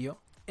principio,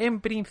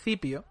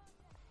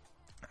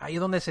 ahí es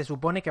donde se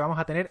supone que vamos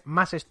a tener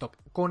más stock.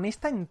 Con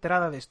esta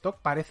entrada de stock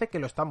parece que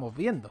lo estamos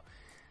viendo.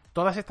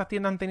 Todas estas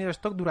tiendas han tenido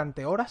stock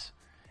durante horas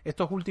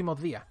estos últimos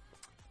días.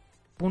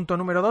 Punto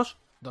número 2,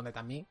 donde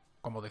también,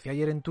 como decía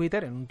ayer en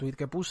Twitter, en un tweet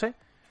que puse,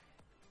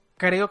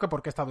 creo que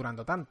por qué está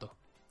durando tanto.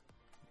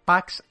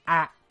 Packs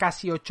a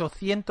casi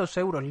 800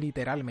 euros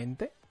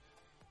literalmente.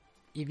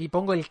 Y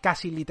pongo el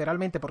casi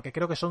literalmente porque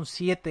creo que son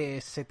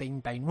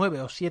 7,79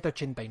 o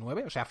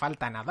 7,89. O sea,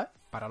 falta nada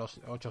para los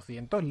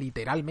 800.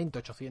 Literalmente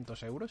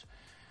 800 euros.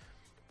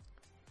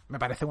 Me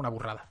parece una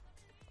burrada.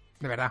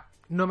 De verdad.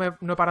 No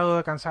he parado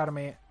de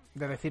cansarme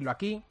de decirlo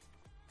aquí.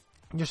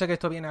 Yo sé que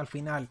esto viene al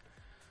final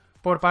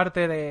por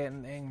parte de...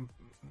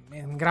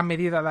 En gran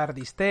medida de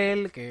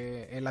Ardistel,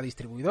 que es la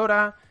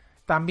distribuidora.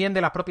 También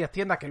de las propias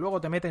tiendas que luego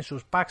te meten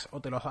sus packs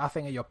o te los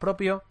hacen ellos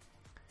propios.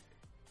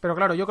 Pero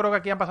claro, yo creo que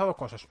aquí han pasado 2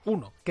 cosas.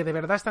 1, que de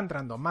verdad está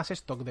entrando más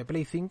stock de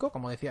Play 5,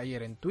 como decía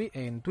ayer en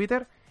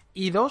Twitter.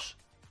 Y 2,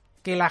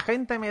 que la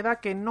gente me da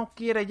que no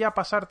quiere ya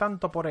pasar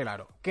tanto por el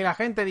aro. Que la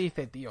gente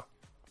dice, tío,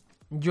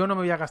 yo no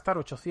me voy a gastar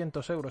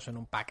 800 euros en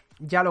un pack.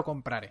 Ya lo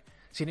compraré.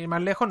 Sin ir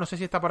más lejos, no sé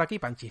si está por aquí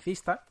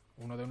Panchicista,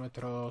 uno de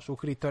nuestros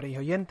suscriptores y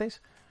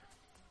oyentes.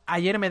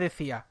 Ayer me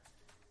decía,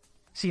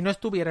 si no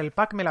estuviera el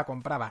pack me la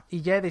compraba.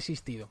 Y ya he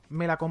desistido.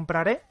 Me la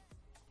compraré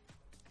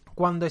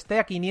cuando esté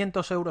a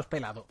 500 euros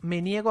pelado.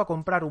 Me niego a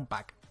comprar un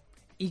pack.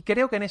 Y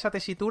creo que en esa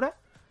tesitura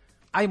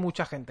hay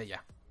mucha gente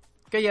ya.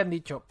 Que ya han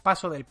dicho,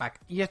 paso del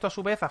pack. Y esto a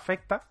su vez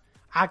afecta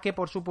a que,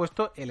 por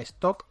supuesto, el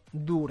stock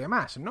dure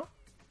más, ¿no?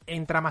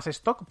 Entra más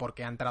stock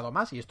porque ha entrado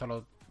más. Y esto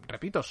lo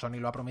repito, Sony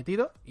lo ha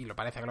prometido. Y lo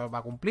parece que lo va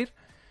a cumplir.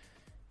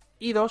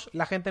 Y 2,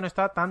 la gente no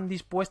está tan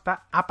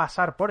dispuesta a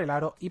pasar por el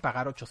aro y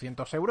pagar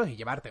 800 euros y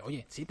llevarte.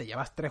 Oye, sí, te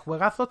llevas 3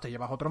 juegazos, te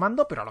llevas otro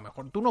mando, pero a lo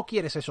mejor tú no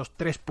quieres esos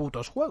 3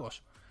 putos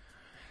juegos.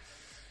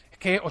 Es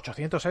que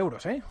 800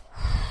 euros, ¿eh?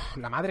 Uf,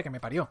 la madre que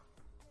me parió.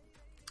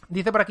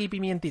 Dice por aquí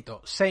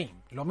Pimientito, same,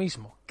 lo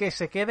mismo, que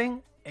se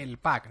queden el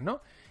pack,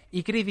 ¿no?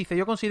 Y Chris dice,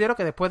 yo considero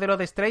que después de lo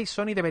de Stray,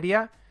 Sony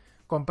debería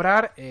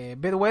comprar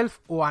Bedwelf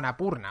o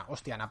Annapurna.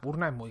 Hostia,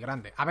 Annapurna es muy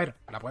grande. A ver,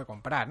 la puede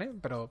comprar, ¿eh?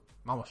 Pero,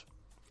 vamos...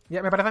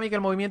 Ya me parece a mí que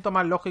el movimiento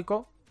más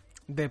lógico,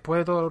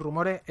 después de todos los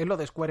rumores, es lo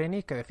de Square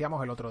Enix que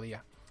decíamos el otro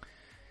día.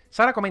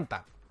 Sara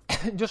comenta,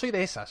 yo soy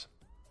de esas.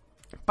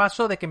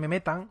 Paso de que me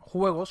metan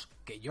juegos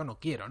que yo no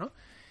quiero, ¿no?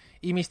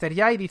 Y Mr.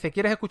 Jai dice,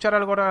 ¿quieres escuchar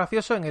algo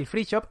gracioso? En el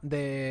free shop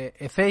de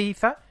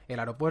Ezeiza, el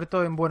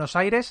aeropuerto en Buenos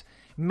Aires,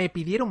 me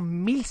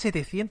pidieron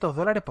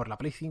 $1.700 por la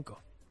Play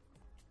 5.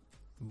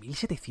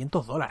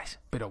 $1.700.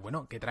 Pero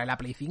bueno, ¿qué trae la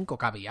Play 5?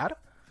 ¿Caviar?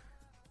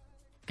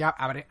 ¿Que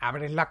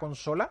abres la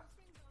consola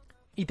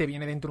y te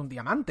viene dentro un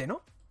diamante,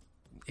 ¿no?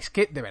 Es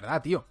que, de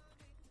verdad, tío,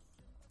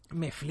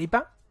 me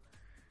flipa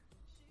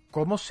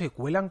cómo se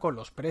cuelan con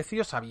los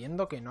precios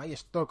sabiendo que no hay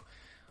stock.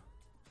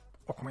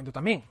 Os comento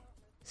también,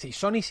 si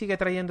Sony sigue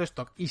trayendo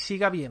stock y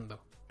sigue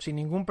habiendo sin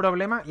ningún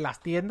problema, las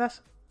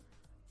tiendas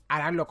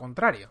harán lo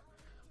contrario.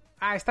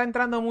 Ah, está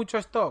entrando mucho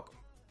stock,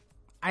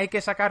 hay que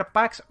sacar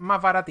packs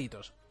más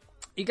baratitos.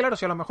 Y claro,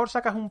 si a lo mejor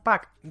sacas un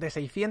pack de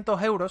 600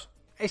 euros,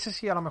 ese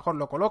sí a lo mejor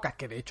lo colocas,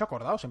 que de hecho,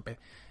 acordaos,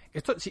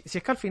 esto, si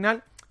es que al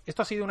final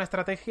esto ha sido una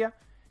estrategia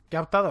que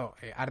ha optado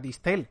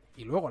Ardistel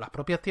y luego las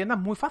propias tiendas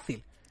muy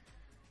fácil.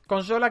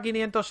 Consola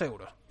 500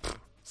 euros.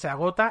 Se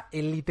agota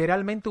en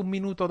literalmente 1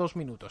 minuto, 2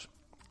 minutos.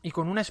 Y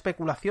con una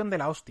especulación de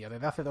la hostia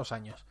desde hace 2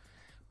 años.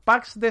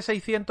 Packs de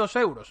 600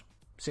 euros.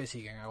 Se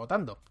siguen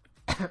agotando.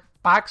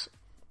 Packs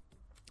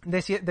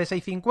de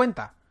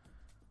 650.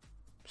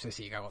 Se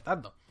sigue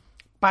agotando.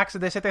 Packs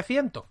de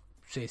 700.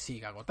 Se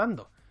sigue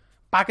agotando.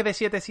 Pack de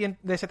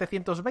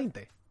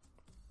 720.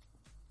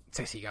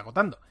 Se sigue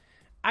agotando.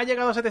 Ha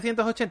llegado a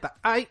 780.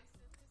 ¡Ay!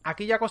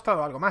 Aquí ya ha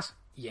costado algo más.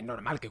 Y es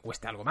normal que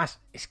cueste algo más.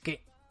 Es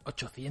que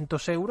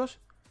 800 euros,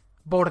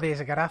 por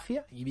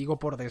desgracia, y digo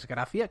por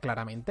desgracia,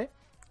 claramente,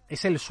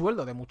 es el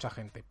sueldo de mucha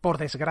gente. Por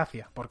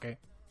desgracia, porque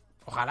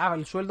ojalá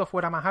el sueldo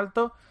fuera más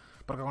alto,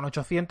 porque con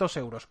 800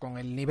 euros, con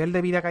el nivel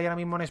de vida que hay ahora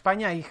mismo en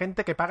España, hay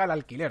gente que paga el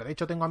alquiler. De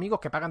hecho, tengo amigos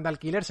que pagan de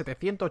alquiler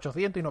 700,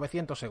 800 y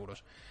 900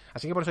 euros.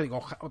 Así que por eso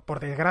digo, por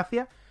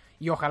desgracia,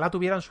 y ojalá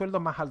tuvieran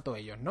sueldos más altos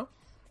ellos, ¿no?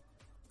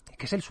 Es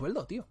que es el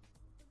sueldo, tío.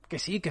 Que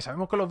sí, que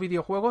sabemos que los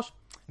videojuegos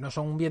no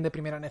son un bien de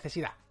primera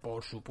necesidad,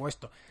 por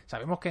supuesto.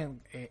 Sabemos que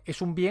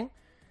es un bien,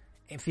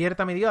 en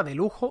cierta medida, de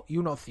lujo y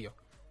un ocio.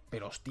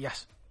 Pero,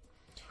 hostias,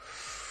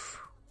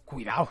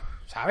 cuidado,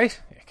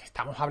 ¿sabes? Es que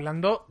estamos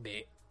hablando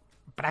de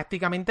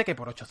prácticamente que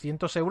por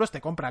 800 euros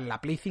te compran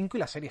la Play 5 y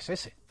la Series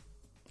S.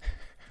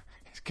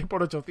 Es que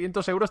por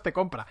 800 euros te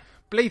compra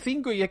Play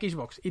 5 y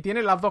Xbox, y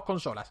tienes las dos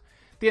consolas.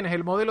 Tienes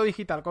el modelo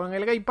digital con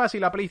el Game Pass y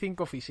la Play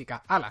 5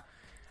 física. ¡Hala!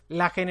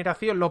 La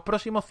generación, los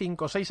próximos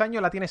 5 o 6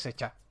 años la tienes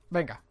hecha.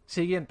 Venga,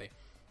 siguiente.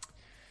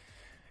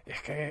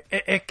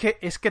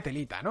 Es que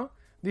telita, ¿no?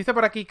 Dice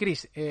por aquí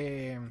Chris.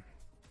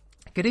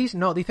 Chris,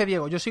 no, dice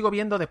Diego. Yo sigo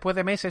viendo después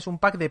de meses un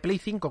pack de Play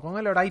 5 con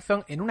el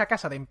Horizon en una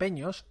casa de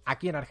empeños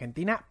aquí en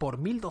Argentina por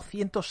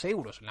 1.200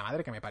 euros. La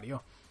madre que me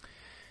parió.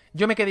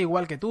 Yo me quedé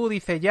igual que tú,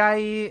 dice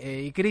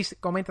Jai. Y Chris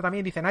comenta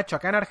también, dice Nacho,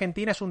 acá en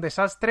Argentina es un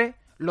desastre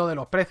lo de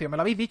los precios. Me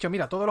lo habéis dicho,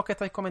 mira, todos los que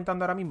estáis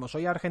comentando ahora mismo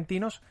sois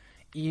argentinos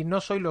y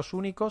no sois los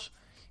únicos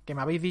que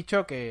me habéis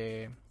dicho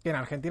que en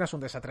Argentina es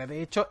un desastre.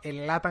 De hecho,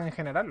 el LATAM en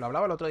general, lo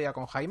hablaba el otro día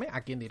con Jaime,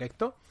 aquí en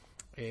directo,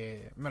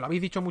 me lo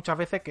habéis dicho muchas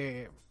veces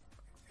que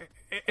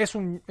es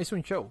un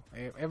show,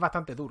 es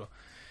bastante duro.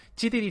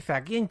 Chiti dice,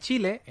 aquí en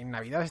Chile, en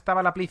Navidad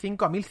estaba la Play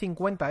 5 a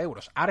 1.050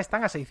 euros, ahora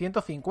están a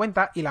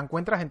 650 y la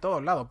encuentras en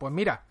todos lados. Pues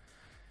mira,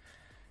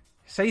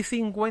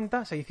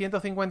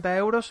 650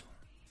 euros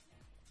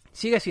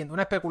sigue siendo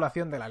una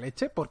especulación de la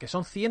leche, porque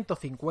son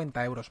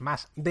 150 euros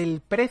más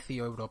del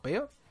precio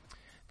europeo.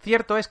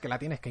 Cierto es que la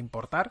tienes que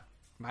importar,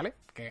 ¿vale?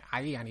 Que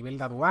ahí a nivel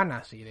de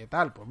aduanas y de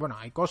tal, pues bueno,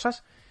 hay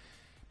cosas.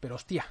 Pero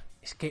hostia,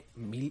 es que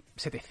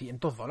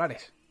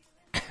 $1.700.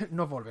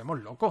 Nos volvemos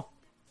locos.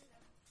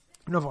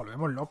 Nos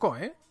volvemos locos,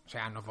 ¿eh? O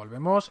sea, nos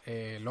volvemos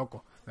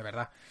locos, de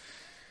verdad.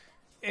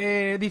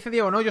 Dice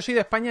Diego, no, yo soy de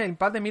España, el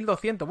pack de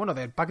 1.200. Bueno,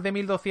 del pack de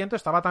 1.200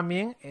 estaba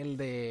también el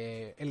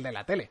de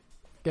la tele,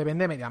 que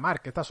vende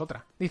MediaMarkt, que esta es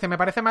otra. Dice, me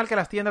parece mal que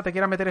las tiendas te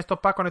quieran meter estos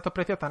packs con estos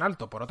precios tan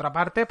altos. Por otra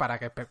parte, para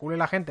que especule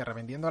la gente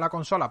revendiendo la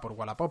consola por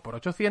Wallapop por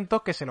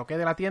 800, que se lo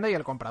quede la tienda y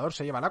el comprador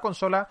se lleva la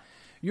consola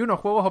y unos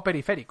juegos o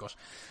periféricos.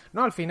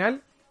 No, al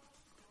final,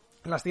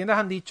 las tiendas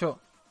han dicho,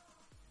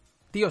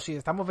 tío, si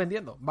estamos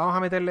vendiendo, vamos a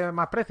meterle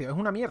más precios. Es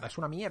una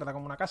mierda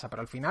como una casa.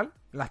 Pero al final,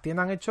 las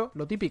tiendas han hecho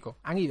lo típico.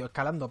 Han ido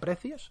escalando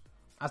precios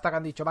hasta que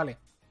han dicho, vale,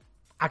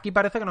 aquí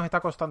parece que nos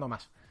está costando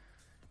más.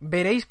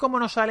 Veréis cómo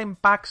nos salen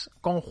packs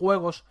con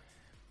juegos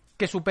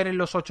que superen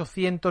los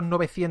 800,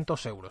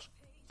 900 euros.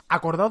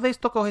 Acordaos de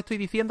esto que os estoy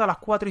diciendo a las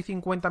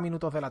 4:50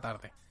 minutos de la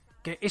tarde.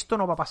 Que esto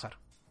no va a pasar.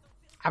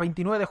 A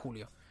 29 de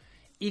julio.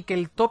 y que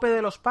el tope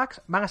de los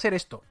packs van a ser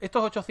estos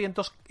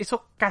 800,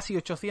 esos casi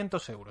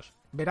 800 euros.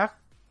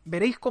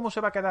 Veréis cómo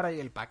se va a quedar ahí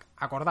el pack.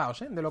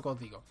 Acordaos, de lo que os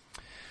digo.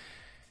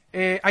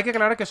 Hay que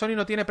aclarar que Sony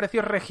no tiene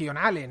precios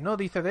regionales, ¿no?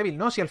 Dice Devil,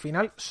 no, si al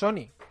final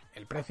Sony,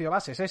 el precio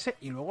base es ese,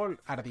 y luego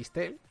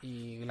Ardistel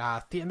y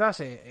las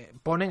tiendas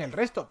ponen el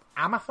resto.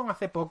 Amazon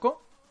hace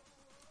poco,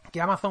 que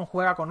Amazon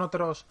juega con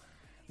otros,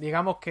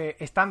 digamos que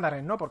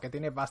estándares, ¿no? Porque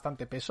tiene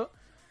bastante peso.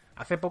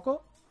 Hace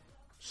poco,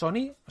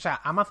 Sony, o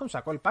sea, Amazon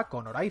sacó el pack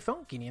con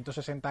Horizon,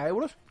 560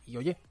 euros, y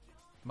oye,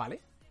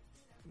 vale,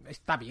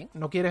 está bien,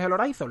 no quieres el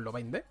Horizon, lo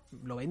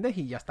vendes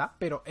y ya está,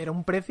 pero era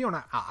un precio,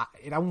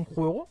 era un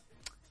juego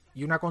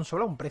y una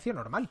consola a un precio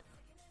normal,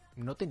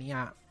 no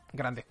tenía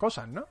grandes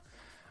cosas, ¿no?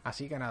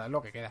 Así que nada, es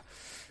lo que queda.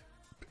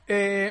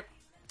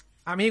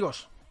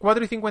 Amigos,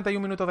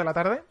 4:51 de la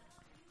tarde,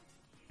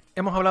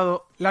 hemos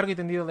hablado largo y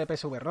tendido de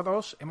PSVR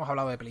 2, hemos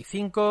hablado de Play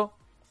 5,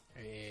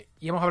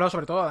 y hemos hablado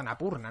sobre todo de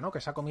Annapurna, ¿no?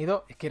 Que se ha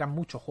comido, es que eran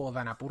muchos juegos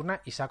de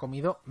Annapurna y se ha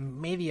comido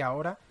media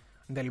hora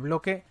del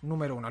bloque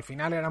número 1. Al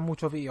final eran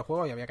muchos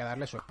videojuegos y había que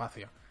darle su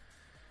espacio.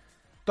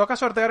 Toca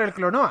sortear el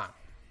Clonoa.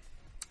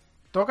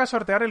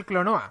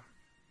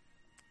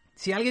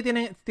 Si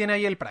alguien tiene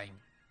ahí el Prime,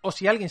 o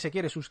si alguien se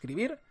quiere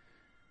suscribir,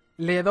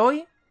 le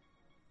doy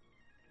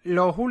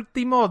los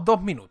últimos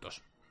 2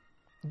 minutos.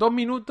 2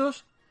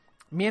 minutos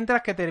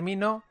mientras que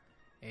termino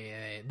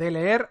de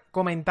leer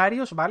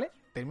comentarios, ¿vale?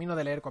 Termino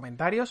de leer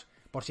comentarios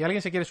por si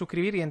alguien se quiere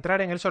suscribir y entrar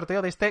en el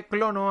sorteo de este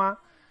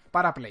Clonoa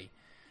para Play.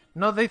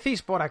 Nos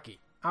decís por aquí.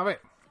 A ver,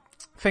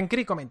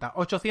 Zencri comenta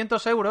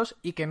 800 euros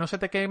y que no se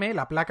te queme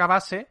la placa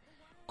base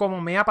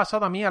como me ha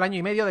pasado a mí al año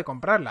y medio de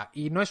comprarla.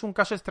 Y no es un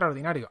caso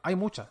extraordinario. Hay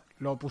muchas.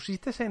 Lo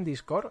pusiste en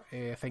Discord,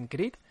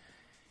 Zencrit,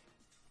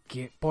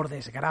 que por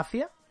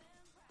desgracia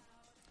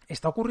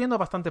está ocurriendo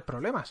bastantes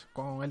problemas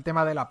con el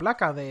tema de la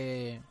placa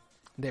de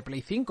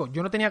Play 5.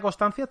 Yo no tenía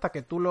constancia hasta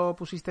que tú lo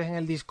pusiste en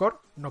el Discord,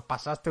 nos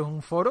pasaste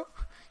un foro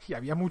y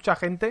había mucha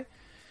gente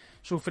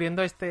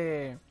sufriendo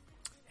este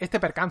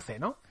percance,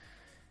 ¿no?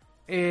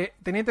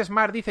 Teniente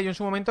Smart dice, yo en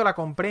su momento la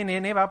compré en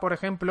Eneva, por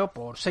ejemplo,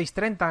 por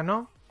 6.30,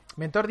 ¿no?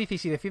 Mentor dice,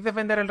 si decides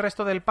vender el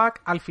resto del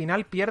pack, al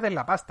final pierdes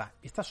la pasta.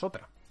 Esta es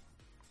otra.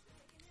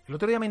 El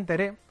otro día me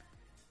enteré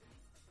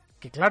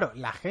que, claro,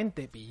 la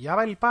gente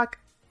pillaba el pack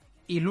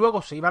y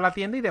luego se iba a la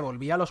tienda y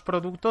devolvía los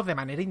productos de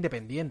manera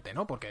independiente,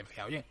 ¿no? Porque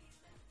decía, oye,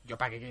 ¿yo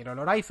para qué quiero el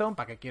Horizon?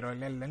 ¿Para qué quiero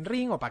el Elden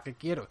Ring? ¿O para qué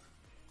quiero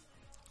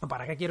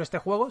este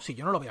juego si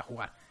yo no lo voy a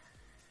jugar?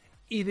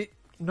 Y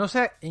no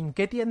sé en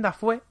qué tienda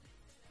fue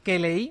que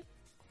leí.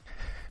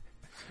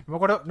 No me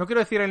acuerdo, no quiero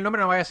decir el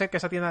nombre, no vaya a ser que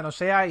esa tienda no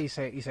sea y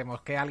se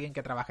mosquee a alguien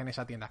que trabaje en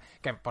esa tienda.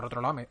 Que por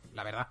otro lado,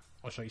 la verdad,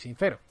 os soy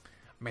sincero,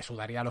 me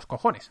sudaría los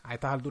cojones. A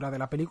estas alturas de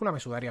la película me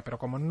sudaría, pero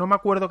como no me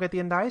acuerdo qué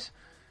tienda es,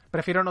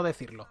 prefiero no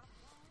decirlo.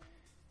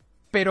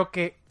 Pero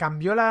que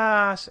cambió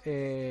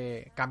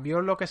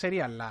lo que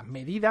serían las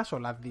medidas o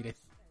las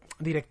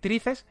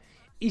directrices,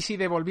 y si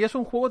devolvías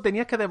un juego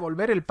tenías que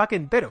devolver el pack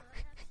entero.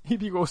 Y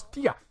digo,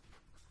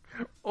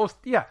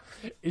 hostia,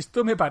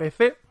 esto me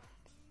parece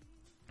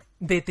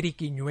de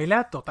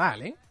triquiñuela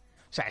total, ¿eh?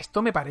 O sea,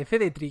 esto me parece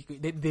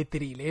de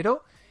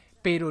trilero,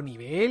 pero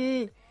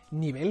nivel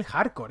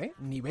hardcore, ¿eh?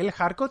 Nivel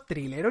hardcore,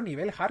 trilero,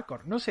 nivel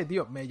hardcore. No sé,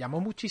 tío, me llamó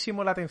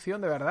muchísimo la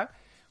atención, de verdad,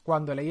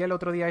 cuando leí el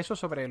otro día eso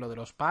sobre lo de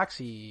los packs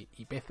y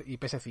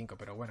PS5,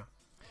 pero bueno.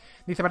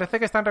 Dice, parece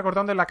que están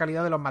recortando en la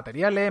calidad de los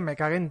materiales, me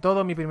cagué en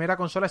todo, mi primera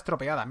consola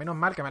estropeada, menos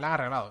mal que me la han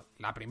arreglado.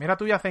 La primera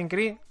tuya,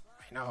 Zencri,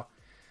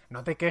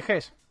 no te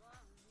quejes.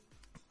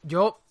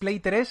 Yo,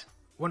 Play 3,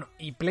 bueno,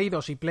 y Play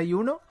 2 y Play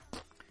 1,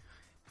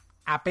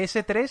 a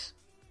PS3,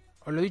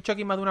 os lo he dicho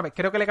aquí más de una vez,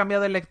 creo que le he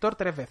cambiado el lector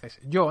 3 veces.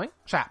 Yo, O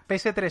sea,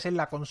 PS3 es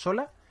la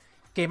consola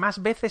que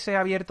más veces he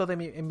abierto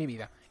en mi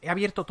vida. He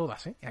abierto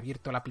todas, He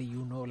abierto la Play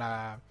 1,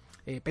 la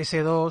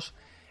PS2,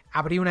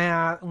 abrí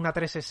una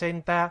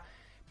 360,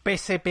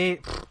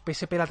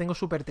 PSP la tengo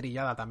súper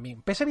trillada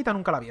también. PS Vita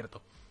nunca la he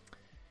abierto.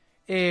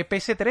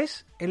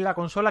 PS3 es la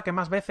consola que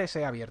más veces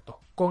he abierto,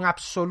 con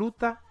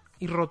absoluta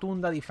y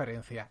rotunda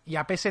diferencia. Y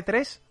a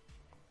PS3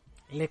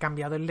 le he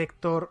cambiado el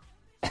lector.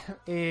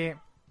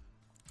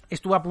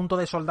 Estuve a punto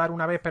de soldar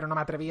una vez, pero no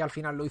me atreví. Al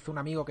final lo hizo un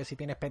amigo que sí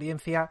tiene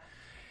experiencia.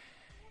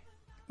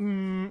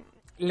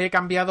 Le he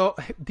cambiado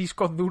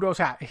discos duros. O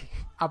sea,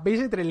 a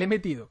PS3 le he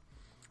metido.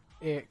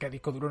 Que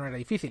disco duro no era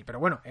difícil, pero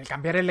bueno, el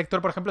cambiar el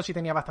lector, por ejemplo, sí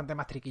tenía bastante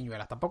más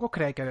triquiñuelas. Tampoco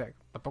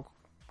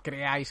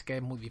creáis que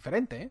es muy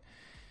diferente, ¿eh?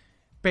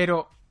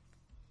 Pero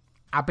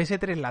a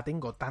PS3 la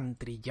tengo tan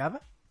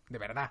trillada, de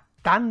verdad,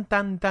 tan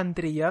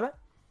trillada.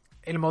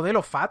 El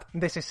modelo FAT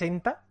de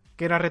 60,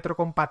 que era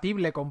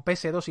retrocompatible con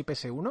PS2 y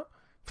PS1,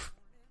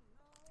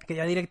 que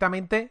ya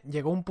directamente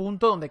llegó un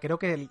punto donde creo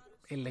que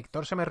el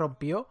lector se me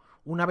rompió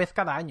una vez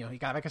cada año, y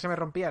cada vez que se me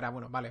rompía era,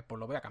 bueno, vale, pues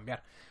lo voy a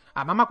cambiar.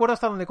 Además me acuerdo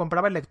hasta donde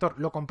compraba el lector.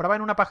 Lo compraba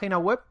en una página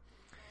web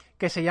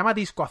que se llama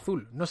Disco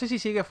Azul. No sé si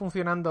sigue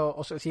funcionando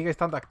o sigue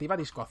estando activa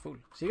Disco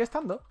Azul. ¿Sigue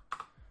estando?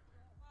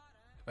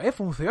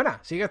 Funciona,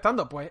 sigue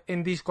estando. Pues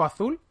en Disco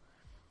Azul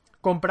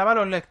compraba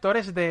los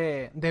lectores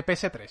de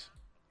PS3.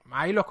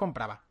 Ahí los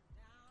compraba.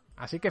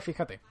 Así que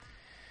fíjate.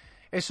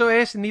 Eso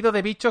es nido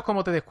de bichos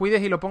como te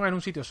descuides y lo pongas en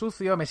un sitio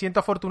sucio. Me siento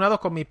afortunado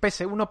con mi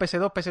PS1,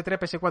 PS2, PS3,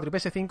 PS4 y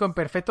PS5 en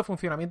perfecto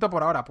funcionamiento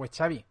por ahora. Pues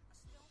Xavi,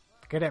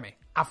 créeme,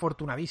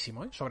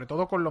 afortunadísimo, ¿eh? Sobre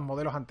todo con los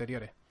modelos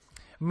anteriores.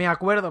 Me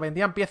acuerdo,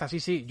 vendían piezas,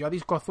 sí, yo a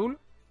Disco Azul,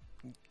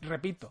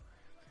 repito,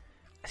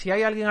 si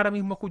hay alguien ahora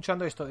mismo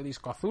escuchando esto de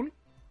Disco Azul,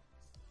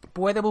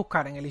 puede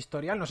buscar en el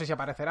historial, no sé si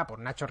aparecerá por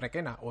Nacho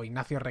Requena o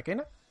Ignacio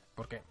Requena,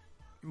 porque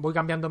voy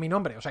cambiando mi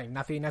nombre, o sea,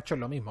 Ignacio y Nacho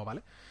es lo mismo,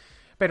 ¿vale?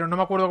 Pero no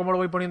me acuerdo cómo lo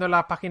voy poniendo en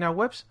las páginas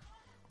web,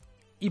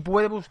 y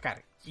puede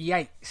buscar, y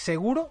hay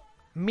seguro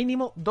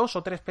mínimo 2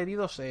 o 3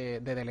 pedidos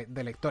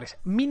de lectores,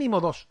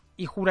 mínimo 2,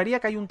 y juraría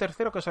que hay un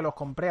tercero que se los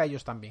compré a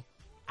ellos también,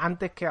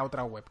 antes que a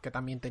otra web, que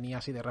también tenía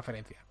así de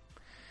referencia.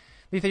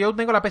 Dice, yo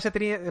tengo la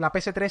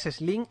PS3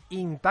 Slim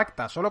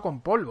intacta, solo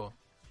con polvo.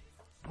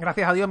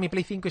 Gracias a Dios mi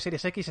Play 5 y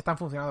Series X están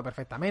funcionando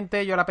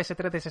perfectamente. Yo la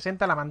PS3 de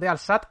 60 la mandé al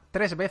SAT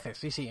 3 veces.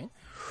 Sí, ¿eh?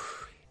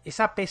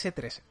 Esa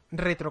PS3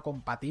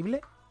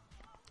 retrocompatible,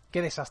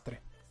 qué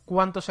desastre.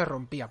 Cuánto se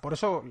rompía. Por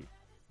eso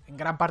en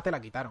gran parte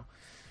la quitaron.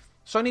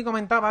 Sony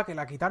comentaba que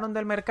la quitaron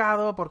del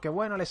mercado porque,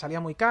 bueno, le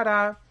salía muy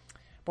cara,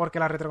 porque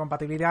la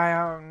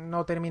retrocompatibilidad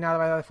no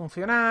terminaba de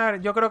funcionar.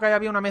 Yo creo que ahí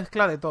había una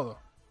mezcla de todo.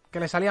 Que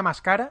le salía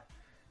más cara,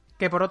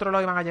 que por otro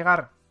lado iban a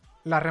llegar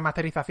las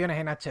remasterizaciones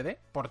en HD,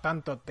 por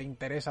tanto te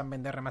interesan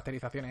vender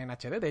remasterizaciones en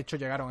HD, de hecho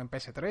llegaron en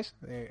PS3,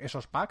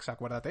 esos packs,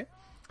 acuérdate.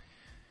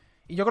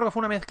 Y yo creo que fue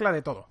una mezcla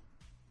de todo,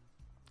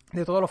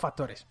 de todos los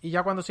factores. Y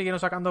ya cuando siguieron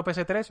sacando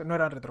PS3 no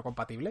eran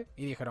retrocompatibles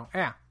y dijeron,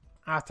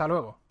 hasta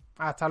luego,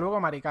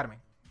 Mari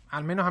Carmen.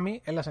 Al menos a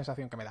mí es la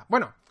sensación que me da.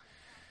 Bueno,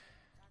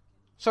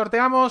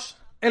 sorteamos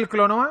el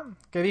Clonoa,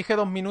 que dije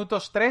 2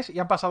 minutos 3 y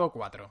han pasado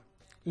 4.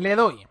 Le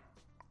doy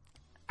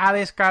a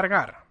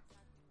descargar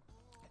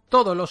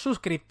todos los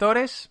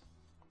suscriptores.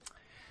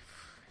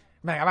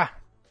 Venga, va.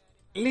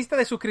 Lista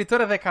de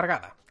suscriptores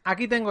descargada.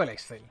 Aquí tengo el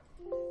Excel.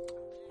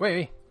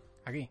 Uy,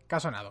 aquí, que ha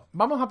sonado.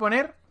 Vamos a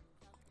poner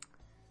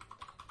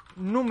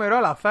número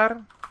al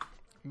azar,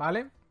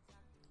 ¿vale?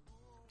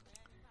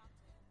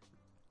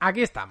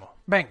 Aquí estamos.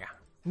 Venga,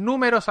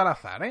 números al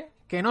azar, ¿eh?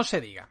 Que no se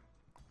diga.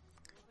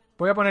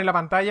 Voy a poner la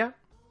pantalla,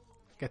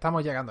 que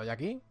estamos llegando ya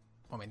aquí.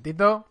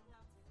 Momentito.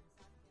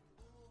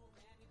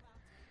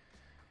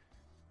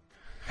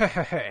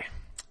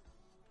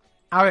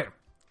 A ver,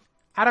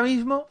 ahora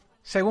mismo,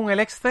 según el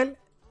Excel,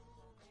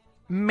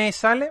 me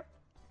sale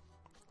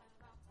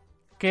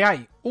que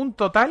hay un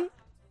total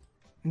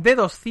de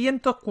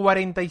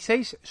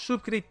 246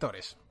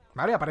 suscriptores.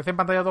 ¿Vale? Aparece en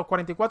pantalla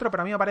 244,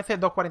 pero a mí me aparece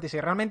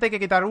 246. Realmente hay que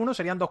quitar uno,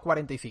 serían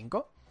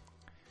 245.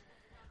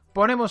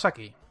 Ponemos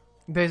aquí,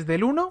 desde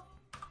el 1,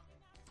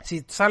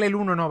 si sale el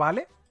 1 no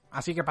vale,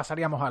 así que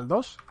pasaríamos al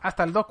 2,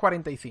 hasta el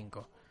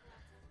 245.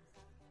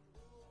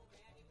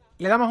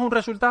 Le damos un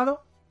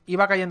resultado y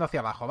va cayendo hacia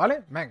abajo,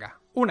 ¿vale? Venga,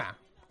 1,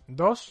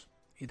 2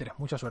 y 3.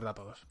 Mucha suerte a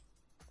todos.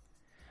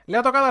 Le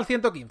ha tocado al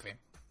 115.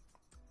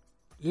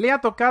 Le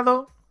ha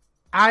tocado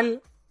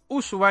al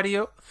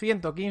usuario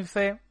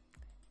 115,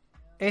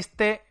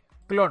 este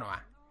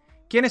Clonoa.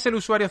 ¿Quién es el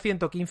usuario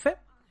 115?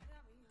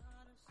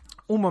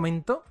 Un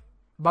momento,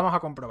 vamos a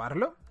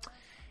comprobarlo.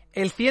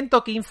 El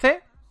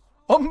 115...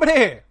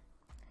 ¡Hombre!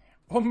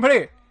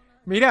 ¡Hombre!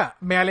 Mira,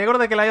 me alegro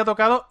de que le haya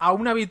tocado a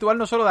un habitual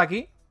no solo de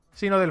aquí,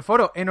 sino del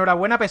foro.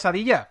 Enhorabuena,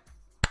 Pesadilla.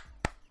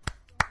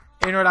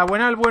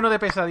 Enhorabuena al bueno de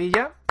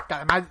Pesadilla, que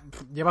además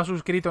lleva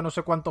suscrito no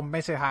sé cuántos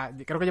meses,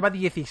 creo que lleva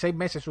 16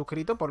 meses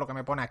suscrito, por lo que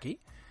me pone aquí.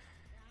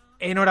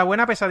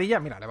 Enhorabuena, Pesadilla.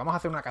 Mira, le vamos a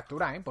hacer una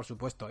captura, por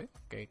supuesto,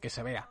 que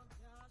se vea.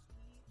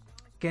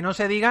 Que no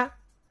se diga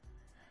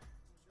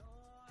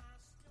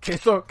que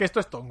esto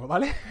es tongo,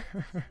 ¿vale?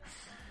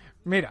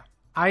 Mira,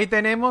 ahí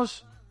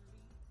tenemos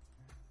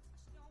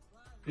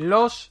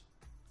los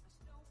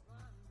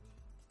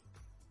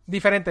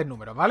diferentes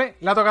números, ¿vale?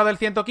 Le ha tocado el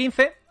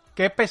 115,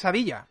 que es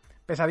Pesadilla.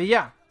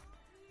 Pesadilla,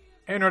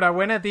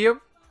 enhorabuena,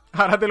 tío.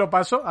 Ahora te lo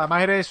paso.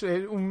 Además eres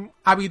un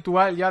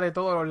habitual ya de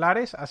todos los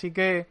lares, así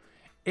que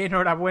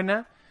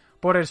enhorabuena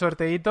por el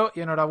sorteito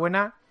y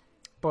enhorabuena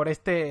por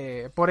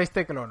este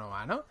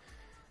Clonoa, ¿no?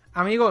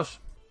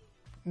 Amigos,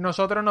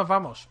 nosotros nos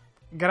vamos.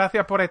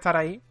 Gracias por estar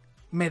ahí.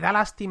 Me da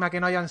lástima que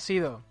no hayan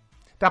sido.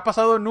 Te has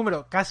pasado el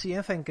número casi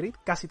en Zencrit,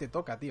 casi te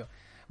toca, tío.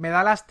 Me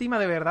da lástima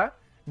de verdad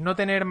no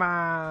tener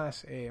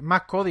más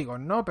códigos,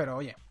 ¿no? Pero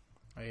oye,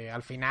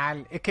 al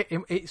final es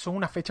que son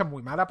unas fechas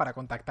muy malas para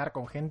contactar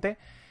con gente.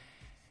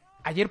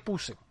 Ayer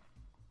puse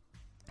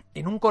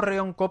en un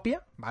correo en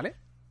copia, ¿vale?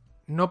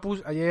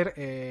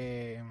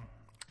 Ayer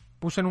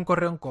puse en un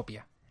correo en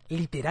copia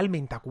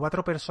literalmente a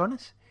 4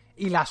 personas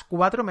y las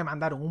 4 me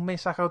mandaron un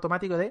mensaje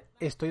automático de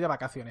estoy de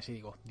vacaciones y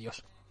digo,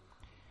 Dios,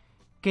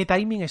 ¿qué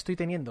timing estoy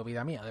teniendo,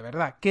 vida mía? De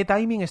verdad, ¿qué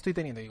timing estoy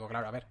teniendo? Y digo,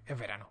 claro, a ver, es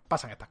verano,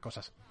 pasan estas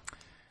cosas.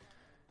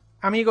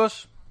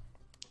 Amigos,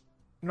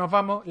 nos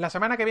vamos. La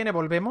semana que viene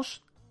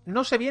volvemos.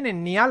 No se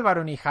vienen ni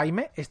Álvaro ni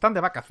Jaime, están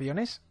de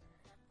vacaciones.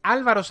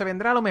 Álvaro se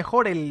vendrá a lo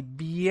mejor el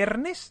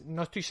viernes,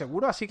 no estoy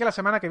seguro, así que la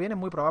semana que viene es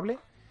muy probable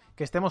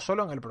que estemos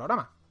solo en el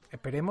programa.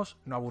 Esperemos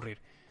no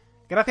aburrir.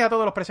 Gracias a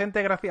todos los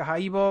presentes, gracias a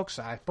iVoox,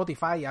 a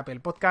Spotify, a Apple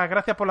Podcast,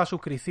 gracias por las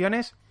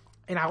suscripciones.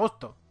 En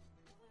agosto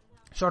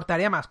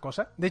sortearé más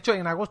cosas. De hecho,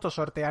 en agosto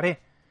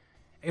sortearé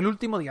el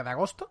último día de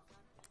agosto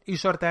y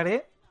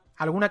sortearé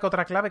alguna que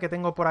otra clave que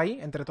tengo por ahí,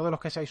 entre todos los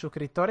que seáis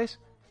suscriptores,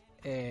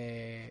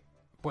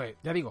 pues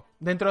ya digo,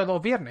 dentro de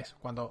 2 viernes,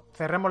 cuando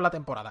cerremos la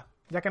temporada.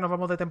 Ya que nos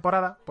vamos de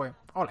temporada, pues,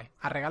 ole,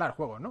 a regalar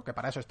juegos, ¿no? Que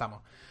para eso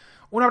estamos.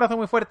 Un abrazo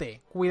muy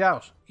fuerte,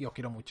 cuidaos y os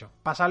quiero mucho.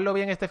 Pasadlo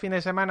bien este fin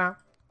de semana.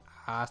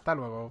 Hasta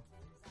luego.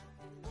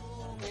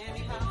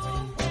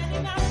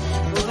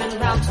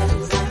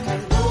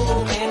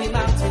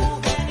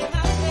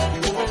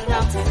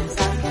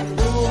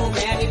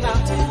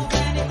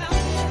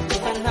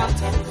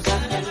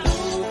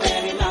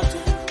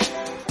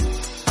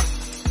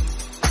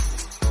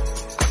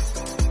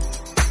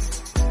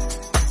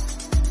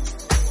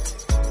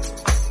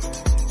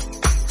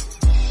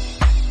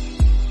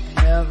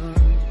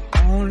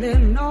 Only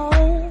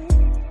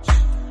knows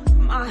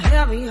my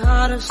heavy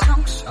heart is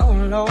sunk so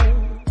low.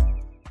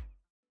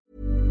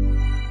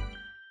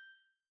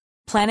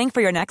 Planning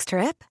for your next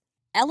trip?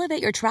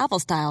 Elevate your travel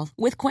style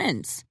with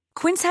Quince.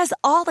 Quince has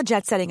all the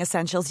jet-setting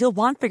essentials you'll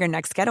want for your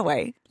next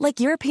getaway, like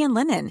European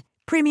linen,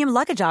 premium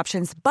luggage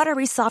options,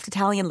 buttery soft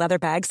Italian leather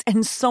bags,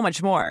 and so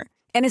much more.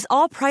 And is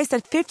all priced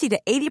at 50 to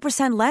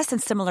 80% less than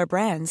similar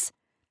brands.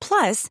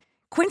 Plus,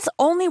 Quince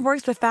only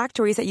works with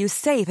factories that use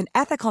safe and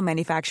ethical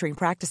manufacturing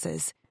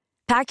practices.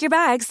 Pack your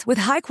bags with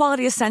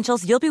high-quality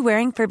essentials you'll be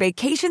wearing for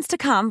vacations to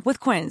come with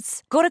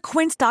Quince. Go to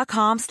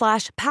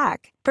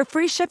quince.com/pack for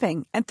free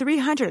shipping and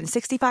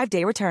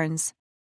 365-day returns.